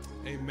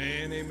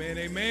 Amen, amen,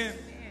 amen.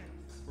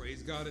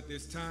 Praise God at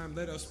this time.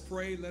 Let us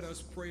pray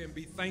and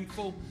be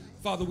thankful.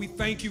 Father, we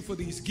thank you for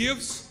these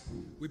gifts.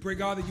 We pray,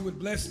 God, that you would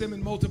bless them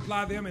and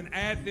multiply them and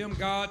add them,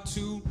 God,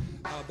 to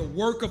the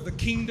work of the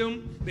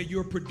kingdom that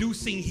you're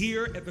producing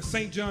here at the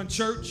St. John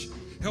Church.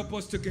 Help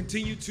us to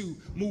continue to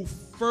move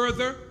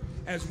further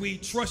as we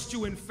trust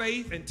you in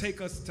faith and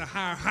take us to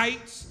higher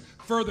heights,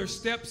 further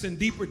steps and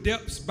deeper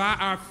depths by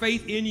our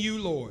faith in you,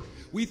 Lord.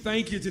 We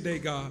thank you today,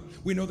 God.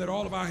 We know that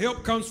all of our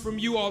help comes from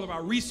you. All of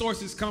our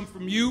resources come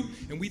from you.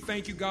 And we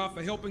thank you, God,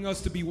 for helping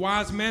us to be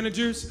wise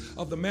managers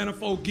of the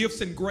manifold gifts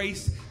and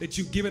grace that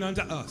you've given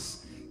unto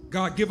us.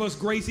 God, give us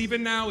grace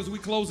even now as we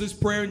close this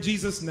prayer in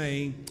Jesus'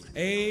 name.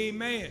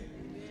 Amen.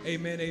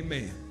 Amen,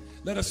 amen.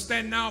 Let us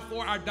stand now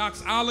for our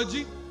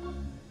doxology.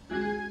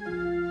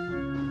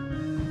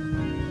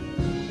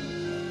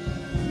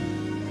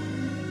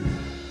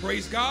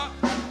 Praise God.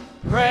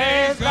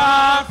 Praise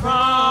God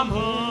from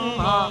whom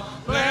all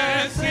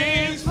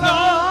blessings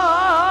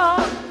flow.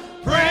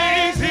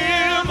 Praise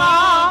him,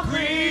 all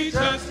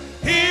creatures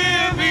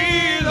here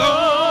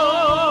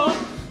below.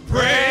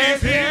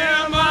 Praise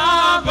him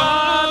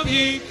above,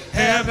 ye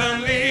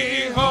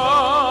heavenly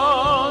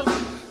hosts.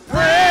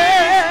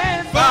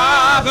 Praise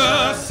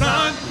Father,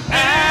 Son,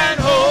 and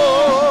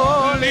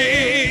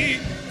Holy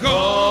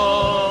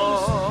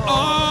Ghost.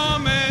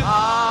 Amen.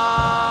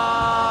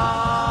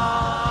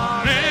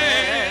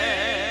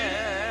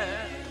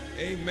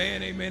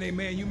 Amen, amen,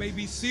 amen. You may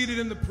be seated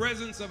in the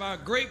presence of our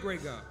great,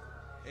 great God.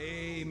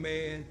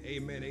 Amen,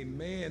 amen,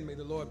 amen. May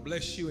the Lord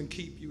bless you and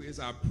keep you is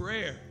our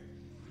prayer.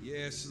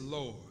 Yes,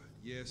 Lord.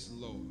 Yes,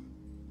 Lord.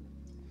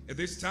 At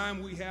this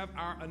time, we have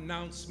our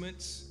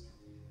announcements,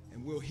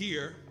 and we'll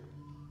hear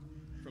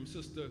from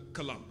Sister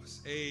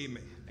Columbus.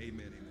 Amen,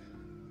 amen, amen.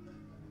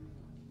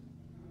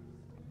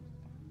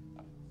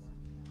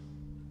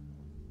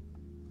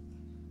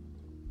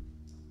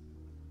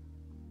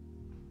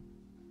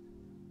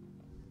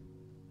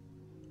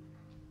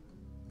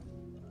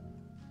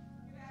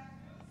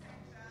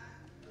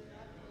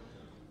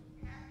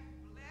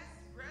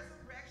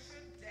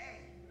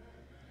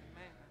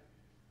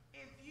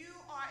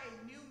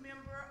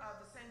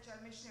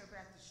 Missionary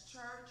Baptist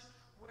Church,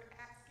 we're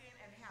asking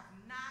and have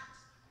not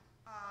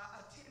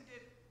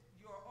attended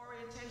your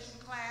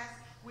orientation class.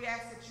 We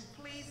ask that you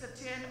please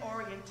attend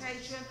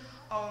orientation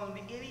on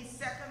any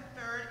second,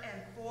 third,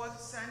 and fourth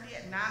Sunday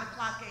at 9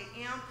 o'clock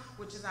a.m.,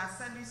 which is our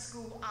Sunday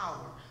school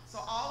hour.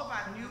 So all of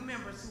our new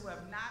members who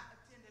have not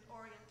attended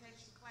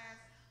orientation class,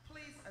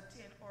 please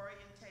attend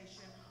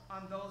orientation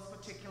on those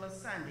particular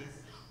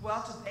Sundays.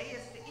 Well, today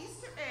is the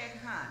Easter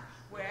egg hunt.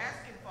 We're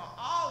asking for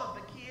all of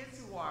the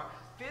kids who are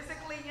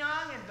physically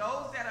young and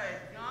those that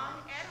are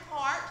young at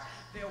heart.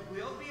 There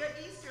will be an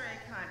Easter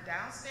egg hunt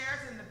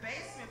downstairs in the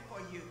basement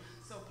for you.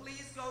 So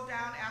please go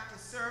down after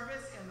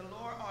service in the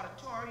lower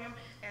auditorium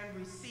and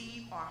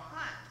receive our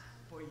hunt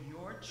for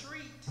your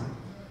treat.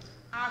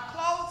 Our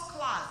clothes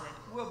closet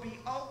will be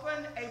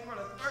open April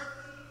the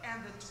 13th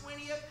and the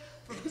 20th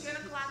from 10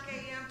 o'clock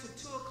a.m. to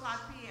 2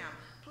 o'clock p.m.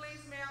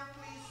 Please, ma'am,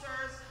 please,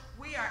 sirs,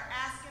 we are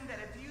asking that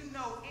if you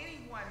know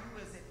anyone who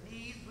is in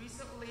need,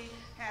 recently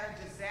had a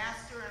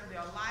disaster in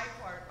their life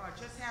or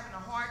just having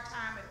a hard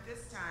time at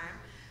this time,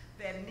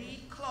 that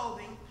need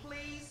clothing,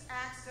 please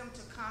ask them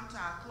to come to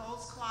our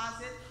clothes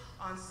closet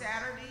on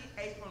Saturday,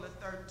 April the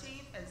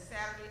 13th and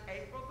Saturday,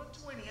 April the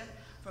 20th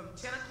from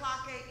 10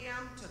 o'clock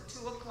a.m. to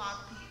 2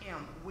 o'clock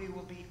p.m. We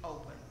will be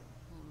open.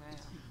 Amen.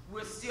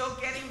 We're still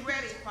getting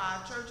ready for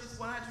our church's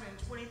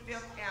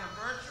 125th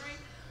anniversary.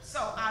 So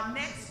our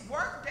next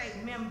workday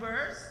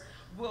members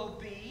will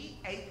be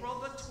April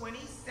the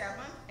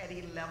 27th at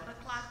 11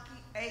 o'clock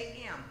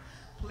a.m.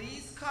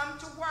 Please come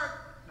to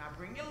work. Now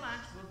bring your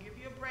lunch. We'll give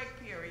you a break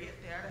period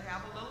there to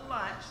have a little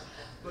lunch.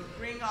 But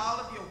bring all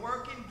of your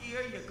working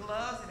gear, your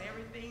gloves, and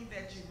everything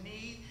that you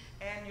need,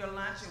 and your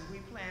lunch. And we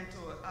plan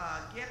to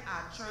get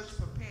our church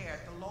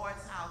prepared, the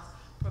Lord's house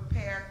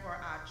prepared for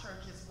our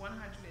church's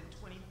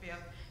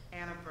 125th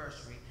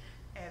anniversary.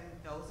 And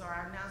those are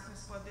our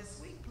announcements for this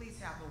week. Please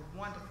have a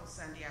wonderful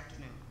Sunday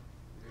afternoon.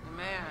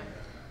 Amen.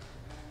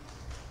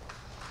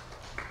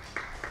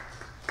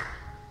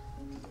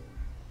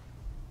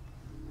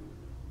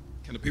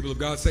 Can the people of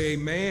God say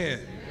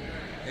amen?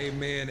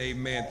 Amen,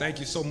 amen. Thank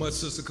you so much,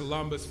 Sister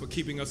Columbus, for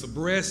keeping us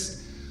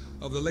abreast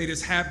of the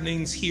latest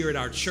happenings here at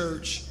our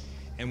church.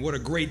 And what a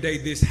great day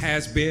this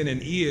has been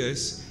and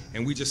is.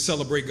 And we just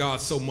celebrate God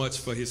so much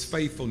for his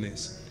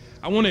faithfulness.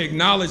 I want to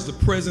acknowledge the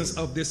presence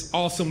of this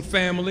awesome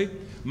family.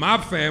 My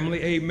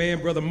family,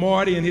 amen. Brother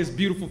Marty and his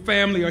beautiful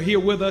family are here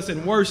with us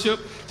in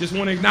worship. Just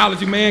want to acknowledge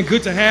you, man.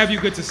 Good to have you.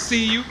 Good to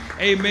see you.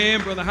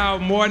 Amen. Brother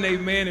Howard Martin,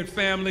 amen, and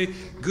family.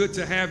 Good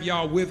to have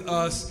y'all with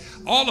us.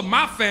 All of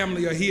my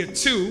family are here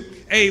too.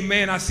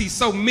 Amen. I see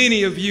so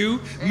many of you.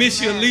 Amen.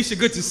 Miss you, Alicia.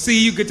 Good to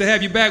see you. Good to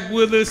have you back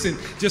with us. And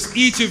just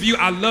each of you,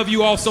 I love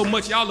you all so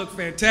much. Y'all look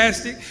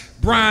fantastic.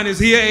 Brian is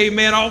here,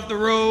 amen, off the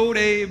road,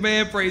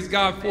 amen, praise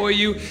God for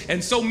you.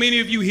 And so many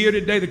of you here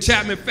today, the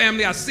Chapman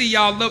family, I see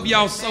y'all, love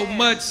y'all so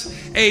much,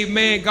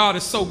 amen, God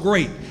is so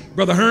great.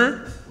 Brother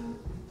Hearn?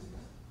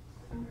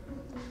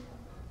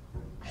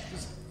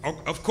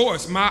 Of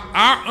course,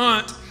 our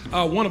aunt,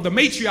 one of the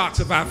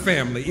matriarchs of our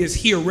family is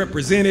here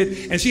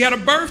represented, and she had a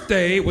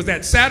birthday. Was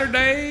that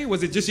Saturday?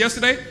 Was it just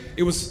yesterday?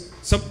 It was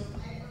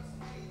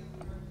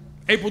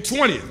April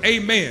 20th,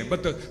 amen.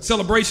 But the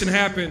celebration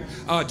happened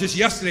just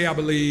yesterday, I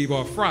believe,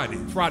 or Friday.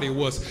 Friday it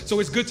was.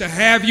 So it's good to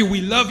have you. We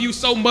love you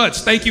so much.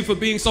 Thank you for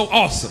being so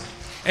awesome.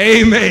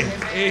 Amen.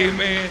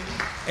 Amen.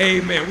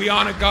 Amen. We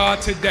honor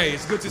God today.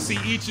 It's good to see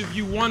each of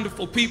you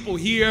wonderful people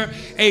here.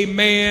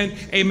 Amen.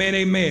 Amen.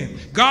 Amen.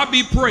 God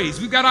be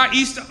praised. We've got our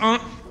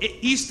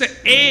Easter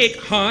egg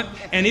hunt,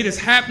 and it is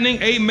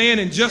happening, amen,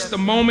 in just a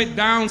moment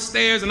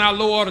downstairs in our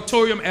low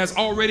auditorium as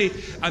already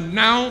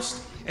announced.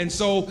 And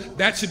so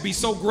that should be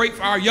so great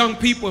for our young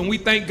people, and we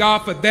thank God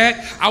for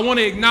that. I want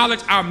to acknowledge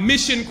our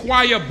mission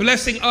choir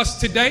blessing us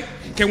today.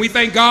 Can we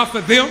thank God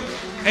for them?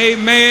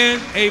 Amen,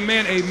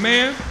 amen,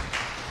 amen.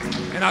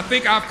 And I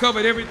think I've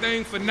covered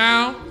everything for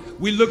now.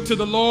 we look to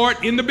the Lord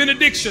in the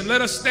benediction.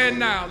 Let us stand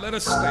now. Let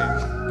us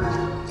stand.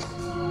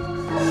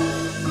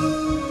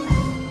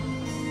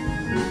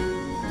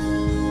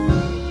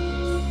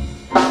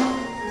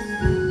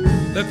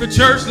 Let the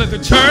church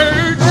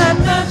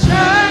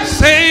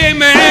say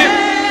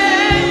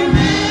amen.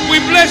 We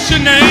bless your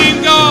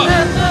name, God.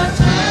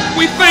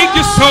 We thank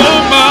you so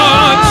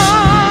much.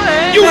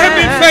 You have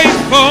been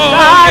faithful.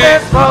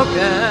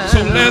 Yeah.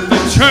 So let the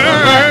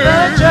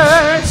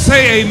church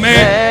say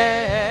amen.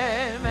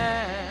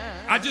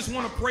 I just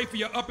want to pray for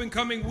your up and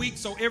coming week.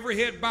 So every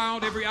head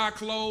bowed, every eye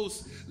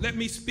closed. Let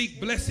me speak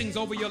blessings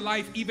over your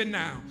life even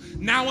now.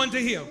 Now unto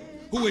him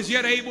who is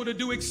yet able to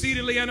do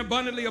exceedingly and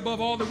abundantly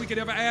above all that we could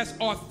ever ask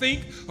or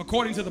think,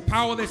 according to the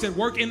power that's at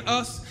work in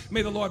us.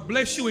 May the Lord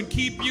bless you and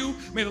keep you.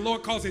 May the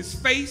Lord cause his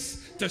face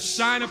to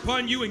shine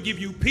upon you and give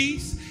you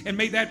peace. And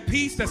may that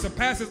peace that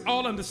surpasses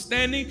all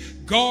understanding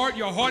guard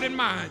your heart and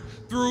mind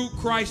through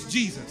Christ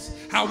Jesus.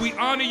 How we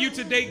honor you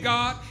today,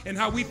 God, and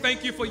how we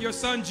thank you for your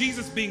son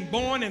Jesus being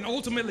born and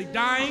ultimately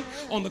dying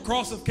on the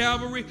cross of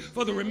Calvary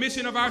for the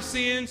remission of our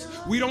sins.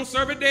 We don't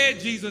serve a dead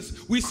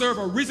Jesus. We serve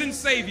a risen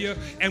Savior,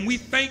 and we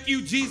thank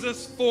you,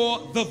 Jesus, for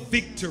the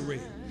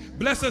victory.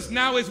 Bless us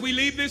now as we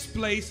leave this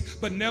place,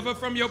 but never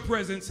from your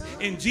presence.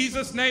 In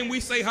Jesus' name we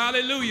say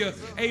hallelujah.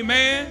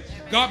 Amen.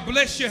 God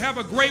bless you. Have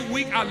a great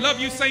week. I love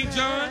you, St.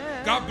 John.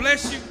 God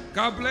bless you.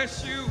 God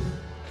bless you.